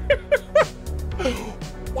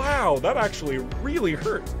 Wow, that actually really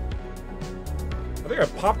hurt. I think I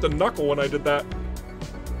popped a knuckle when I did that.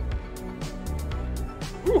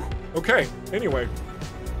 Whew, okay, anyway.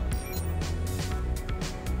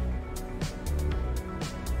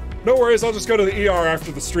 No worries, I'll just go to the ER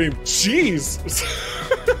after the stream. Jeez!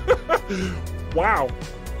 Wow.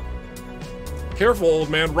 Careful,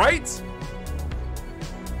 old man, right?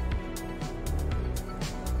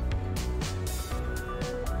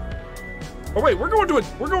 Oh wait, we're going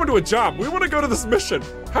to a job. We want to go to this mission.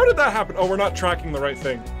 How did that happen? Oh, we're not tracking the right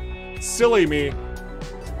thing. Silly me.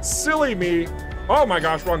 Silly me. Oh my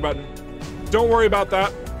gosh, wrong button. Don't worry about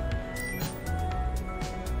that.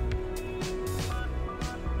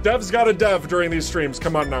 Dev's got a dev during these streams.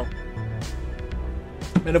 Come on now.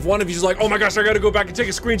 And if one of you's like, oh my gosh, I gotta go back and take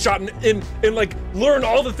a screenshot and like learn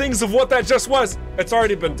all the things of what that just was, it's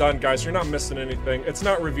already been done, guys. You're not missing anything. It's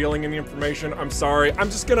not revealing any information. I'm sorry. I'm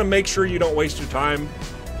just gonna make sure you don't waste your time.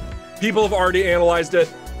 People have already analyzed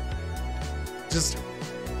it. Just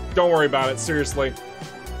don't worry about it, seriously.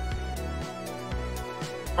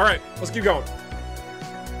 All right, let's keep going.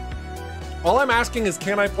 All I'm asking is,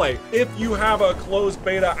 can I play? If you have a closed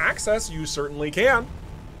beta access, you certainly can.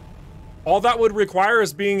 All that would require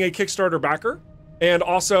is being a Kickstarter backer and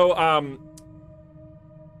also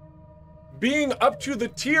being up to the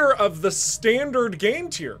tier of the standard game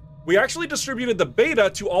tier. We actually distributed the beta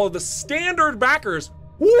to all of the standard backers.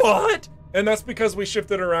 What? And that's because we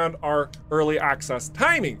shifted around our early access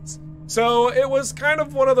timings. So it was kind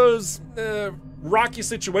of one of those rocky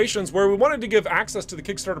situations where we wanted to give access to the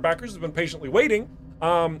Kickstarter backers who've been patiently waiting.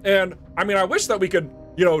 And I mean, I wish that we could,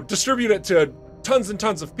 you know, distribute it to tons and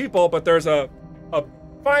tons of people, but there's a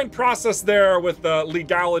fine process there with the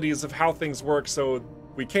legalities of how things work, so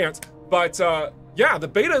we can't. But yeah, the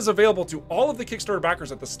beta is available to all of the Kickstarter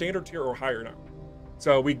backers at the standard tier or higher now.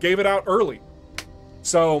 So we gave it out early.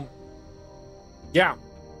 So yeah.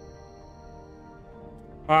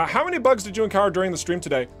 How many bugs did you encounter during the stream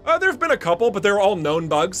today? There've been a couple, but they're all known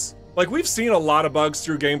bugs. Like, we've seen a lot of bugs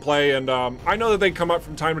through gameplay, and I know that they come up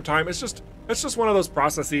from time to time. It's just one of those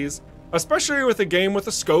processes, especially with a game with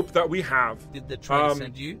the scope that we have. Did the train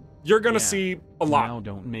send you? You're gonna see a lot. Now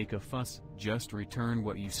don't make a fuss, just return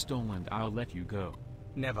what you stole and I'll let you go.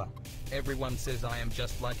 Never. Everyone says I am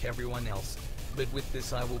just like everyone else. But with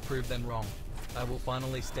this I will prove them wrong. I will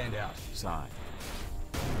finally stand out. Sigh.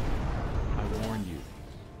 I warned you.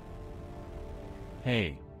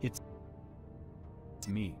 Hey, it's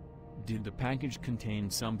me. Did the package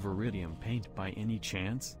contain some Viridium paint by any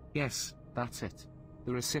chance? Yes, that's it.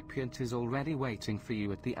 The recipient is already waiting for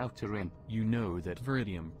you at the outer rim. You know that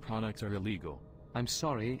Viridium products are illegal. I'm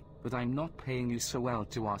sorry, but I'm not paying you so well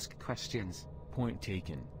to ask questions. Point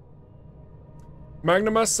taken.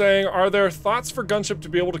 Magnumus saying, are there thoughts for Gunship to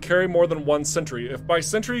be able to carry more than one sentry? If by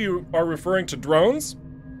sentry you are referring to drones,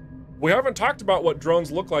 we haven't talked about what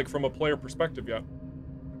drones look like from a player perspective yet.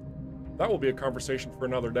 That will be a conversation for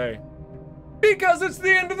another day. Because it's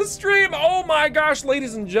the end of the stream! Oh my gosh,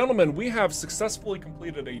 ladies and gentlemen, we have successfully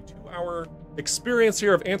completed a 2-hour experience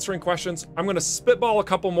here of answering questions. I'm gonna spitball a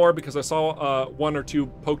couple more because I saw one or two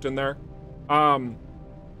poked in there. Oh,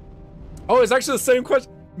 it's actually the same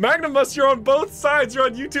question. Magnumus, you're on both sides. You're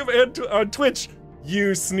on YouTube and on Twitch.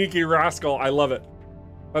 You sneaky rascal. I love it.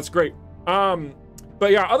 That's great.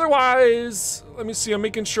 But yeah, otherwise, let me see. I'm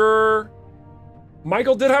making sure.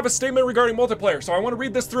 Michael did have a statement regarding multiplayer, so I want to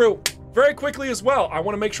read this through very quickly as well. I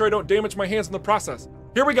want to make sure I don't damage my hands in the process.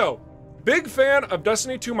 Here we go. Big fan of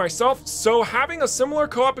Destiny 2 myself, so having a similar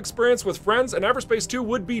co-op experience with friends in EVERSPACE 2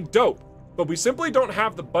 would be dope. But we simply don't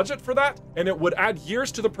have the budget for that, and it would add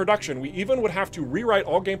years to the production. We even would have to rewrite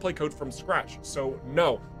all gameplay code from scratch. So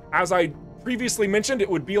no. As I previously mentioned, it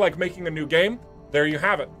would be like making a new game. There you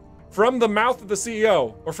have it. From the mouth of the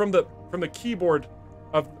CEO, or from the keyboard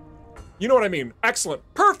of, you know what I mean. Excellent.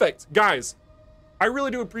 Perfect, guys. I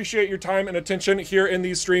really do appreciate your time and attention here in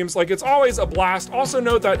these streams. Like, it's always a blast. Also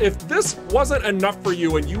note that if this wasn't enough for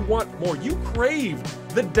you and you want more, you crave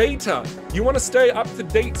the data, you want to stay up to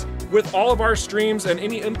date with all of our streams and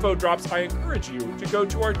any info drops, I encourage you to go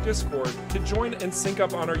to our Discord, to join and sync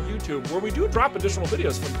up on our YouTube, where we do drop additional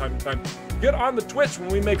videos from time to time. Get on the Twitch when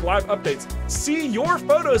we make live updates. See your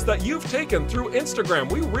photos that you've taken through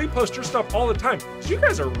Instagram. We repost your stuff all the time. So you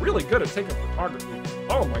guys are really good at taking photography.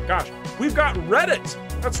 Oh my gosh. We've got Reddit.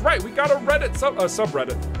 That's right, we got a Reddit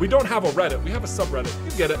subreddit. We don't have a Reddit, we have a subreddit.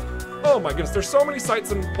 You get it. Oh my goodness, there's so many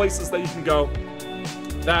sites and places that you can go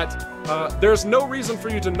that there's no reason for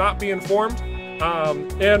you to not be informed.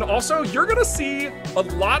 And also, you're gonna see a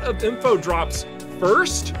lot of info drops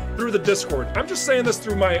first through the Discord. I'm just saying this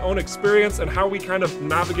through my own experience and how we kind of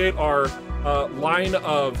navigate our line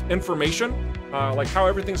of information, like how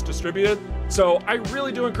everything's distributed. So I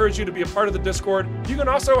really do encourage you to be a part of the Discord. You can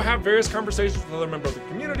also have various conversations with other members of the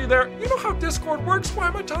community there. You know how Discord works, why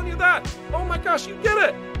am I telling you that? Oh my gosh, you get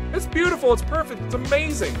it. It's beautiful, it's perfect, it's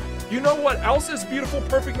amazing. You know what else is beautiful,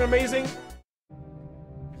 perfect, and amazing?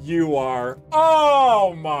 You are.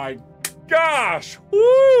 Oh my gosh,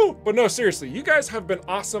 woo! But no, seriously, you guys have been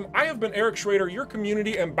awesome. I have been Eric Schrader, your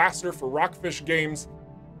community ambassador for Rockfish Games.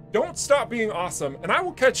 Don't stop being awesome, and I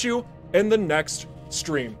will catch you in the next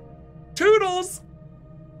stream. Toodles!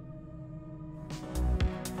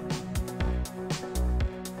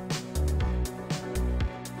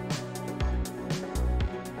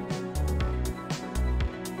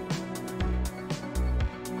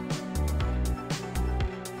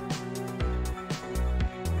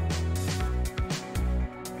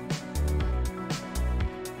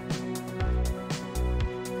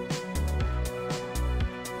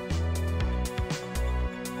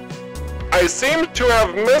 I seem to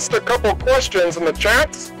have missed a couple questions in the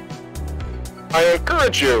chats. I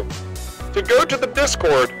encourage you to go to the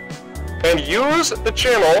Discord and use the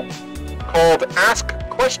channel called Ask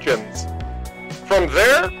Questions. From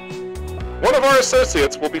there, one of our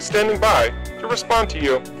associates will be standing by to respond to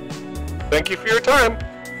you. Thank you for your time.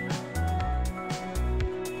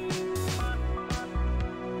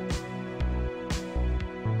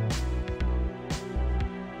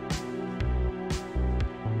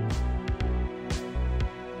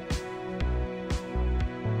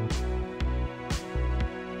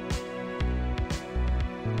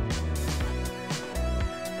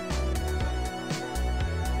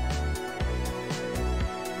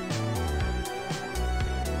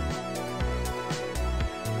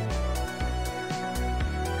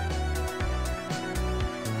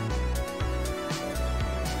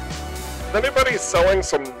 Is anybody selling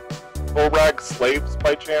some full rag slaves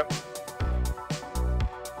by chance?